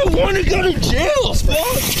 man! I don't want to go to jail,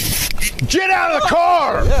 fuck! Get out of the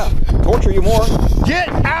car! Yeah. Torture you more. Get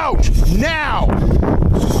out now!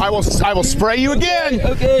 I will spray you again!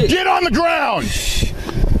 Okay. Get on the ground!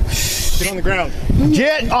 Get on the ground.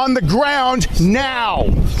 Get on the ground now!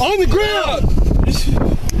 On the ground!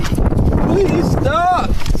 Please stop!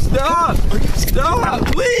 Stop! Stop!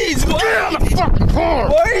 Please! Why? Get out of the fucking car!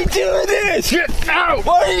 Why are you doing this? Get out!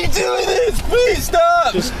 Why are you doing this? Please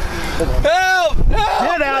stop! Help! Help!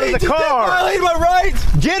 Get out of the car! Violating my rights!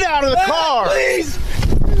 Get out of the car! Please!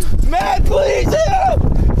 Matt, please help!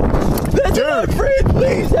 That's my friend,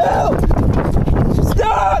 please help!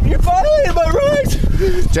 Stop! You're violating my rights!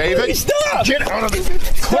 David, please stop! get out of the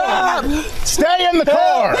car! Stay in the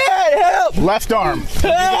car! Matt, help! Left arm.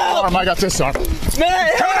 Help! Arm, I got this arm.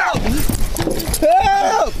 Matt, help!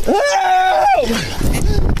 Help! Help!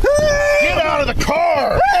 Get out of the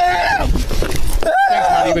car! Help! Thing's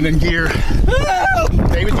not even in gear. Help!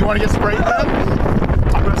 David, you want to get sprayed again?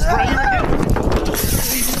 I'm going to spray you again.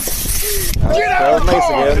 Get out of the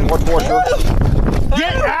car! Again. More torture.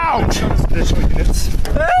 Get out!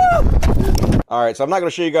 Help! All right, so I'm not going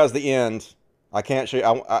to show you guys the end. I can't show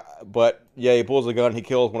you, but yeah, he pulls a gun, he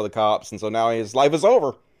kills one of the cops, and so now his life is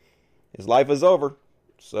over. His life is over.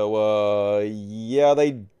 So, yeah,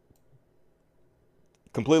 they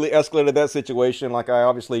completely escalated that situation. Like, I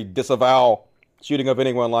obviously disavow shooting up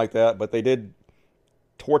anyone like that, but they did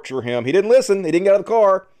torture him. He didn't listen, he didn't get out of the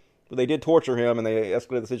car, but they did torture him, and they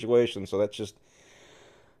escalated the situation, so that's just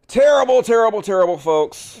terrible, terrible, terrible,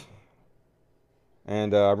 folks.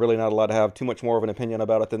 And I'm really not allowed to have too much more of an opinion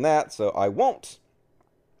about it than that, so I won't.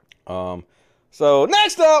 So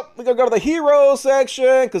next up, we're going to go to the hero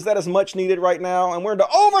section, because that is much needed right now. And we're into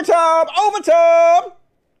overtime! Overtime!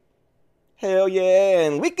 Hell yeah,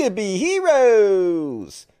 and we could be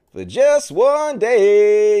heroes for just one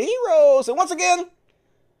day. Heroes! And once again,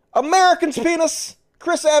 American's penis,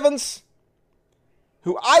 Chris Evans,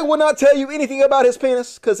 who I will not tell you anything about his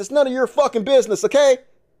penis, because it's none of your fucking business, okay?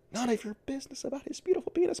 None of your business about his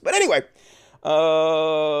beautiful penis. But anyway,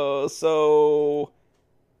 so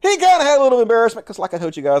he kind of had a little embarrassment because, like I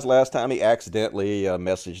told you guys last time, he accidentally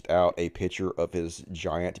messaged out a picture of his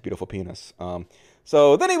giant, beautiful penis.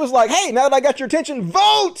 So then he was like, hey, now that I got your attention,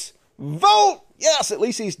 vote! Vote! Yes, at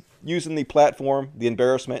least he's using the platform, the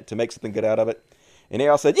embarrassment, to make something good out of it. And they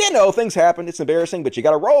all said, things happen. It's embarrassing, but you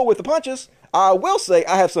got to roll with the punches. I will say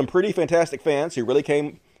I have some pretty fantastic fans who really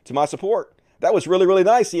came to my support. That was really, really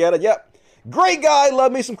nice. He added, yep, great guy.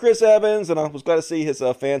 Love me some Chris Evans. And I was glad to see his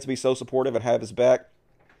fans be so supportive and have his back.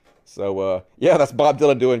 So, yeah, that's Bob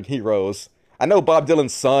Dylan doing Heroes. I know Bob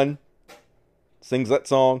Dylan's son sings that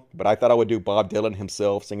song, but I thought I would do Bob Dylan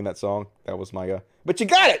himself singing that song. That was my, but you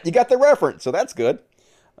got it. You got the reference, so that's good.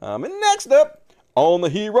 And next up on the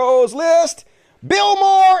Heroes list, Bill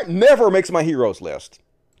Maher never makes my Heroes list,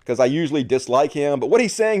 because I usually dislike him. But what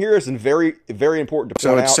he's saying here is very, very important to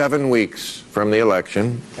point out. So it's 7 weeks from the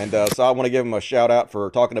election. And so I want to give him a shout out for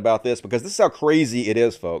talking about this, because this is how crazy it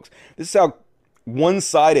is, folks. This is how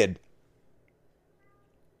one-sided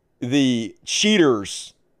the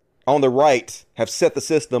cheaters on the right have set the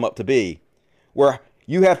system up to be, where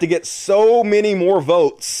you have to get so many more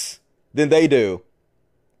votes than they do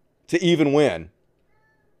to even win.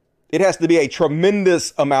 It has to be a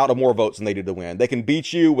tremendous amount of more votes than they do to win. They can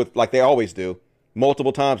beat you with, like they always do,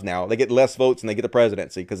 multiple times now. They get less votes and they get the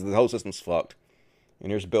presidency because the whole system's fucked.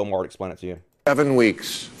 And here's Bill Maher to explain it to you. 7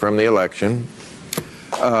 weeks from the election.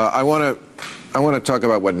 I want to talk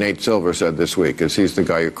about what Nate Silver said this week, because he's the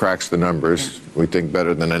guy who cracks the numbers, we think,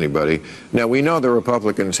 better than anybody. Now, we know the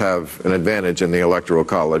Republicans have an advantage in the Electoral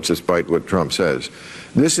College, despite what Trump says.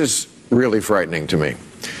 This is really frightening to me.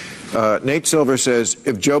 Nate Silver says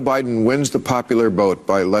if Joe Biden wins the popular vote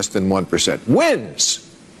by less than 1%,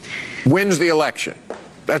 wins the election.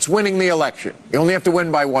 That's winning the election. You only have to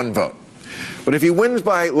win by 1 vote. But if he wins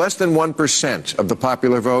by less than 1% of the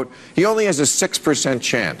popular vote, he only has a 6%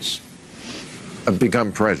 chance of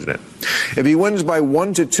becoming president. If he wins by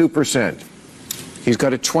 1 to 2%, he's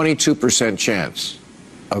got a 22% chance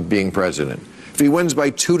of being president. If he wins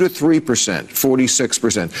by 2 to 3%,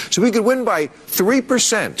 46%. So he could win by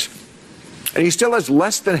 3%. And he still has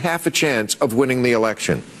less than half a chance of winning the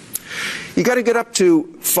election. You got to get up to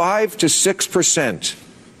 5 to 6%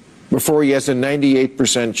 before he has a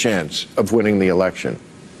 98% chance of winning the election.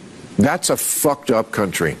 That's a fucked up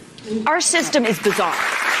country. Our system is bizarre.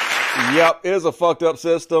 Yep, it is a fucked up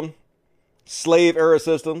system. Slave era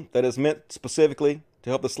system that is meant specifically to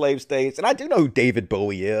help the slave states. And I do know who David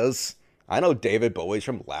Bowie is. I know David Bowie's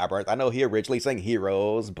from Labyrinth. I know he originally sang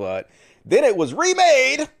Heroes, but then it was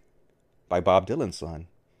remade by Bob Dylan's son.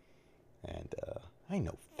 And I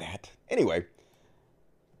know that. Anyway,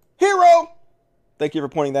 Hero! Thank you for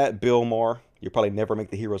pointing that, Bill Maher. You'll probably never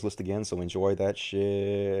make the Heroes list again, so enjoy that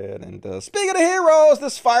shit. And speaking of heroes,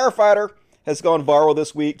 this firefighter has gone viral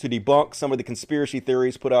this week to debunk some of the conspiracy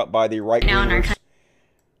theories put out by the right-wingers.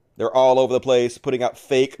 They're all over the place, putting out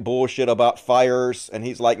fake bullshit about fires, and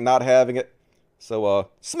he's like not having it. So,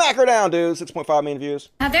 smack her down, dude. 6.5 million views.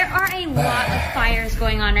 Now, there are a lot of fires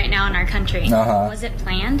going on right now in our country. Was it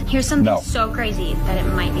planned? Here's something so crazy that it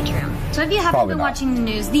might be true. So if you haven't been watching the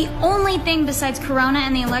news, the only thing besides Corona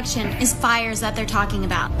and the election is fires that they're talking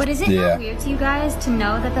about. But is it not weird to you guys to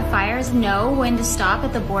know that the fires know when to stop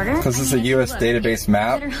at the border? Because it's a U.S. database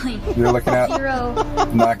map you're looking at.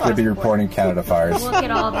 Not going to be reporting Canada fires. Look at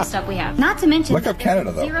all the stuff we have. Not to mention, look up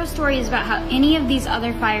Canada, though. Zero stories about how any of these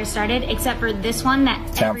other fires started, except for this one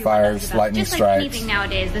that campfires, lightning just strikes. Like anything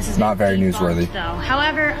nowadays, this is not very newsworthy. Though.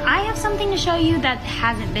 However, I have something to show you that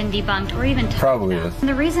hasn't been debunked or even talked Probably about. is. And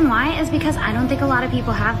the reason why is because I don't think a lot of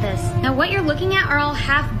people have this. Now, what you're looking at are all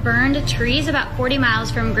half-burned trees about 40 miles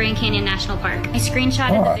from Grand Canyon National Park. I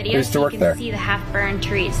screenshotted the video so you can see the half-burned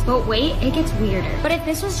trees. But wait, it gets weirder. But if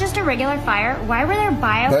this was just a regular fire, why were there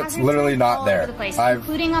biohazard That's literally not all there. Over the place, I've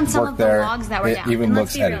including on some of the logs that were down. It even and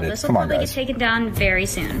looks edited. This will Come on, probably guys. get taken down very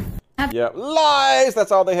soon. Yeah, lies!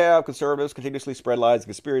 That's all they have. Conservatives continuously spread lies and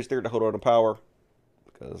conspiracy theory to hold on to power.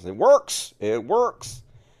 Because it works. It works.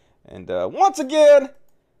 And once again,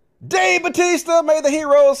 Dave Bautista made the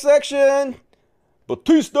heroes section.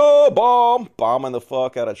 Bautista bombing the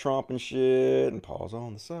fuck out of Trump and shit. And pause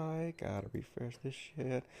on the side. Gotta refresh this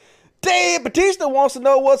shit. Dave Bautista wants to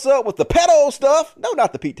know what's up with the pedo stuff. No,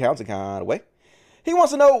 not the Pete Townsend kind of way. He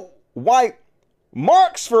wants to know why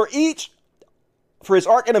marks for his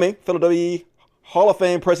arch enemy, Philadelphia Hall of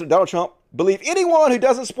Fame President Donald Trump, believe anyone who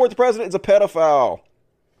doesn't support the president is a pedophile.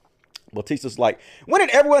 Bautista's like, when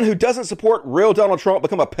did everyone who doesn't support real Donald Trump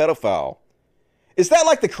become a pedophile? Is that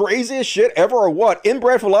like the craziest shit ever or what?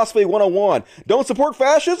 Inbred philosophy 101. Don't support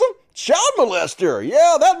fascism? Child molester.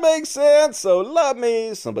 Yeah, that makes sense. So love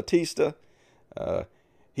me some Bautista.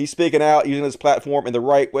 He's speaking out using his platform in the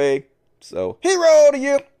right way. So hero to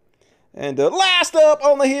you. And last up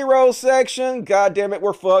on the hero section, god damn it,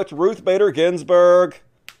 we're fucked. Ruth Bader Ginsburg.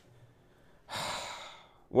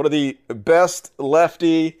 One of the best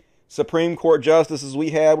lefty Supreme Court justices we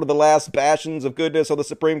had. One of the last bastions of goodness on the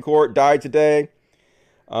Supreme Court died today.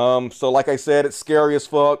 So like I said, it's scary as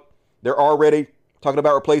fuck. They're already talking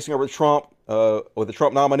about replacing her with Trump, with the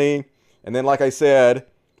Trump nominee. And then like I said,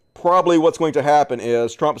 probably what's going to happen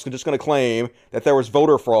is Trump is just going to claim that there was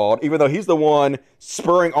voter fraud, even though he's the one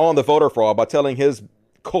spurring on the voter fraud by telling his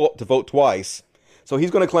cult to vote twice. So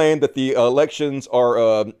he's going to claim that the elections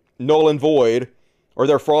are null and void, or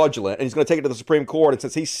they're fraudulent, and he's going to take it to the Supreme Court. And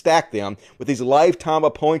since he stacked them with these lifetime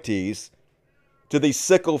appointees to these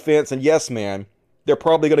sycophants and yes men, they're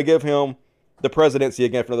probably going to give him the presidency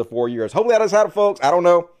again for another 4 years. Hopefully that has happened, folks. I don't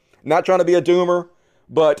know. Not trying to be a doomer.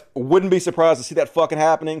 But wouldn't be surprised to see that fucking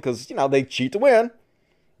happening because, you know, they cheat to win.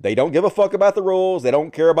 They don't give a fuck about the rules. They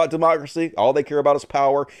don't care about democracy. All they care about is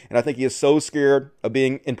power. And I think he is so scared of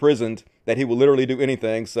being imprisoned that he will literally do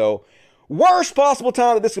anything. So, worst possible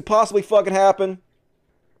time that this could possibly fucking happen.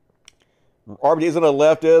 RBG isn't a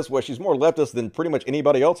leftist. Well, she's more leftist than pretty much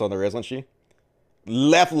anybody else on there, isn't she?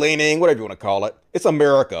 Left-leaning, whatever you want to call it. It's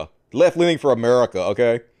America. Left-leaning for America,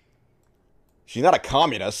 okay? She's not a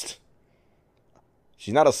communist.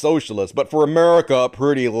 She's not a socialist, but for America,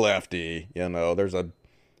 pretty lefty. You know, there's a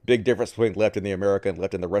big difference between left in the America and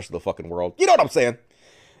left in the rest of the fucking world. You know what I'm saying?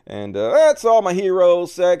 And that's all my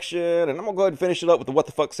heroes section. And I'm going to go ahead and finish it up with the what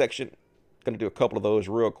the fuck section. Going to do a couple of those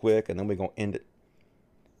real quick, and then we're going to end it.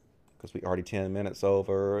 Because we already 10 minutes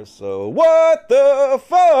over. So, what the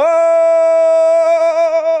fuck?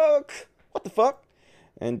 What the fuck?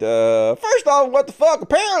 And first off, what the fuck?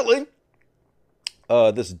 Apparently,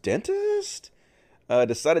 this dentist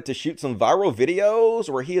decided to shoot some viral videos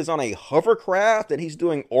where he is on a hovercraft and he's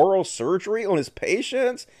doing oral surgery on his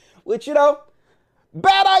patients, which, you know,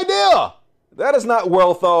 bad idea. That is not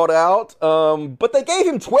well thought out. But they gave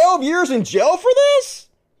him 12 years in jail for this?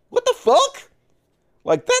 What the fuck?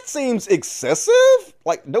 Like, that seems excessive.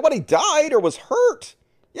 Like, nobody died or was hurt.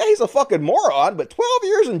 Yeah, he's a fucking moron, but 12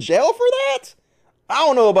 years in jail for that? I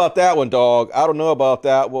don't know about that one, dog. I don't know about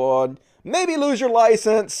that one. Maybe lose your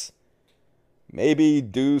license. Maybe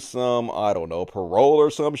do some, I don't know, parole or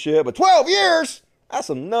some shit. But 12 years? That's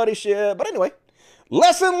some nutty shit. But anyway,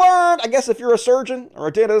 lesson learned. I guess if you're a surgeon or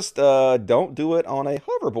a dentist, don't do it on a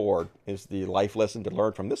hoverboard is the life lesson to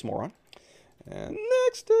learn from this moron. And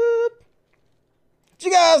next up, did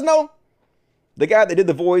you guys know the guy that did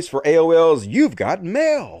the voice for AOL's You've Got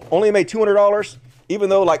Mail only made $200, even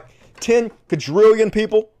though like 10 quadrillion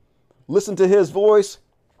people listen to his voice?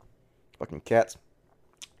 Fucking cats.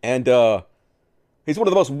 And he's one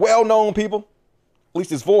of the most well-known people, at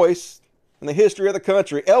least his voice, in the history of the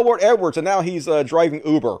country. Elwood Edwards, and now he's driving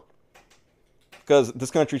Uber. Because this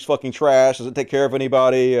country's fucking trash, doesn't take care of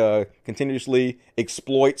anybody, continuously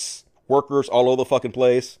exploits workers all over the fucking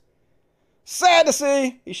place. Sad to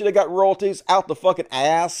see. He should have got royalties out the fucking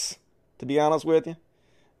ass, to be honest with you.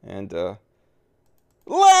 And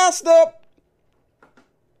last up,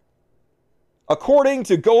 according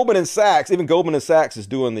to Goldman & Sachs, even Goldman & Sachs is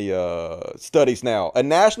doing the studies now, a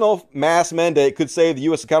national mask mandate could save the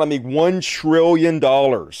U.S. economy $1 trillion.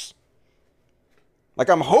 Like,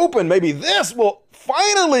 I'm hoping maybe this will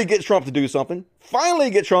finally get Trump to do something, finally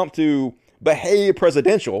get Trump to behave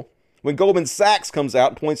presidential when Goldman Sachs comes out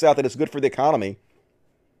and points out that it's good for the economy.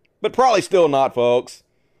 But probably still not, folks.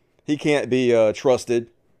 He can't be trusted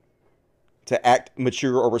to act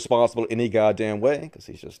mature or responsible in any goddamn way because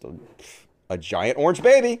he's just a giant orange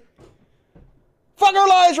baby. Fuck our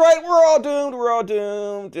lives, right? We're all doomed. We're all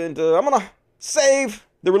doomed. And I'm going to save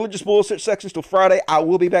the religious bullshit sections till Friday. I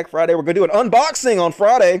will be back Friday. We're going to do an unboxing on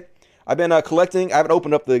Friday. I've been collecting. I haven't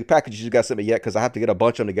opened up the packages you guys sent me yet because I have to get a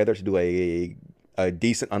bunch of them together to do a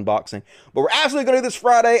decent unboxing. But we're absolutely going to do this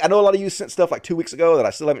Friday. I know a lot of you sent stuff like 2 weeks ago that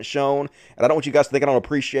I still haven't shown. And I don't want you guys to think I don't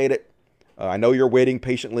appreciate it. I know you're waiting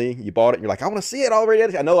patiently. You bought it and you're like, I want to see it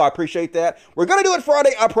already. I know, I appreciate that. We're going to do it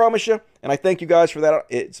Friday, I promise you. And I thank you guys for that.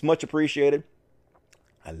 It's much appreciated.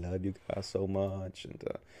 I love you guys so much. And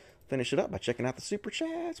finish it up by checking out the Super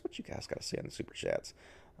Chats. What you guys got to say on the Super Chats?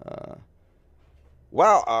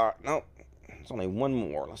 Wow. No, there's only one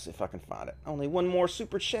more. Let's see if I can find it. Only one more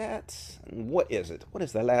Super Chat. And what is it? What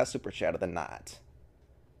is the last Super Chat of the night?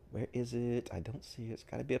 Where is it? I don't see it. It's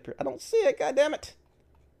got to be up here. I don't see it. God damn it.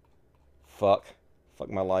 Fuck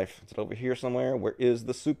my life. Is it over here somewhere? Where is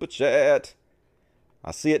the Super Chat? I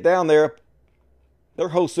see it down there. Their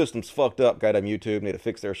whole system's fucked up. Goddamn YouTube. Need to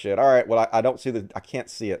fix their shit. Alright, well, I don't see I can't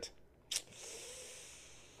see it.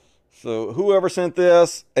 So, whoever sent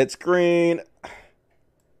this, it's green.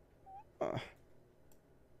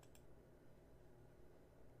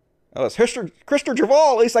 Oh, it's Christopher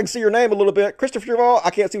Javal. At least I can see your name a little bit. Christopher Javal, I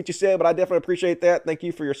can't see what you said, but I definitely appreciate that. Thank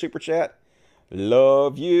you for your Super Chat.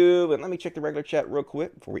 Love you. And let me check the regular chat real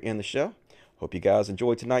quick before we end the show. Hope you guys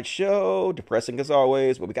enjoyed tonight's show. Depressing as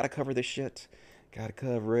always, but we got to cover this shit. Got to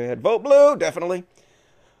cover it. Vote blue, definitely.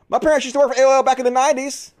 My parents used to work for AOL back in the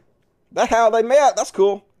 90s. That's how they met. That's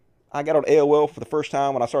cool. I got on AOL for the first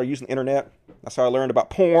time when I started using the internet. That's how I learned about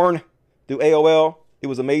porn through AOL. It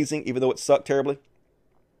was amazing, even though it sucked terribly.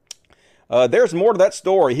 There's more to that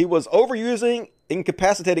story. He was overusing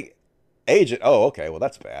incapacitating agent. Oh, okay. Well,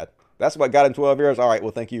 that's bad. That's what got him 12 years. All right.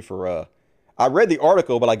 Well, thank you for... I read the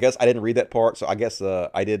article, but I guess I didn't read that part. So I guess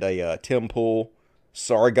I did a Tim Pool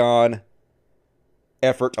Sargon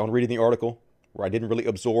effort on reading the article where I didn't really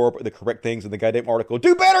absorb the correct things in the goddamn article.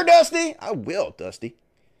 Do better, Dusty! I will, Dusty.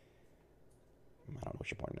 I don't know what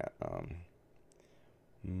you're pointing at.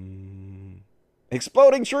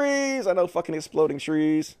 Exploding trees! I know fucking exploding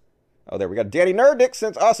trees. Oh, there we got Danny Nerdick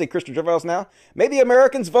since I see Christopher Javels now. Maybe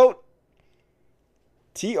Americans vote.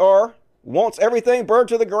 TR wants everything burned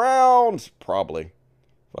to the ground. Probably.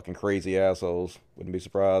 Fucking crazy assholes. Wouldn't be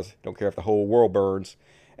surprised. Don't care if the whole world burns.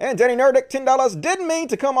 And Danny Nerdick, $10. Didn't mean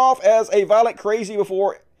to come off as a violent crazy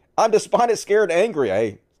before. I'm despondent, scared, angry.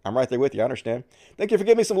 Hey, I'm right there with you. I understand. Thank you for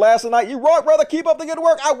giving me some laughs tonight. You rock, brother. Keep up the good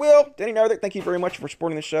work. I will. Danny Nerdick, thank you very much for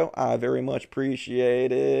supporting the show. I very much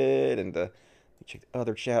appreciate it. And let me check the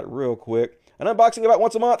other chat real quick. An unboxing about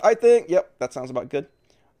once a month, I think. Yep, that sounds about good.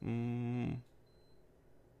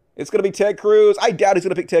 It's going to be Ted Cruz. I doubt he's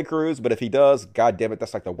going to pick Ted Cruz, but if he does, god damn it,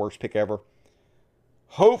 that's like the worst pick ever.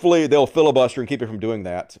 Hopefully they'll filibuster and keep him from doing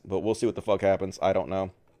that, but we'll see what the fuck happens. I don't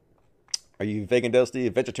know. Are you vegan, Dusty?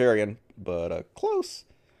 Vegetarian, but close.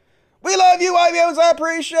 We love you, IBMs. I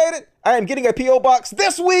appreciate it. I am getting a P.O. box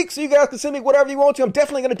this week, so you guys can send me whatever you want to. I'm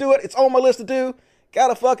definitely going to do it. It's on my list to do.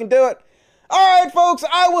 Gotta fucking do it. All right, folks,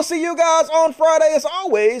 I will see you guys on Friday. As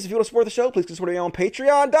always, if you want to support the show, please support me on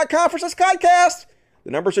patreon.com/Skycast.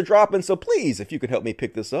 The numbers are dropping, so please, if you can help me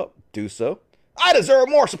pick this up, do so. I deserve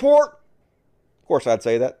more support. Of course, I'd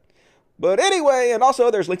say that. But anyway, and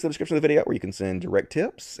also there's links in the description of the video where you can send direct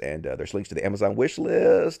tips, and there's links to the Amazon wish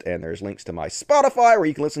list, and there's links to my Spotify where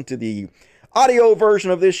you can listen to the audio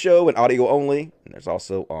version of this show and audio only. And there's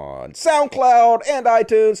also on SoundCloud and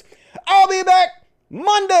iTunes. I'll be back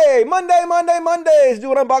Mondays,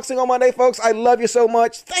 doing unboxing on Monday, folks. I love you so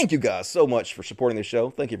much. Thank you guys so much for supporting the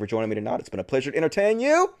show. Thank you for joining me tonight. It's been a pleasure to entertain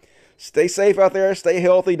you. Stay safe out there. Stay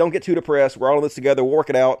healthy. Don't get too depressed. We're all in this together. We'll work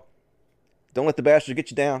it out. Don't let the bastards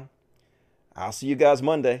get you down. I'll see you guys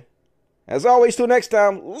Monday. As always, till next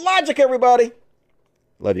time, Logic, everybody.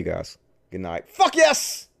 Love you guys. Good night. Fuck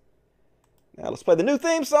yes! Now let's play the new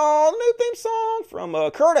theme song. From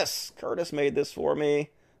Curtis. Curtis made this for me.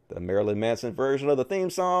 The Marilyn Manson version of the theme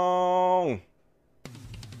song.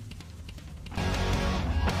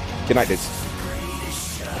 Good night, dudes.